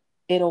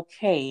it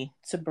okay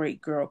to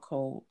break girl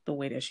code the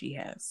way that she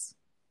has?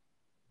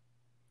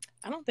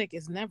 I don't think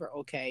it's never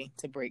okay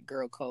to break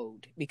girl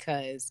code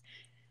because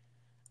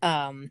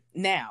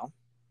now,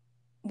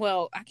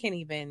 well, I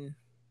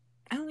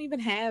don't even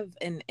have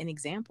an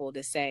example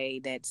to say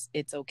that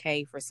it's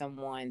okay for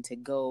someone to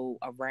go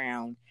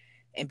around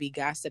and be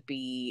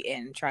gossipy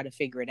and try to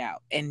figure it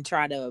out and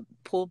try to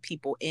pull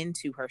people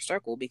into her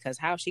circle, because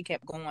how she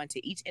kept going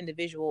to each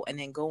individual and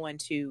then going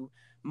to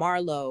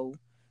Marlo,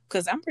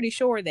 because I'm pretty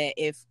sure that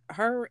if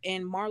her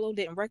and Marlo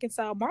didn't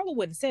reconcile, Marlo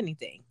wouldn't say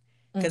anything.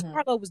 Because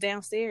Marlo was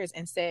downstairs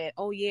and said,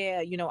 oh,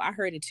 yeah, I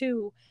heard it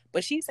too.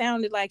 But she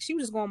sounded like she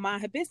was just going to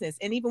mind her business.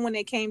 And even when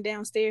they came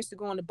downstairs to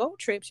go on the boat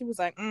trip, she was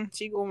like,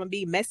 she going to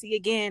be messy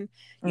again.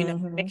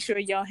 Make sure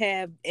y'all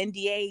have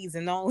NDAs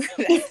and all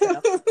that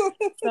stuff.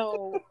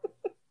 So,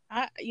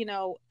 I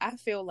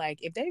feel like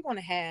if they're going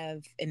to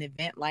have an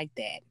event like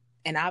that,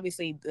 and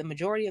obviously the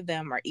majority of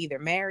them are either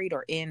married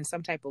or in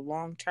some type of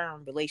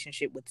long-term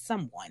relationship with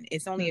someone.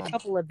 It's only a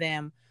couple of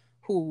them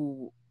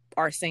who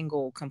are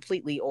single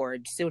completely or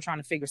still trying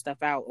to figure stuff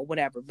out or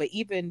whatever. But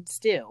even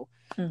still,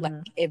 like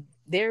if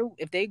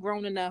they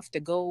grown enough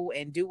to go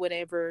and do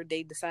whatever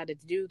they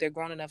decided to do, they're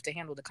grown enough to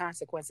handle the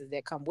consequences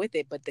that come with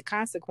it. But the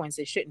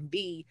consequences shouldn't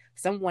be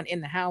someone in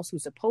the house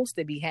who's supposed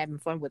to be having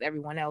fun with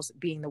everyone else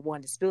being the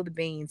one to spill the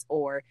beans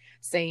or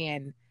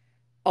saying,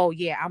 oh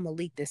yeah, I'm gonna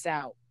leak this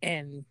out,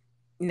 and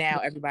now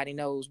everybody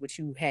knows what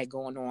you had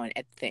going on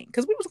at the thing.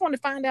 Because we was going to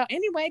find out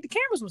anyway. The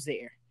cameras was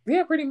there.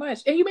 Yeah, pretty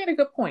much. And you made a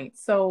good point.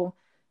 So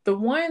the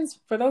ones,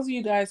 for those of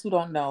you guys who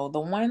don't know, the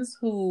ones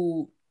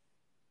who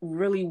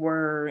really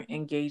were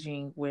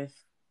engaging with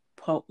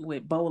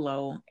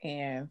Bolo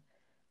and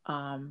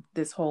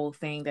this whole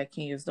thing that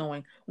Kenya's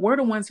doing were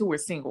the ones who were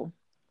single.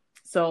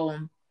 So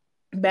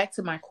back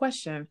to my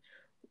question,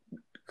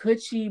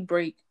 would she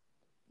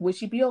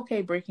be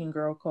okay breaking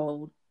girl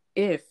code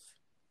if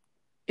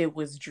it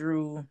was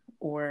Drew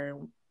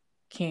or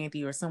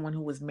Candy or someone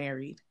who was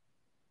married?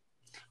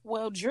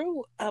 Well,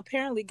 Drew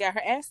apparently got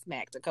her ass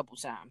smacked a couple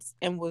times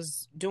and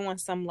was doing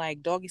some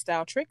like doggy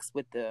style tricks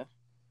with the.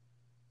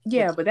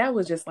 Yeah, but that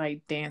was just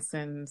like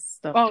dancing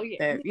stuff. Oh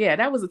yeah,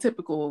 that was a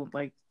typical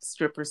like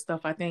stripper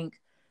stuff. I think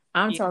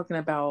I'm talking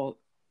about,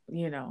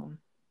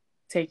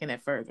 taking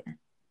it further.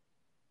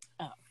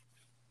 Oh,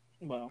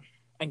 well,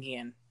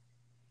 again,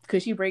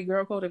 could she break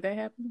girl code if that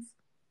happens?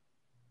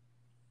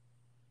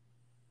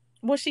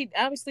 Well, she did,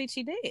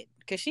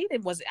 because she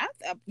did.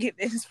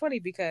 It's funny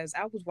because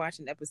I was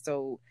watching the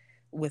episode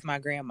with my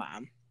grandma.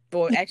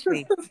 Well,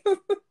 actually,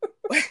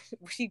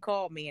 she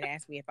called me and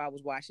asked me if I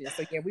was watching it.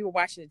 So yeah, we were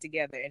watching it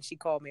together, and she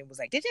called me and was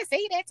like, "Did you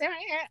see that?"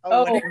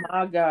 Oh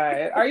my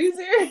God, are you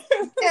serious?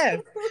 Yeah.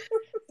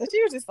 So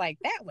she was just like,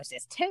 "That was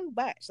just too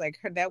much." Like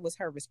that was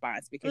her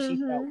response, because she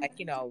felt like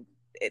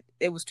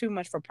it was too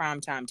much for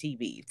primetime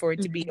TV for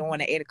it to be on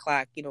at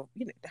 8:00.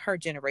 Her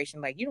generation,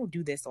 like, you don't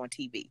do this on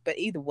TV. But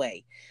either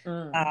way,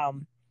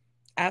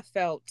 I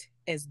felt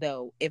as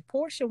though if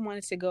Portia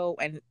wanted to go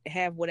and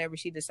have whatever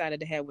she decided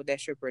to have with that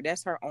stripper,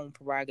 that's her own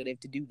prerogative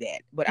to do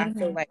that. But I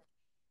feel like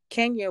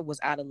Kenya was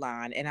out of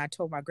line, and I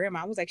told my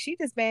grandma, I was like, she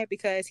just mad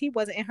because he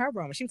wasn't in her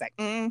room. And she was like,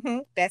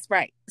 that's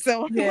right.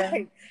 So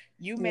like,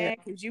 you mad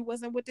because you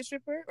wasn't with the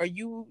stripper, or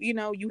you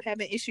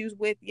having issues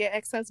with your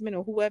ex-husband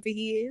or whoever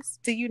he is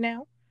to you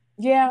now?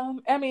 Yeah,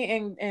 I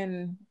mean,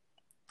 and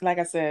like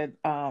I said,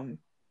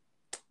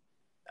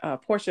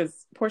 Portia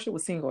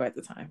was single at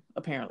the time,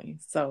 apparently.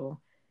 So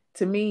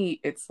to me,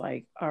 it's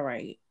like, all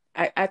right.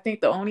 I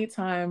think the only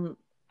time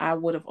I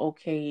would have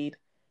okayed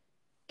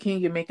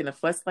Kenya making a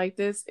fuss like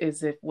this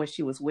is if what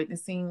she was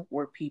witnessing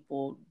were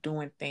people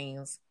doing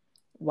things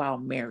while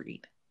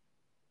married.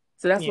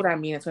 So that's what I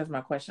mean in terms of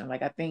my question.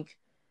 Like,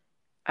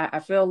 I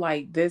feel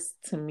like this,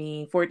 to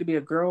me, for it to be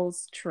a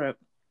girls' trip,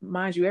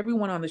 mind you,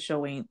 everyone on the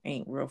show ain't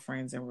real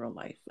friends in real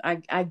life.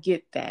 I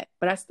get that,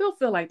 but I still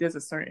feel like there's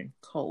a certain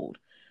code.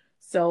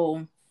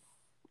 So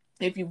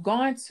if you've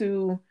gone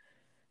to,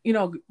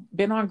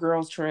 been on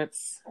girls'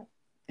 trips,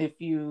 if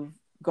you've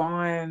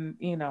gone,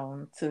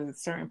 to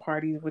certain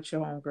parties with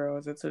your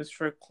homegirls or to the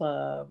strip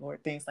club or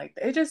things like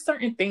that, it's just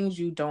certain things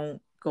you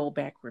don't go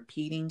back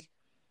repeating.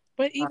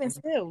 But even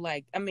still,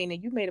 like, I mean,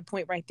 and you made a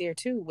point right there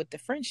too with the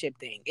friendship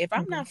thing. If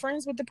I'm not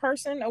friends with the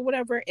person or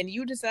whatever, and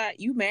you decide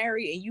you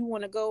marry and you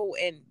want to go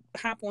and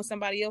hop on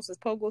somebody else's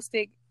pogo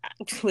stick,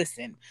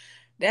 listen,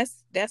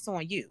 that's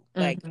on you.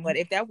 Like, but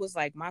if that was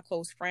like my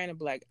close friend, I'd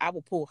be like, I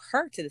would pull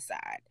her to the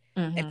side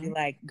and be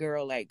like,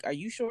 girl, like, are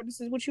you sure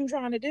this is what you're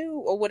trying to do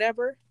or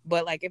whatever?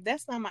 But like, if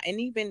that's not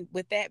and even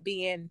with that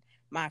being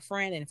my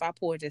friend, and if I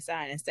pull her to the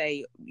side and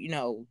say, you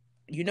know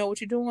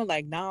what you're doing?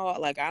 Like, no,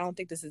 like, I don't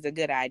think this is a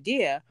good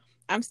idea.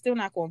 I'm still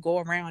not going to go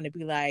around and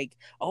be like,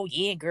 oh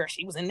yeah, girl,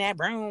 she was in that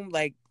room.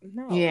 Like,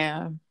 no.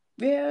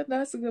 Yeah,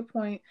 that's a good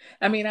point.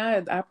 I mean,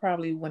 I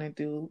probably wouldn't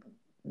do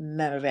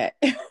none of that.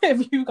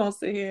 If you going to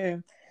sit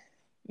here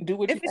and do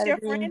what if it's your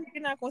friend,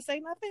 you're not going to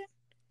say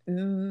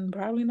nothing?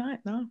 Probably not,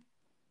 no.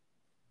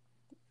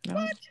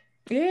 What?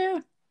 Yeah.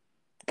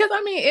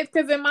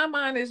 Because in my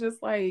mind, it's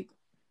just like,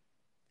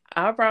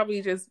 I'll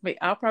probably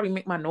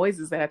make my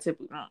noises that I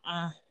typically,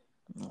 all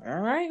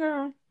right,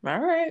 girl. All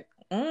right.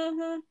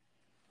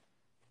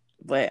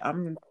 But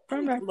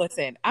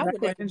listen, I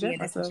would never be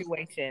in a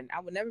situation.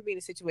 I would never be in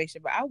a situation,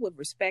 but I would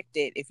respect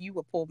it if you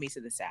would pull me to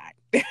the side.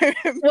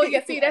 Well,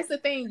 yeah, see, that's the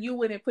thing. You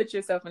wouldn't put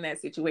yourself in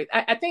that situation.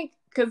 I think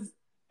because,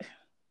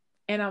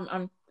 and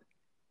I'm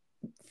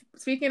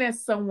speaking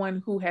as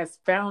someone who has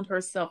found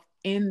herself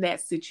in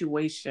that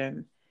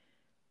situation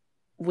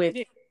with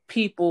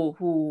people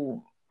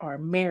who are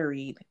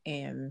married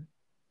and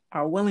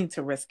are willing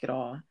to risk it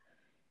all.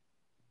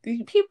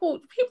 The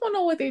people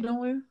know what they're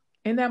doing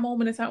in that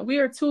moment in time. We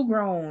are too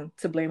grown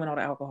to blame it on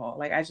alcohol.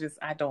 Like I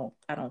don't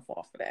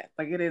fall for that.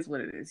 Like it is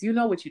what it is. You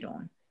know what you're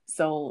doing.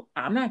 So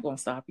I'm not gonna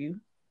stop you.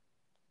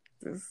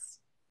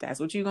 That's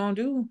what you're gonna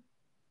do.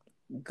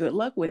 Good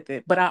luck with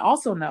it. But I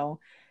also know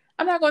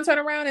I'm not gonna turn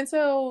around and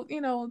tell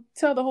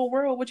the whole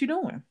world what you're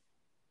doing.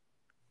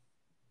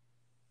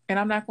 And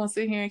I'm not gonna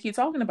sit here and keep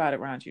talking about it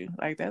around you.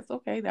 Like that's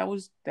okay. That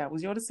was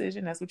your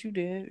decision. That's what you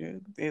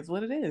did. It's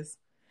what it is.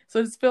 So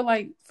I just feel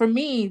like for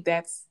me,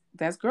 that's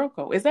girl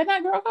code. Is that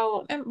not girl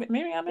code? And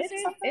maybe I'm missing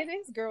something. It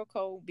is girl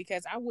code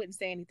because I wouldn't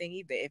say anything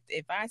either.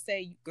 If I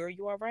say, "Girl,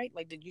 you all right?"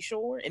 Like, did you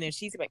sure? And if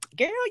she's like,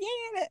 "Girl,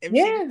 yeah," if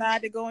she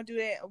decided to go and do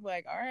that, I'm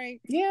like, "All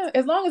right." Yeah,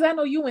 as long as I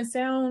know you in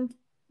sound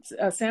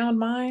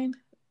mind,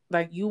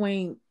 like you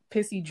ain't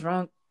pissy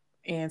drunk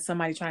and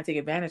somebody trying to take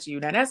advantage of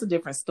you. Now that's a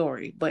different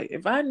story. But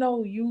if I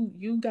know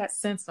you got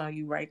sense on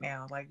you right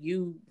now, like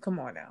you, come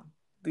on now,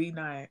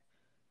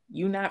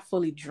 you're not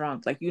fully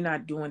drunk, like you're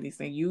not doing these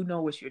things. You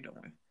know what you're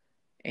doing,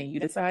 and you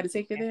decide to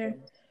take it there.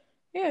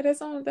 Yeah,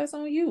 that's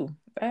on you.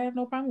 I have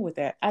no problem with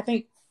that. I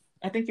think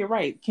you're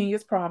right.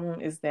 Kenya's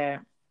problem is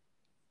that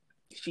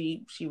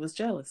she was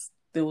jealous.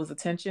 There was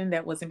attention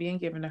that wasn't being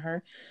given to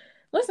her.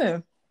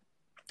 Listen,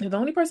 if the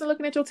only person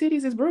looking at your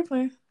titties is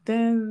Brooklyn,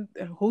 then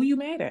who you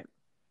mad at?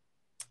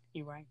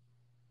 You're right.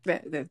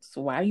 That's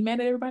why you mad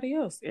at everybody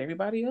else.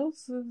 Everybody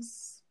else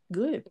is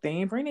good. They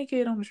ain't bring their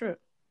kid on the trip.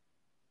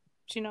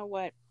 But you know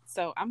what?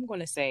 So I'm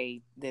going to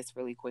say this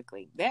really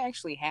quickly. That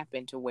actually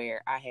happened to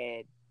where I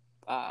had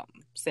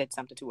said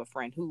something to a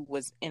friend who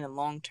was in a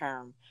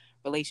long-term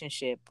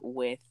relationship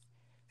with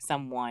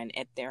someone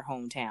at their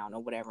hometown or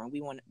whatever. And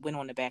we went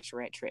on a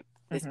bachelorette trip.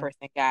 This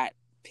person got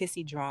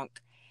pissy drunk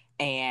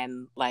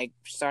and like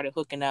started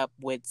hooking up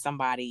with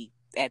somebody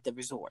at the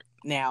resort.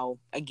 Now,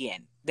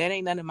 again, that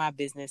ain't none of my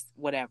business,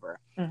 whatever.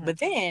 But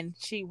then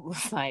she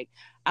was like,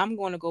 I'm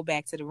going to go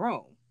back to the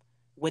room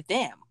with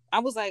them. I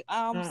was like,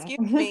 excuse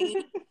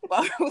me.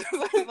 I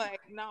was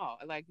like, no.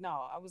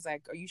 I was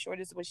like, are you sure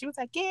this is what? She was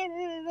like,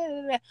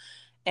 yeah.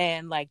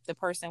 And like the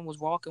person was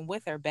walking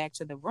with her back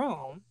to the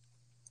room.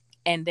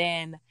 And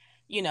then,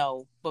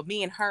 but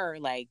me and her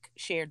like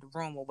shared the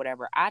room or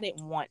whatever. I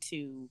didn't want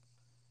to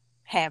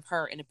have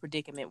her in a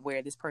predicament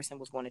where this person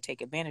was going to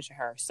take advantage of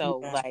her. So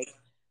like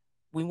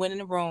we went in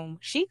the room.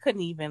 She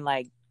couldn't even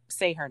like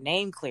say her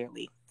name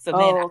clearly. So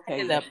then I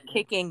ended up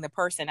kicking the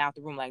person out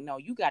the room. Like, no,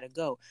 you got to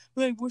go.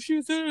 Like, well, she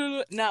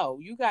said, no,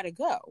 you got to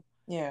go.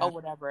 Yeah. Or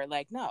whatever.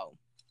 Like, no.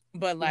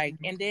 But like,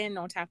 and then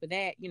on top of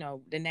that,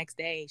 the next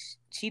day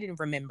she didn't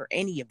remember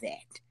any of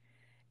that.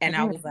 And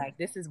I was like,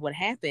 this is what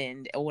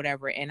happened or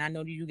whatever. And I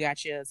know you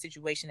got your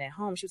situation at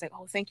home. She was like,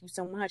 oh, thank you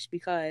so much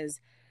because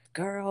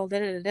girl,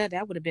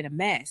 that would have been a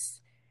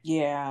mess.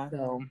 Yeah.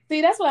 So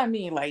see, that's what I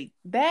mean. Like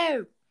that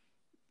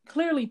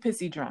clearly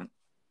pissy drunk.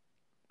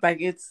 Like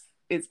it's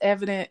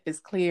evident, it's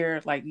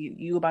clear, like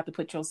you about to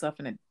put yourself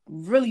in a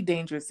really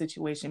dangerous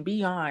situation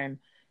beyond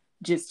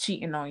just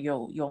cheating on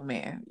your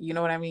man. You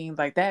know what I mean?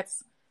 Like that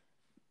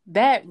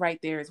right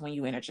there is when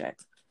you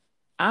interject.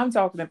 I'm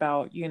talking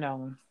about,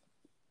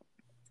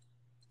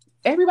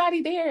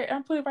 everybody there.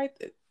 I'm putting right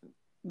there.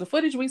 The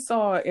footage we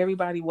saw,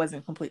 everybody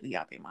wasn't completely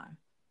out their mind.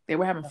 They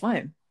were having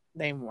fun.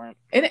 They weren't.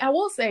 And I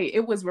will say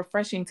it was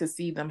refreshing to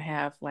see them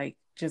have like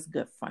just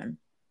good fun.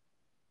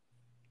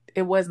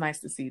 It was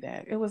nice to see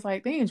that. It was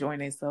like they enjoying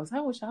themselves.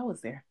 I wish I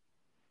was there.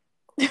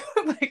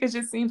 Like it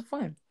just seemed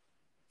fun.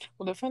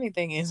 Well, the funny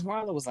thing is,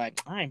 Marla was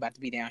like, I ain't about to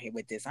be down here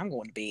with this. I'm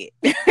going to bed.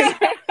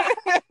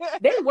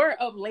 They were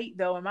up late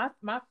though, and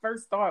my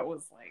first thought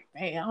was like,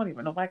 hey, I don't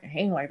even know if I can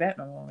hang like that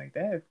no more, like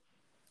that.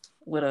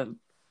 With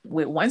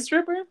one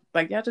stripper?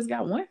 Like y'all just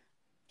got one?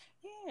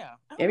 Yeah.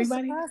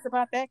 Everybody was surprised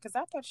about that because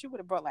I thought she would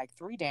have brought like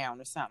 3 down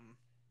or something.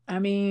 I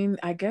mean,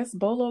 I guess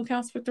Bolo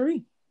counts for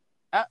 3.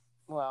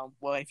 Well,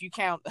 if you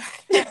count,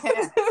 because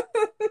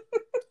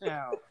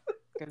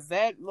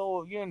that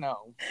little,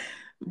 y'all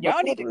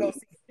need to go see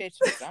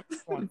pictures. I'm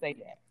just going to say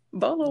that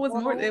Bolo was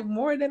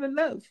more than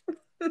enough.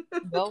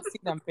 Go see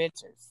them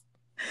pictures.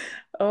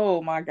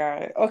 Oh my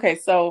God. Okay,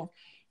 so,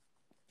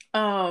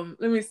 let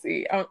me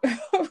see.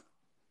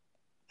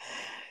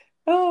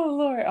 Oh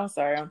Lord, I'm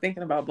sorry. I'm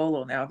thinking about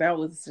Bolo now. That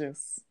was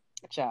just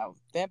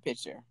that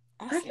picture.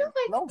 I feel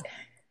like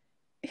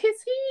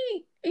is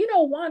he?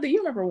 Wanda. You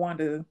remember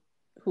Wanda?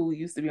 Who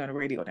used to be on the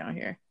radio down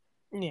here.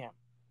 Yeah.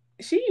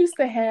 She used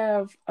to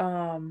have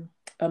a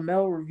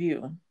Male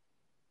Review.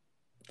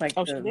 Like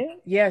she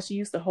did? Yeah, she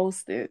used to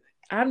host it.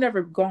 I've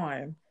never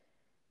gone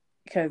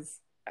because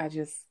I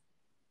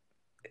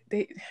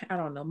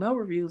don't know. Male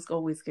Reviews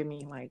always give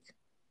me like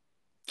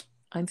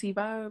auntie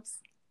vibes.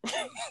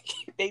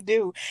 They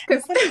do.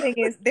 The funny thing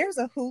is there's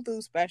a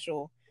Hulu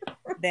special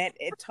that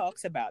it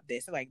talks about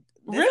this. Like,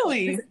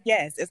 really?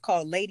 Yes, it's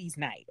called Ladies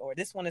Night, or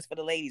this one is for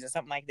the ladies, or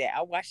something like that.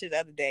 I watched it the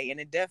other day, and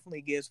it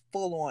definitely gives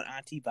full on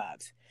auntie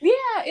vibes.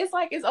 Yeah, it's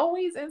like it's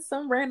always in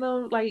some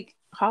random like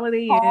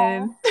Holiday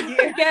Inn.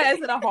 Yeah,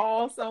 it's in a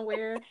hall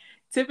somewhere.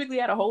 Typically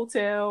at a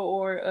hotel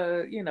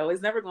or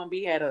it's never going to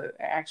be at an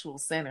actual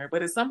center,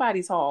 but it's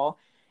somebody's hall.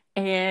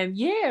 And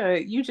yeah,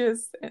 you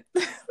just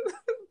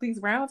these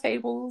round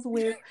tables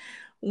with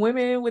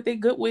women with their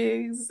good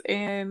wigs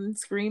and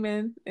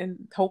screaming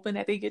and hoping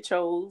that they get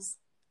chose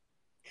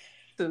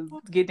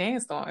to get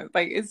danced on.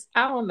 Like it's,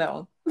 I don't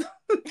know.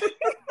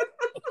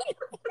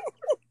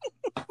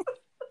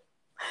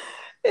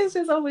 It's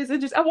just always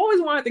interesting. I've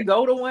always wanted to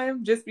go to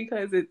one just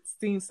because it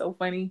seems so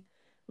funny,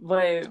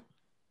 but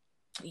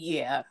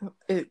yeah,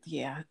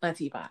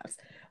 auntie vibes.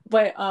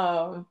 But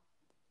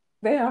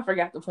then I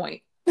forgot the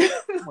point.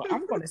 Well,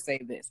 I'm gonna say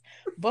this: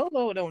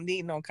 Bolo don't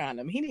need no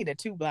condom. He need a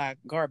 2-block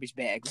garbage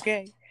bag.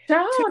 Okay,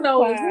 I don't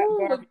know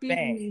who would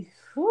be.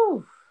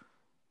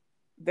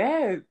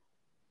 That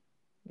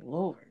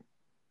Lord,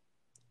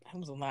 that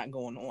was a lot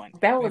going on.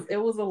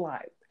 It was a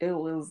lot. It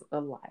was a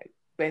lot,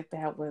 but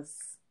that was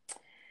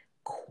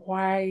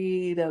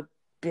quite a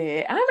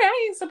bit. I mean,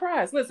 I ain't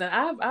surprised. Listen,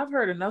 I've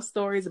heard enough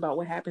stories about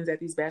what happens at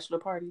these bachelor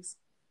parties,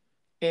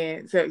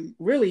 and so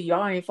really,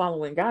 y'all ain't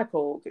following God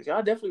code because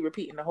y'all definitely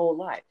repeating the whole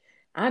lot.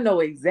 I know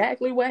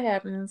exactly what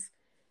happens,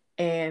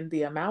 and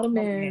the amount of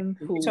men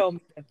who told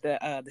me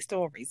the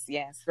stories.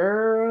 Yes,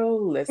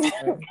 girl, listen,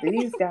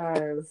 these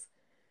guys,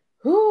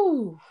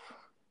 who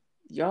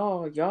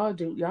y'all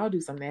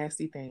do some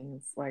nasty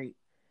things, like,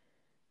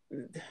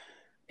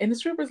 and the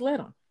strippers let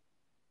them.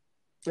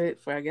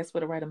 But for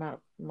the right amount of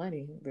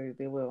money,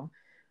 they will.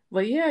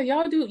 But yeah,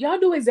 y'all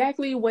do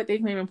exactly what they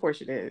claiming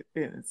Portia did,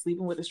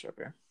 sleeping with a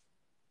stripper.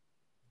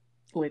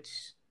 Which,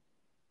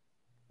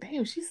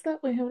 damn, she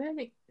slept with him. That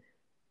make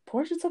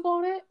Portia took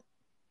all that.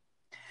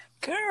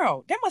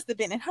 Girl, that must have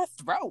been in her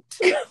throat.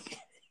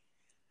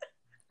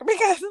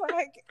 Because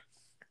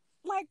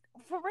like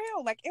for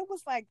real, like it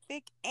was like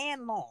thick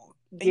and long.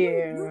 And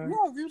yeah, you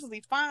don't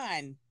usually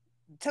find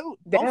two.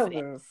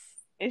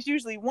 It's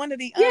usually one of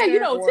the other.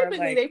 Yeah,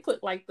 typically they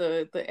put like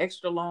the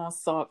extra long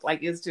sock,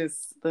 like it's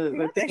just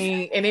the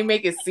thing, and they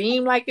make it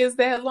seem like it's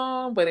that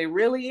long, but it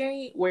really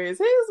ain't. Whereas his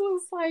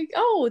was like,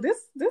 oh,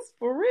 this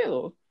for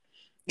real.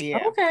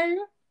 Yeah. Okay.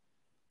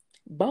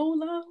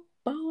 Bolo.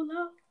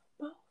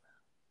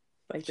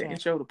 Like the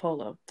intro to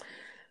Polo.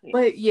 Yeah.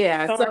 But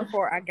yeah, sorry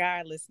for our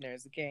guy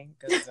listeners, okay?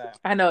 Because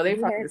I know they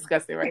probably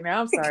disgusted right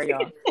now. I'm sorry,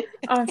 y'all.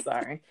 I'm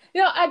sorry.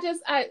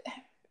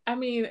 I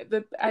mean,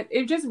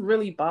 it just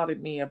really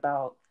bothered me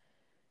about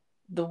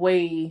the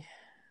way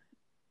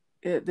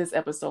this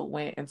episode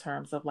went in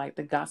terms of like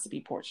the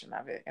gossipy portion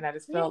of it, and I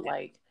just felt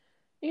like,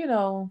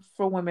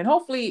 for women,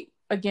 hopefully,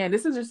 again,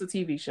 this is just a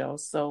TV show,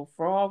 so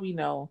for all we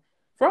know,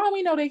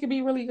 they could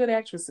be really good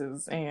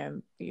actresses,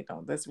 and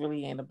this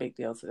really ain't a big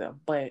deal to them.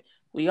 But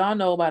we all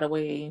know by the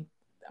way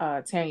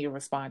Tanya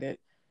responded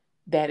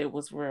that it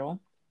was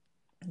real,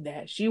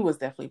 that she was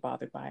definitely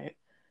bothered by it.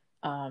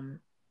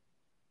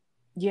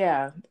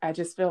 Yeah, I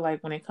just feel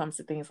like when it comes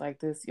to things like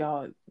this,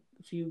 y'all,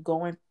 if you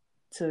going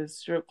to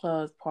strip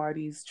clubs,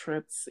 parties,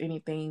 trips,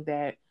 anything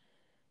that,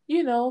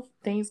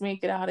 things may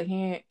get out of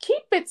hand,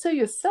 keep it to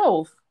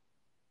yourself.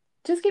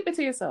 Just keep it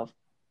to yourself.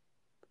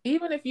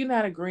 Even if you're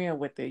not agreeing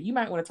with it, you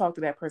might want to talk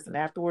to that person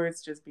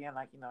afterwards, just being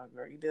like,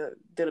 girl, you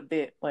did a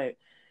bit, but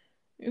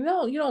you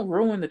don't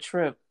ruin the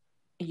trip.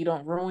 You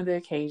don't ruin the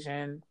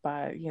occasion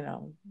by,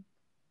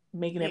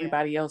 making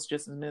everybody else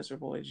just as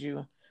miserable as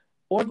you.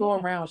 Or go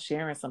around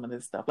sharing some of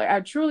this stuff. Like,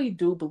 I truly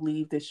do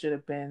believe this should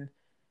have been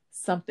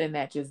something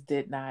that just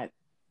did not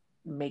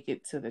make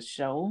it to the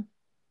show.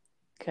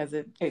 Because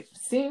it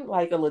seemed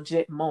like a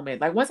legit moment.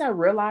 Like, once I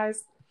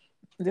realized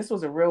this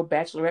was a real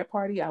bachelorette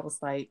party, I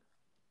was like,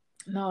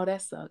 no,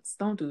 that sucks.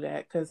 Don't do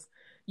that. Because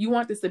you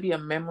want this to be a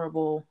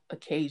memorable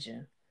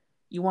occasion.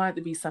 You want it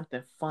to be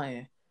something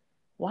fun.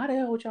 Why the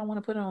hell would y'all want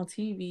to put it on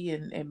TV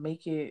and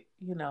make it,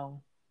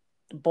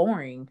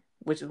 boring?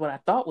 Which is what I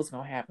thought was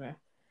going to happen.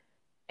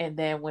 And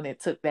then when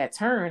it took that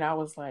turn, I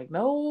was like,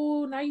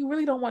 no, now you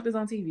really don't want this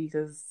on TV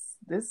because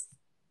this,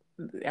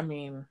 I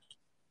mean,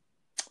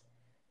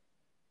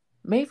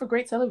 made for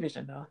great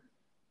television, though.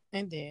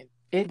 It did.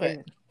 It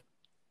did.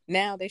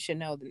 Now they should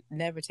know that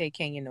never take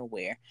Kenya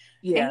nowhere.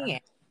 Yeah. And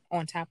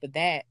on top of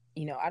that,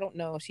 I don't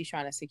know if she's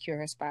trying to secure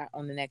her spot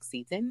on the next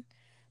season.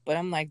 But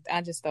I'm like,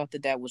 I just thought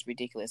that was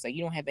ridiculous. Like,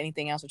 you don't have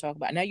anything else to talk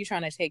about. Now you're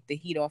trying to take the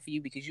heat off of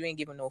you because you ain't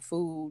giving no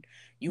food.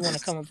 You want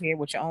to come up here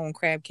with your own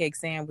crab cake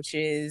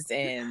sandwiches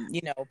and,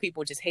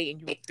 people just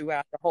hating you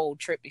throughout the whole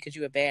trip because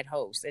you're a bad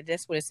host. And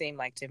that's what it seemed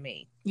like to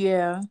me.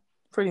 Yeah,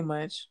 pretty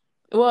much.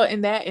 Well,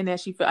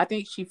 I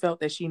think she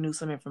felt that she knew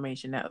some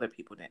information that other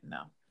people didn't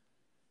know.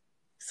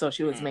 So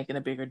she was making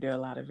a bigger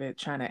deal out of it,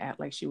 trying to act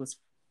like she was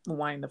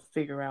wanting to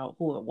figure out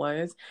who it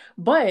was.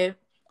 But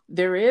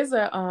there is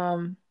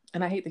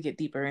and I hate to get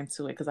deeper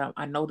into it because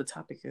I know the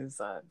topic is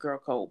girl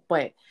code,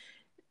 but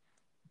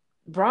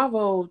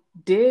Bravo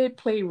did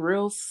play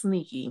real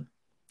sneaky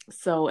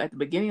So at the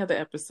beginning of the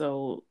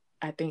episode,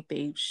 I think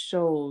they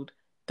showed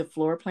the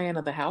floor plan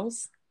of the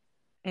house,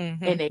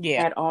 and they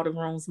had all the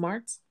rooms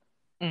marked.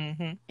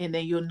 And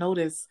then you'll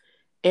notice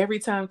every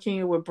time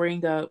Kenya would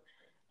bring up,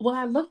 well,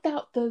 I looked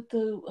out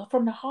the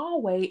from the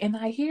hallway and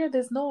I hear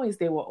this noise.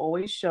 They will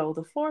always show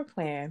the floor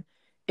plan,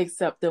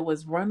 except there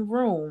was one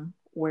room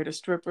where the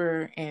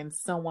stripper and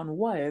someone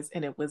was,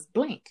 and it was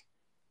blank.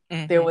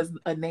 There was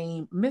a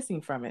name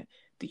missing from it.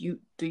 Do you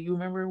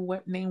remember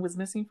what name was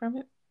missing from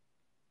it?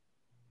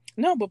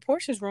 No, but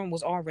Portia's room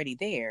was already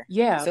there.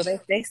 Yeah. So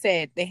they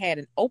said they had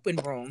an open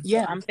room. So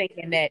yeah. I'm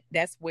thinking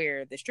that's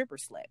where the stripper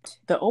slept.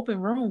 The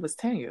open room was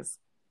Tanya's.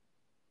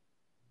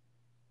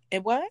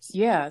 It was?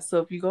 Yeah. So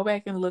if you go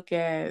back and look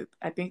at,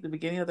 I think the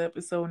beginning of the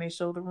episode when they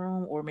show the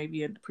room, or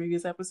maybe in the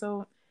previous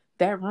episode,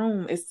 that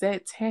room, it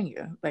said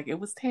Tanya. Like, it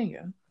was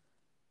Tanya.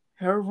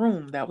 Her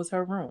room. That was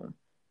her room.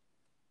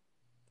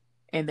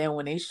 And then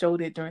when they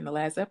showed it during the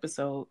last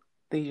episode,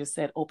 they just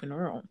said open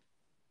room.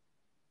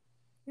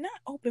 Not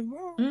open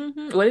room.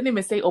 Well, it didn't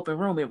even say open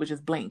room. It was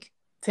just blank.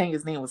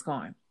 Tanya's name was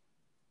gone.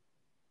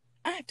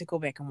 I have to go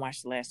back and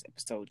watch the last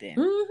episode then.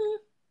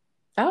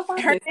 I'll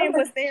find her name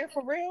was there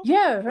for real?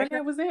 Yeah, her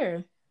name was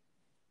there.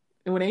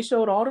 And when they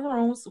showed all the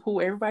rooms,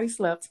 who everybody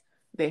slept,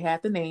 they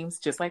had the names,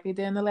 just like they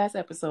did in the last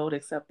episode,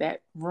 except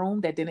that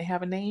room that didn't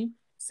have a name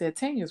said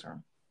Tanya's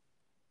room.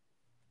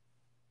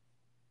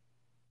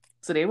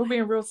 So they were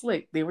being real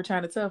slick. They were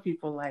trying to tell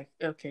people, like,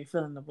 okay,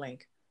 fill in the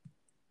blank.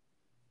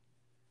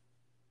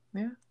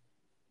 Yeah.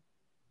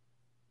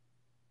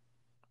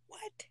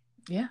 What?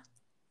 Yeah.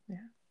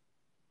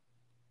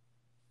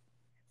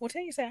 Well,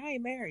 Tanya said I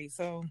ain't married,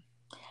 so.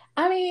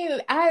 I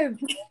mean,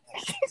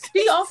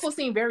 she also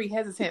seemed very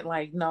hesitant,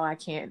 like, no, I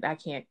can't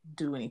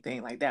do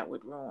anything, like that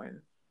would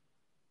ruin.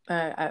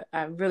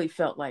 I really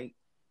felt like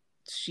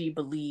she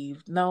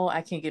believed, no,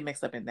 I can't get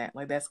mixed up in that.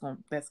 Like, that's gonna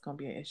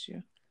be an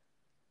issue.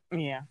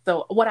 Yeah.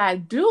 So what I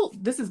do,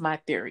 this is my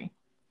theory.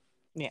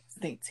 Yes.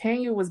 I think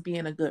Tanya was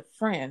being a good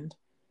friend.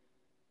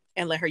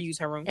 And let her use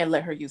her room. I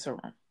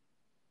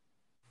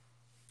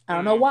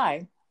don't know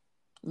why.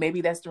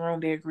 Maybe that's the room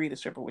they agreed the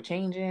stripper would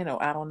change in,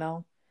 or I don't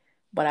know.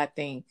 But I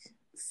think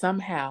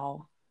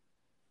somehow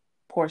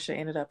Portia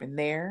ended up in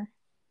there.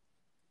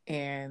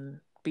 And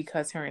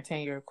because her and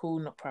Tanya are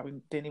cool,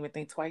 probably didn't even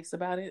think twice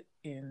about it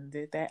and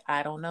did that.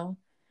 I don't know.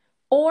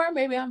 Or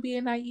maybe I'm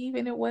being naive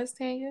and it was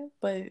Tanya,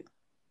 but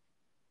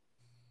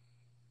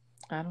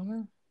I don't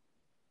know.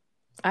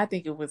 I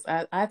think it was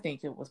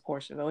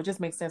Portia, though. It just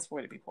makes sense for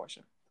it to be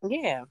Portia.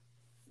 Yeah.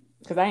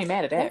 Because I ain't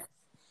mad at that.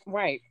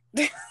 Right.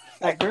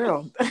 Like,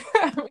 girl.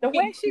 The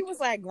way she was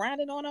like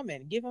grinding on him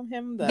and giving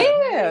him the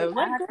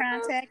eye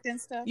contact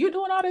and stuff. You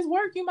doing all this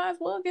work, you might as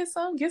well get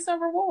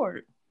some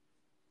reward.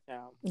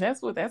 Yeah.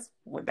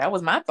 That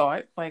was my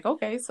thought. Like,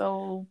 okay,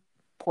 so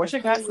Portia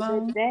got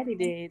some. Daddy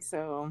did,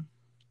 so.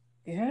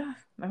 Yeah.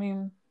 I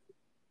mean,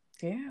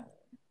 yeah.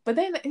 But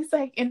then it's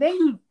like, and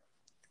then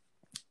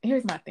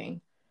here's my thing.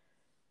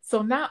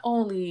 So not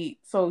only,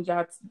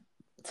 y'all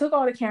took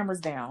all the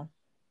cameras down,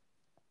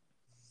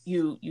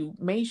 you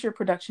made sure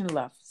production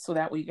left so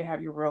that way you could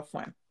have your real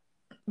fun.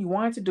 You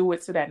wanted to do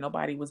it so that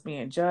nobody was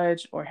being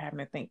judged or having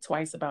to think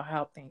twice about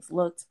how things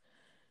looked.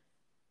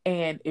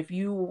 And if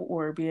you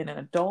were being an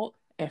adult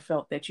and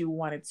felt that you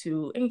wanted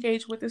to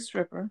engage with the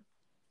stripper,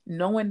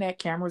 knowing that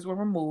cameras were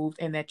removed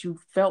and that you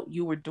felt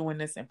you were doing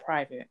this in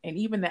private, and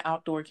even the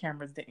outdoor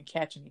cameras didn't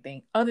catch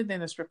anything other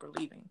than the stripper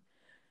leaving,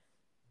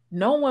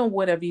 no one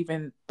would have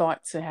even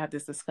thought to have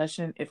this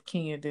discussion if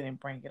Kenya didn't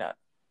bring it up.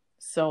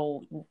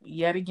 So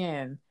yet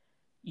again,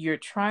 you're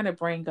trying to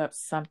bring up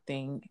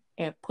something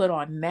and put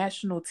on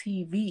national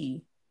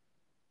TV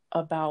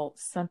about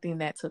something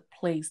that took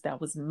place that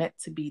was meant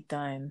to be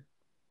done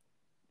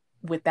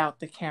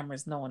without the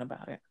cameras knowing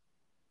about it.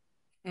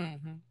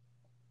 Mm-hmm.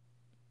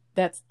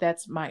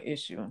 That's my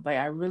issue. Like,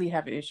 I really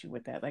have an issue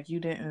with that. Like,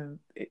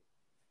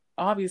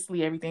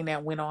 obviously everything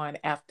that went on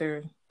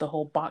after the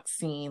whole box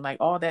scene, like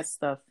all that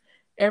stuff,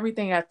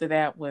 everything after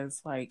that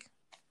was like,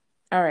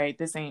 all right,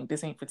 this ain't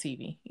for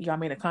TV. Y'all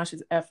made a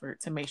conscious effort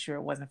to make sure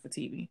it wasn't for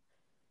TV.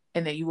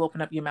 And then you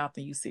open up your mouth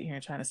and you sit here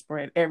and trying to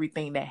spread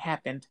everything that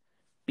happened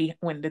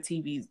when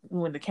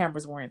the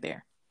cameras weren't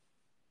there.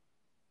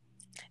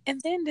 And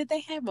then did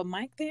they have a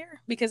mic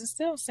there? Because it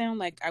still sounded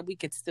like we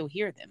could still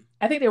hear them.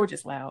 I think they were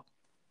just loud.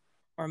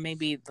 Or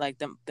maybe like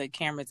the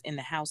cameras in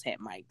the house had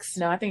mics.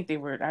 No, I think they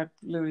were. I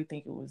literally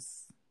think it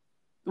was.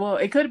 Well,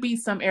 it could be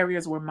some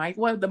areas where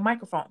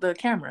the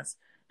cameras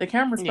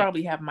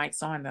probably have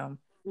mics on them.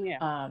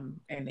 Yeah.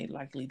 And they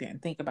likely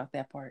didn't think about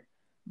that part.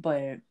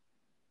 But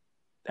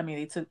I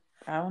mean,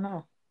 I don't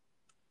know.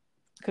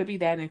 Could be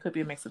that, and it could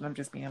be a mix of them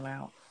just being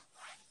loud.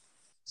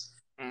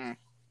 I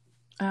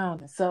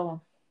don't know.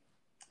 So,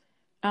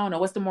 I don't know.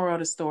 What's the moral of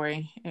the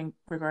story in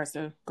regards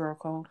to Girl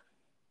Code?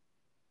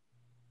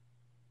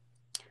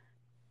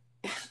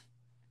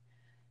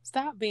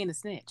 Stop being a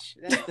snitch.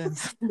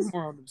 That's the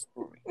moral of the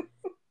story.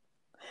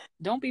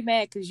 Don't be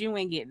mad because you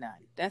ain't getting none.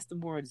 That's the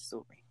moral of the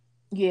story.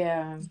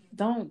 Yeah.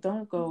 Don't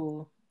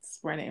go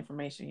spreading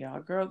information,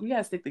 y'all. Girls, we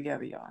gotta stick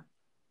together, y'all.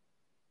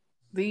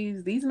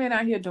 These men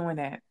out here doing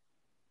that.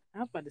 I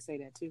was about to say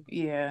that too.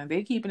 Yeah,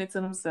 they keeping it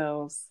to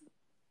themselves.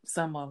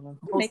 Some of them,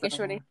 Making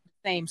sure they have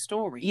the same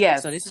story.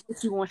 Yes. So this is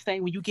what you want to say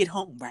when you get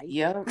home, right?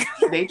 Yep.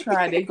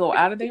 They go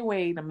out of their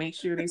way to make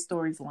sure their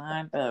stories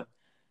lined up.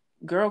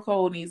 Girl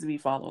code needs to be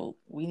followed.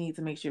 We need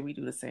to make sure we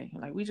do the same.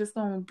 Like, we just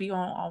gonna be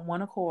on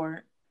one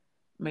accord,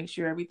 make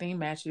sure everything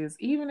matches.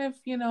 Even if,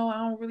 I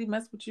don't really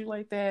mess with you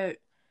like that,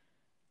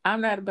 I'm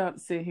not about to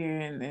sit here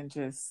and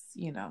just,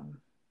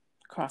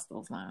 cross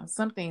those lines.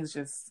 Some things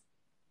just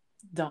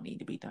don't need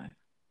to be done.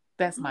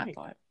 That's my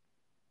thought.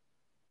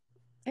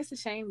 It's a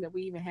shame that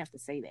we even have to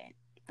say that.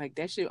 Like,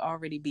 that should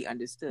already be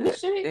understood.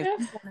 If you're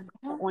going to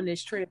go on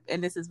this trip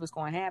and this is what's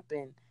going to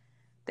happen,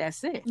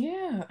 that's it.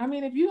 Yeah. I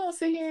mean, if you don't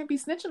sit here and be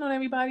snitching on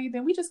everybody,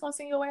 then we just going to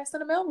send your ass to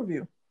the mail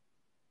review.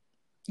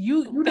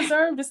 You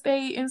deserve to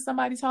stay in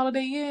somebody's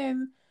Holiday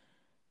Inn,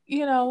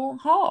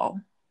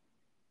 hall.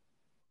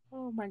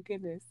 Oh my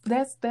goodness.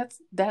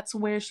 That's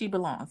where she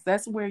belongs.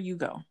 That's where you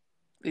go.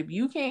 If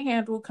you can't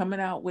handle coming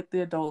out with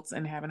the adults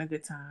and having a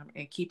good time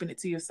and keeping it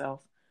to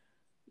yourself,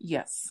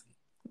 yes,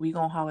 we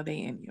gonna Holiday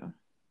Inn you.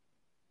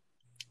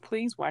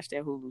 Please watch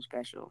that Hulu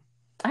special.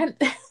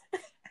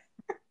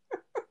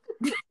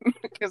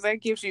 Because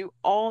that gives you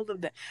all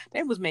of that.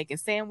 They was making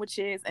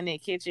sandwiches in their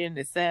kitchen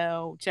to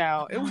sell.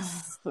 Child, it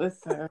was.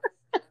 Listen,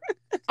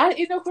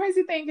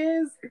 crazy thing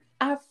is,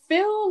 I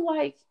feel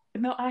like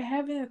I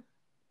haven't.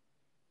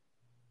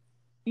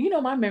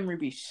 My memory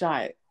be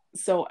shot,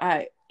 so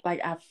I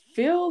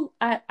feel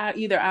I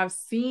either I've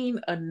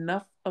seen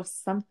enough of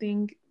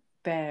something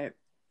that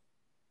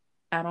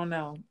I don't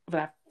know, but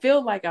I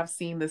feel like I've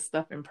seen this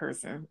stuff in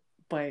person,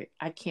 but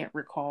I can't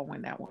recall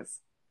when that was.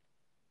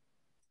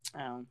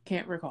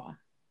 Can't recall.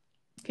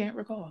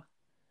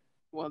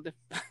 Well,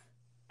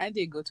 I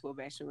did go to a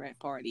bachelorette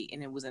party,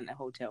 and it was in a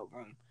hotel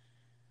room.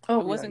 Oh,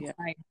 it wasn't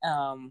quite.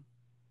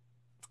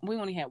 We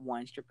only had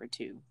one stripper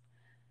too,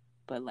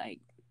 but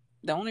like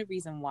the only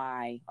reason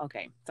why.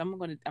 Okay, so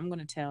I'm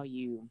gonna tell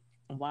you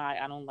why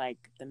I don't like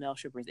the male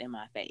strippers in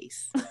my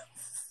face.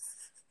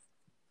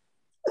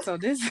 So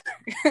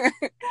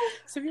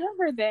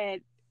remember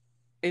that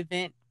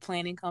event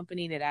planning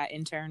company that I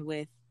interned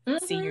with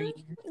senior year?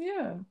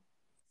 Yeah.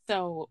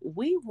 So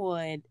we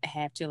would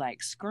have to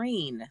like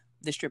screen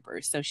the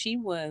strippers. So she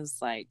was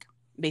like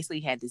basically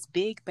had this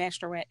big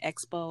bachelorette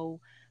expo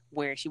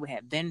where she would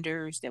have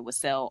vendors that would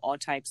sell all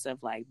types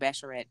of like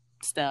bachelorette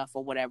stuff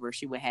or whatever.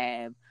 She would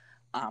have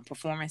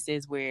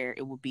performances where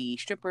it would be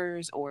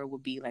strippers or it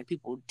would be like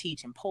people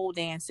teaching pole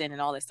dancing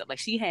and all that stuff.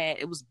 Like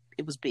it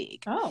was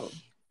big. Oh.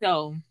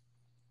 So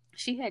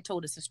she had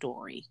told us a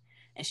story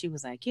and she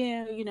was like,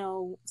 yeah,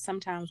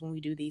 sometimes when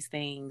we do these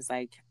things,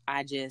 like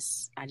I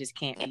just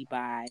can't be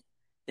by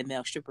the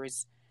male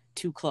strippers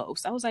too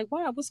close. I was like,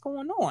 wow, what's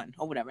going on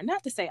or whatever.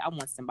 Not to say I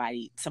want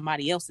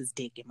somebody else's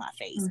dick in my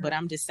face, but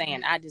I'm just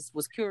saying I just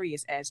was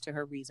curious as to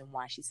her reason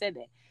why she said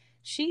that.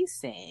 She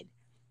said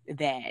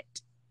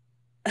that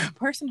a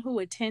person who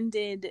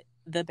attended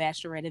the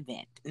bachelorette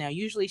event, now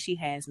usually she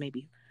has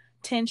maybe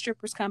 10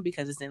 strippers come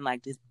because it's in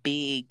like this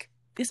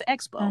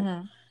expo.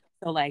 Mm-hmm.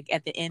 So like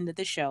at the end of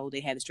the show,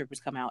 they had the strippers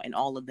come out and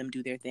all of them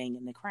do their thing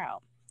in the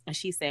crowd. And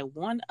she said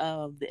one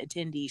of the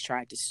attendees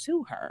tried to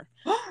sue her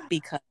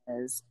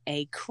because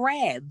a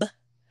crab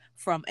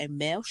from a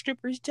male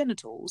stripper's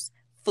genitals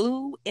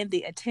flew in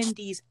the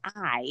attendee's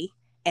eye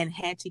and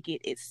had to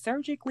get it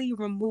surgically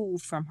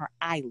removed from her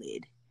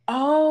eyelid.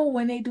 Oh,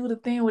 when they do the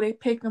thing where they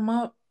pick them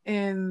up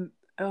and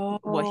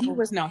well, he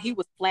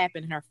was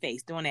flapping in her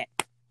face doing that.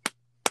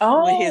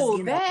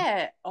 Oh,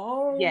 that.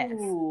 Oh, yes.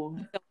 So,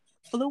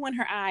 flew in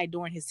her eye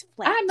during his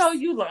flaps. I know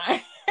you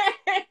lying.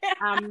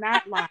 I'm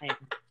not lying.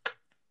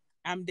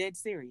 I'm dead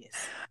serious.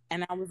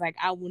 And I was like,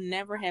 I will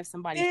never have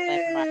somebody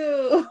flap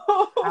my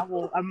I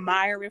will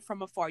admire it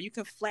from afar. You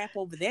can flap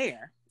over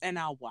there and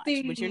I'll watch,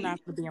 but you're not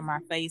going to be in my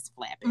face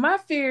flapping. My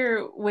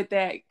fear with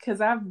that,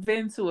 because I've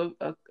been to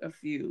a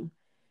few,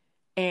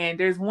 and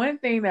there's one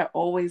thing that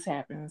always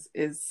happens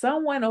is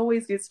someone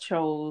always gets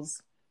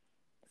chose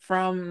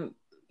from,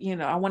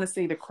 I want to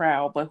say the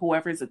crowd, but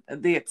whoever's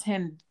the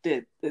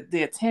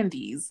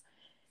attendees,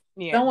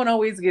 someone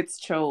always gets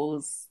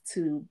chose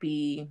to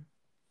be,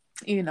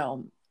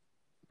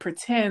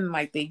 pretend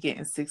like they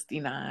getting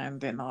 69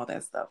 and all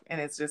that stuff. And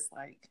it's just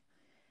like,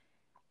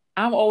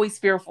 I'm always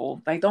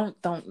fearful. Like,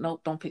 don't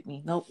pick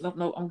me. Nope,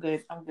 I'm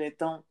good.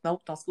 Don't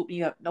scoop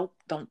me up. Nope,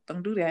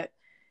 don't do that.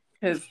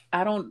 Because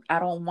I don't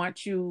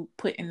want you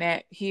putting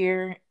that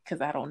here because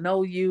I don't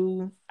know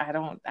you. I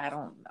don't,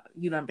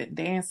 you done been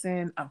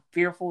dancing. I'm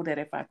fearful that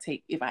if I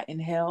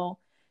inhale,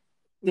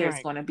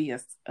 there's going to be a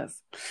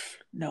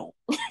no.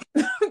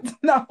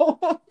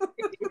 No.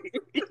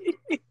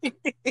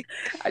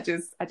 I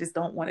just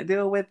don't want to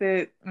deal with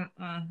it.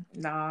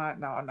 No.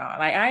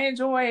 Like, I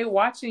enjoy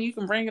watching. You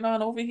can bring it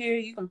on over here.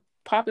 You can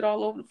pop it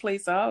all over the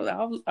place.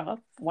 I'll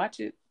watch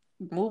it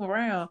move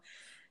around.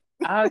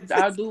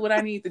 I'll do what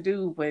I need to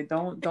do, but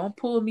don't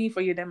pull me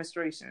for your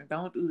demonstration.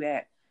 Don't do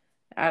that.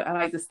 I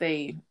like to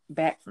stay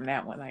back from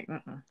that one. Like,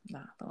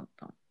 don't.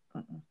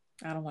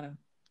 I don't want to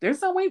There's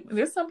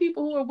some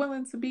people who are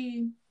willing to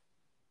be,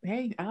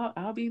 hey,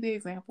 I'll be the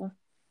example.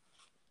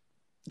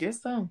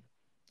 Just some.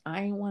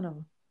 I ain't one of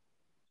them.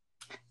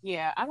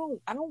 Yeah, I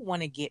don't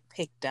want to get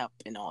picked up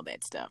and all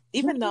that stuff.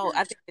 Even though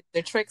I think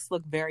the tricks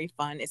look very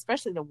fun,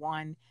 especially the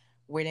one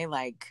where they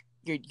like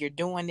you're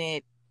doing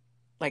it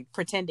like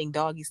pretending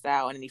doggy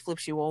style, and then he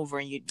flips you over,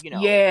 and you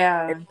know.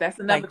 Yeah, that's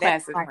another like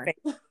classic my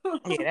one.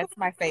 Yeah, that's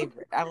my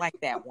favorite. I like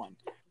that one.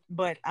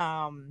 But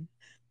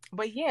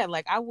yeah,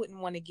 like I wouldn't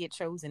want to get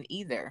chosen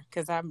either,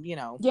 because I'm,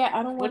 Yeah,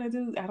 I don't want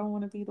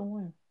to be the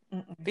one.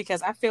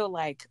 Because I feel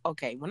like,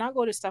 okay, when I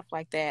go to stuff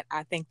like that,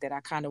 I think that I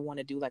kind of want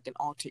to do like an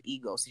alter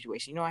ego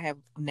situation. I have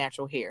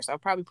natural hair, so I'll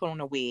probably put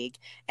on a wig,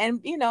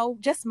 and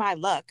just my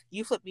luck,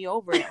 you flip me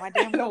over and my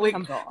damn wig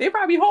comes off. They're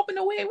probably hoping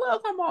the wig will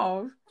come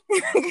off.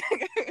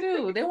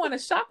 Dude, they want a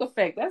shock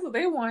effect. That's what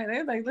they want.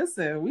 They're like,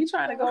 listen, we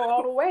trying to go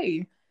all the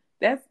way.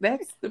 That's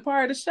the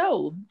part of the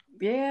show.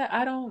 Yeah,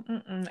 I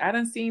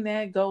done seen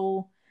that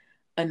go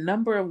a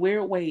number of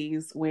weird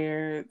ways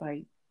where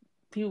like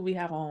people we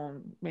have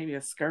on maybe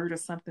a skirt or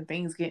something,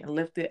 things getting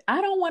lifted.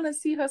 I don't want to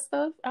see her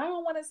stuff. I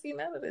don't want to see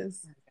none of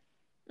this.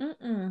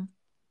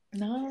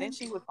 No. Then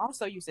she was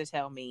also used to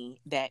tell me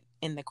that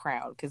in the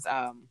crowd, because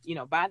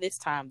by this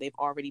time they've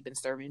already been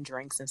serving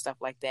drinks and stuff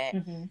like that.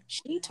 Mm-hmm.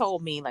 She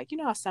told me, like,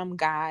 how some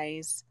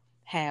guys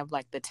have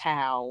like the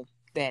towel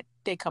that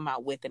they come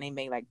out with, and they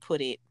may like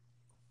put it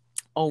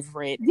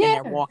over it, and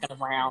they're walking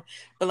around,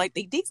 but like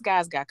these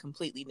guys got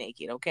completely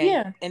naked. Okay.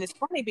 Yeah. And it's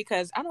funny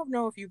because I don't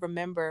know if you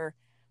remember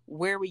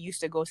where we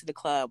used to go to the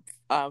club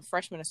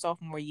freshman and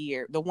sophomore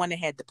year, the one that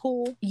had the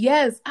pool.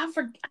 Yes, I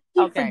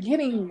keep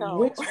forgetting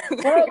which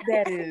club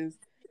that is.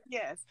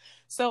 Yes.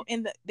 So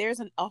there's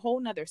a whole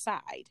nother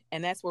side,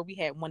 and that's where we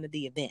had one of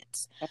the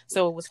events.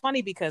 So it was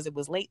funny because it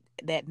was late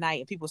that night,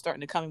 and people were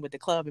starting to come in with the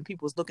club, and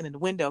people was looking in the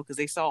window because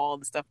they saw all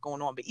the stuff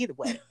going on. But either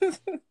way,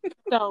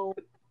 so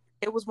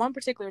it was one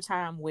particular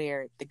time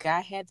where the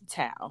guy had the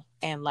towel,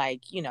 and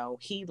like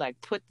he like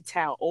put the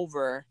towel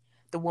over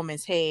the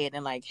woman's head,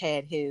 and like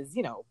had his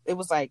it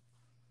was like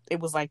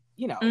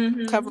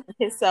mm-hmm. covering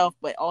himself,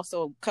 but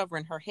also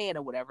covering her head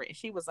or whatever. And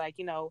she was like,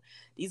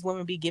 these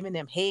women be giving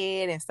them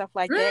head and stuff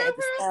like that at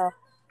the stuff.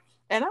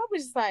 And I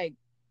was just like,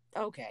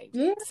 okay.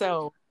 Yeah.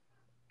 So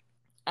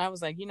I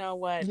was like, you know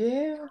what?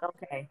 Yeah.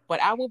 Okay.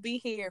 But I will be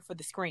here for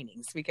the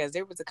screenings, because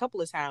there was a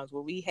couple of times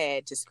where we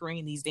had to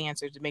screen these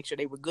dancers to make sure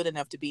they were good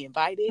enough to be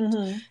invited.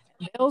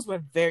 Mm-hmm. Those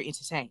were very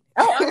entertaining.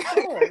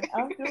 Oh,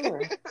 I'm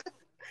sure.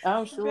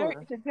 Oh, sure. Very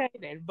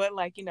entertaining. But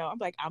like, I'm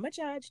like, I'm a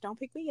judge, don't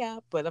pick me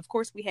up. But of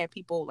course we had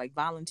people like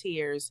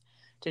volunteers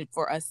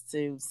for us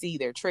to see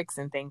their tricks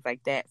and things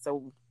like that.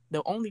 So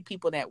the only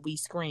people that we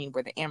screened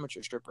were the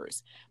amateur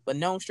strippers. But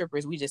known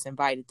strippers, we just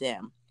invited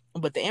them.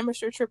 But the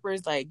amateur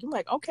strippers, like, you're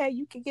like, okay,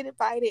 you can get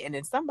invited. And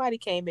then somebody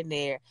came in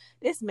there.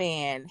 This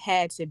man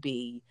had to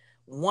be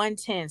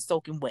 110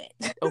 soaking wet.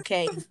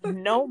 Okay.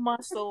 No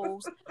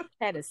muscles,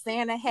 had a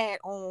Santa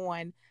hat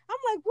on.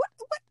 I'm like, what?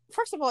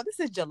 First of all, this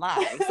is July,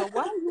 so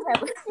why do you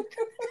have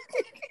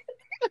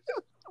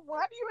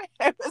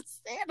a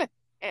Santa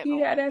hat? He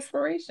had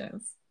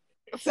aspirations.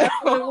 That's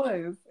what it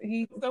was.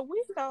 So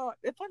we thought,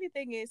 the funny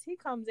thing is, he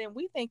comes in,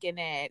 we thinking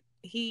that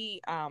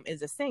he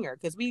is a singer,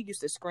 because we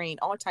used to screen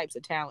all types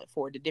of talent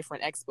for the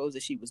different expos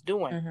that she was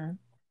doing. Mm-hmm.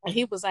 And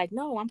he was like,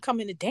 no, I'm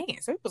coming to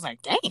dance. It was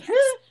like, dance.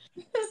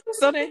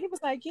 So then he was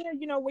like, yeah,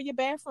 where your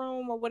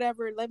bathroom or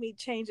whatever, let me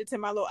change it to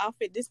my little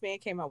outfit. This man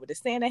came out with a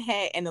Santa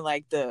hat and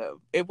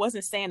it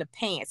wasn't Santa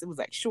pants. It was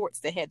like shorts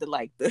that had the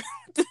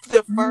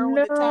fur on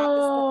the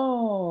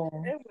top.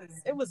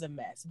 It was a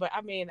mess. But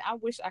I mean, I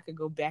wish I could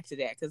go back to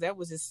that, because that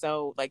was just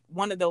so like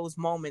one of those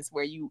moments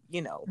where you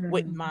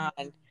wouldn't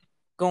mind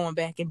going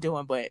back and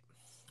doing, but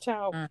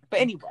child. But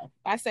anyway,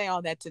 I say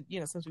all that to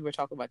since we were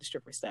talking about the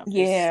stripper stuff.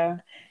 Yeah.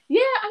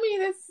 I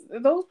mean, it's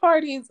those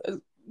parties.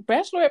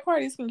 Bachelorette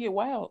parties can get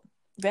wild.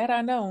 That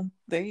I know.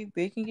 They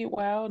can get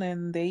wild,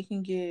 and they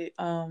can get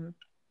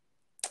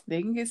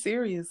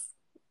serious.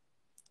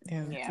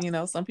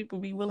 And some people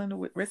be willing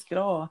to risk it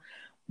all,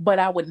 but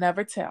I would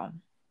never tell.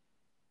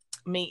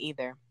 Me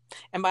either.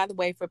 And by the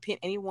way, for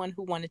anyone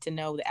who wanted to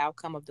know the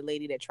outcome of the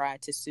lady that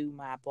tried to sue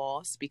my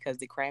boss because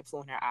the crab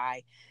flew in her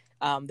eye,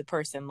 the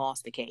person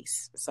lost the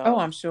case. So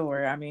I'm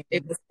sure. I mean,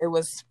 it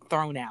was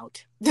thrown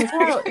out.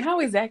 How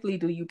exactly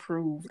do you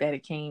prove that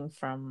it came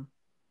from?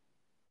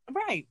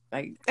 Right.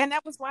 Like, and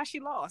that was why she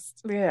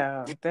lost.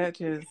 Yeah, that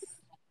just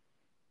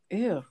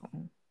ew.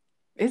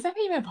 Is that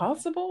even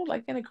possible?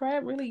 Like, can a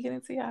crab really get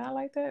into your eye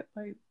like that?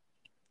 Like,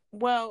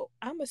 well,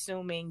 I'm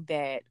assuming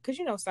that because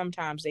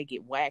sometimes they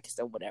get waxed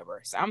or whatever.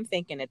 So I'm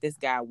thinking that this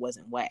guy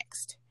wasn't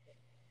waxed.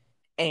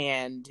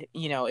 And,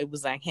 it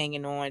was like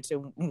hanging on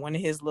to one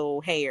of his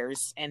little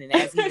hairs. And then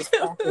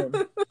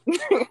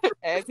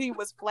as he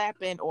was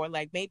flapping, or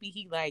like maybe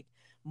he like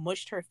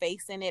mushed her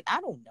face in it. I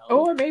don't know.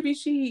 Or maybe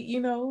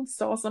she,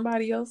 saw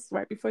somebody else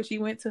right before she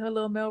went to her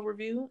little mail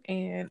review,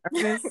 and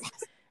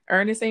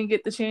Ernest ain't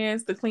get the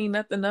chance to clean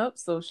nothing up.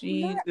 So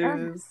she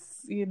just,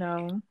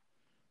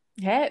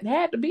 had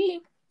to be.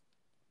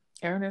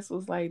 Ernest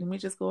was like, let me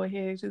just go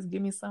ahead, just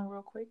give me some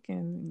real quick,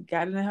 and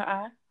got it in her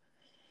eye.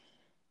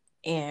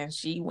 And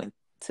she went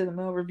to the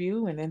middle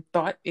review and then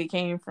thought it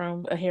came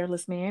from a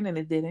hairless man, and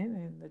it didn't.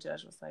 And the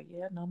judge was like,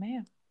 yeah, no,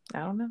 ma'am. I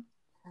don't know.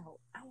 I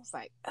was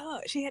like, oh,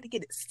 she had to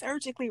get it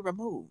surgically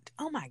removed.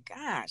 Oh my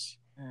gosh.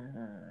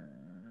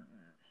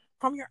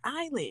 From your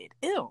eyelid.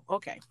 Ew.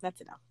 Okay,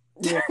 that's enough.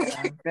 Yeah.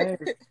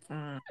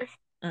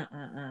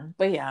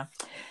 But yeah.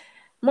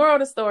 Moral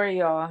of the story,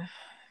 y'all.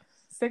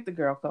 Stick the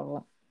girl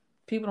code.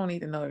 People don't need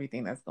to know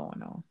everything that's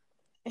going on.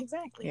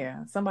 Exactly.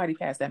 Yeah. Somebody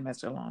passed that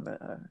message along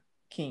to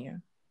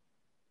Kenya.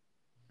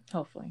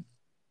 Hopefully.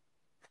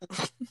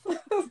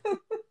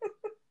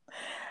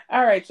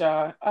 All right,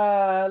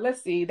 y'all.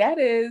 Let's see. That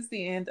is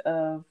the end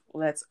of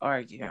Let's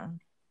Argue.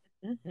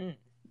 Mm-hmm.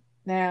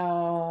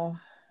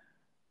 Now,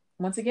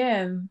 once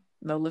again,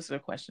 no listener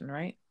question,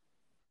 right?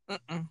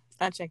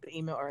 I checked the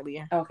email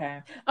earlier.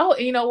 Okay. Oh,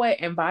 you know what?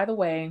 And by the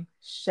way,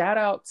 shout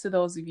out to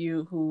those of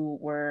you who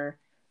were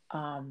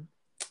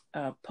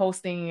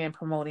posting and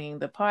promoting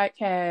the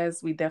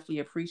podcast. We definitely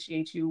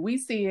appreciate you. We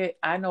see it.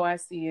 I know I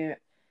see it.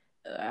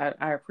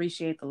 I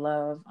appreciate the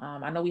love.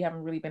 I know we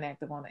haven't really been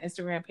active on the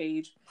Instagram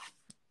page.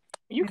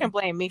 You can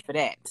blame me for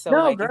that. So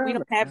No, like, girl. if we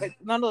don't have it,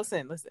 no,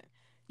 listen.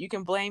 You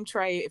can blame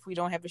Trey if we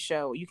don't have a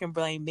show. You can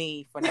blame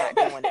me for not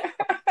doing it.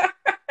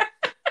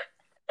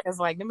 It's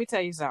like, let me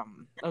tell you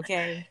something,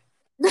 okay?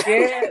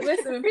 Yeah,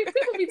 listen, people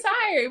be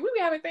tired. We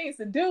be having things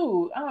to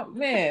do. Oh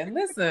man,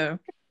 listen.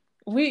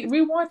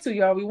 We want to,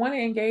 y'all. We want to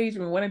engage.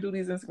 We want to do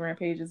these Instagram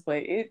pages,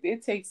 but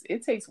it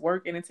takes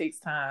work and it takes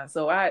time.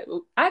 So I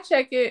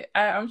check it.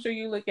 I'm sure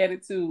you look at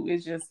it too.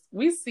 It's just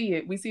we see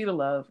it. We see the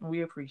love and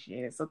we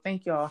appreciate it. So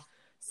thank y'all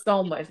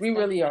so much. We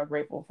really are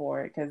grateful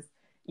for it because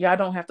y'all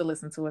don't have to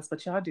listen to us,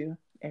 but y'all do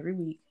every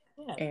week.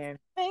 Yeah. And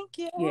thank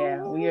you.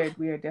 Yeah,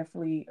 we are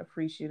definitely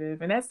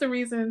appreciative, and that's the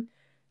reason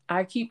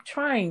I keep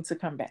trying to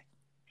come back.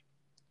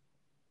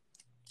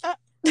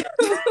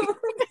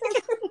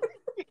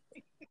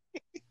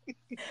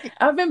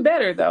 I've been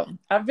better though.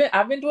 I've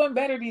been doing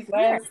better these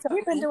last.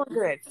 We've been doing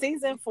good.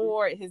 Season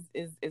 4 is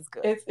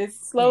good.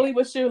 It's slowly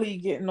but surely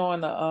getting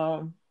on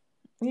the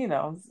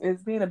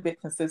it's being a bit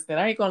consistent.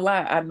 I ain't gonna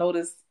lie. I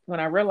noticed when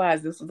I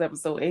realized this was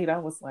episode 8, I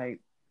was like,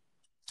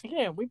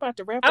 yeah, we about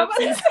to wrap up.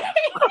 As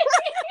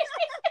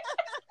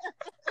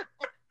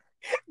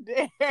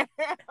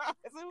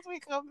soon as we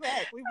come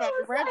back, we about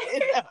to wrap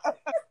it up.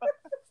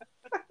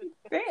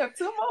 Damn,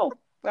 2 more.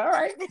 All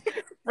right.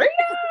 Bring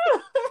it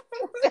on.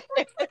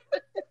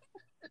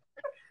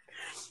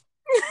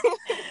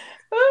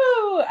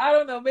 Oh, I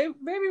don't know.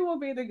 Maybe we'll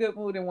be in a good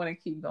mood and want to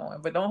keep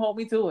going, but don't hold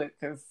me to it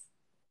because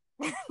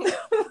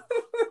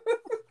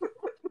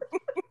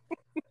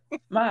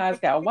my eyes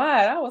got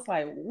wide. I was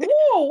like,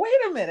 whoa,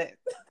 wait a minute.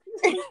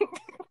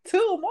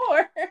 2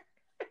 more.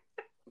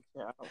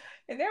 Yeah.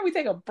 And then we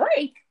take a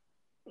break.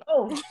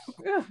 Oh,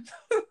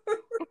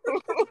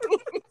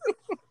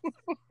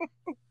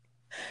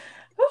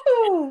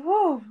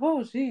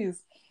 oh, jeez.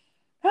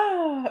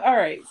 All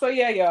right. So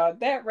yeah, y'all,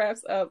 that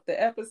wraps up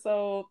the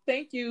episode.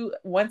 Thank you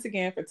once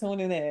again for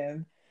tuning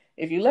in.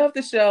 If you love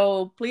the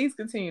show, please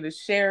continue to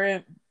share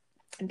it.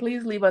 And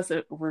please leave us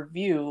a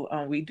review.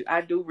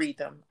 I do read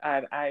them.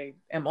 I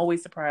am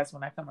always surprised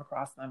when I come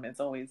across them. It's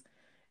always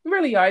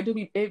really are.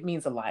 It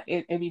means a lot.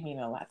 It be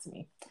meaning a lot to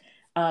me.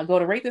 Go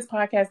to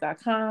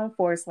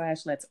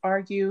ratethispodcast.com/let's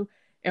argue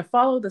and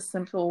follow the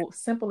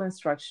simple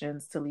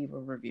instructions to leave a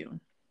review.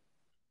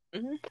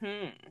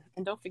 Mm-hmm.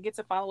 And don't forget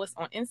to follow us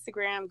on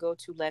Instagram. Go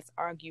to Let's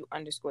Argue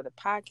 _ the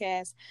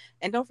podcast.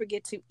 And don't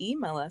forget to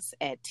email us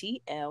at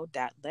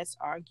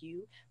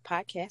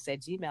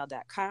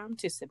tl.letsarguepodcast@gmail.com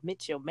to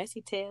submit your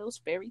messy tales,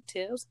 fairy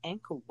tales,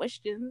 and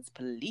questions,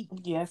 please.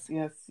 Yes.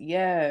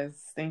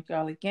 Thank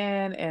y'all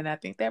again. And I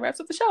think that wraps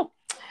up the show.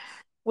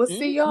 We'll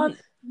see y'all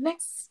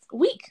next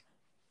week.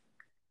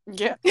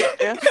 Yeah.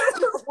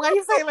 Why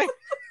you say like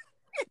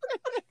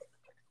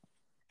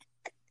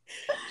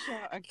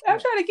I'm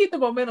trying to keep the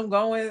momentum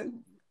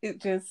going.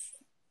 It just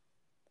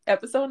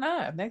episode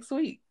 9 next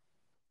week.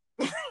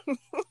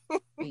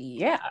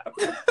 Yeah.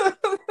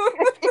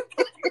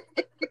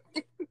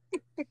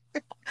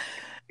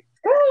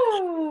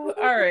 All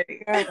right.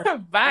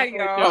 Bye,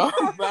 y'all.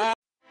 Bye.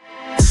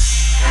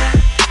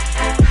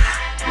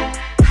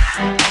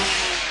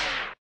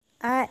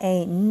 I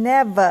ain't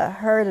never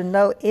heard of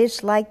no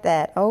itch like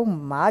that. Oh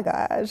my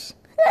gosh.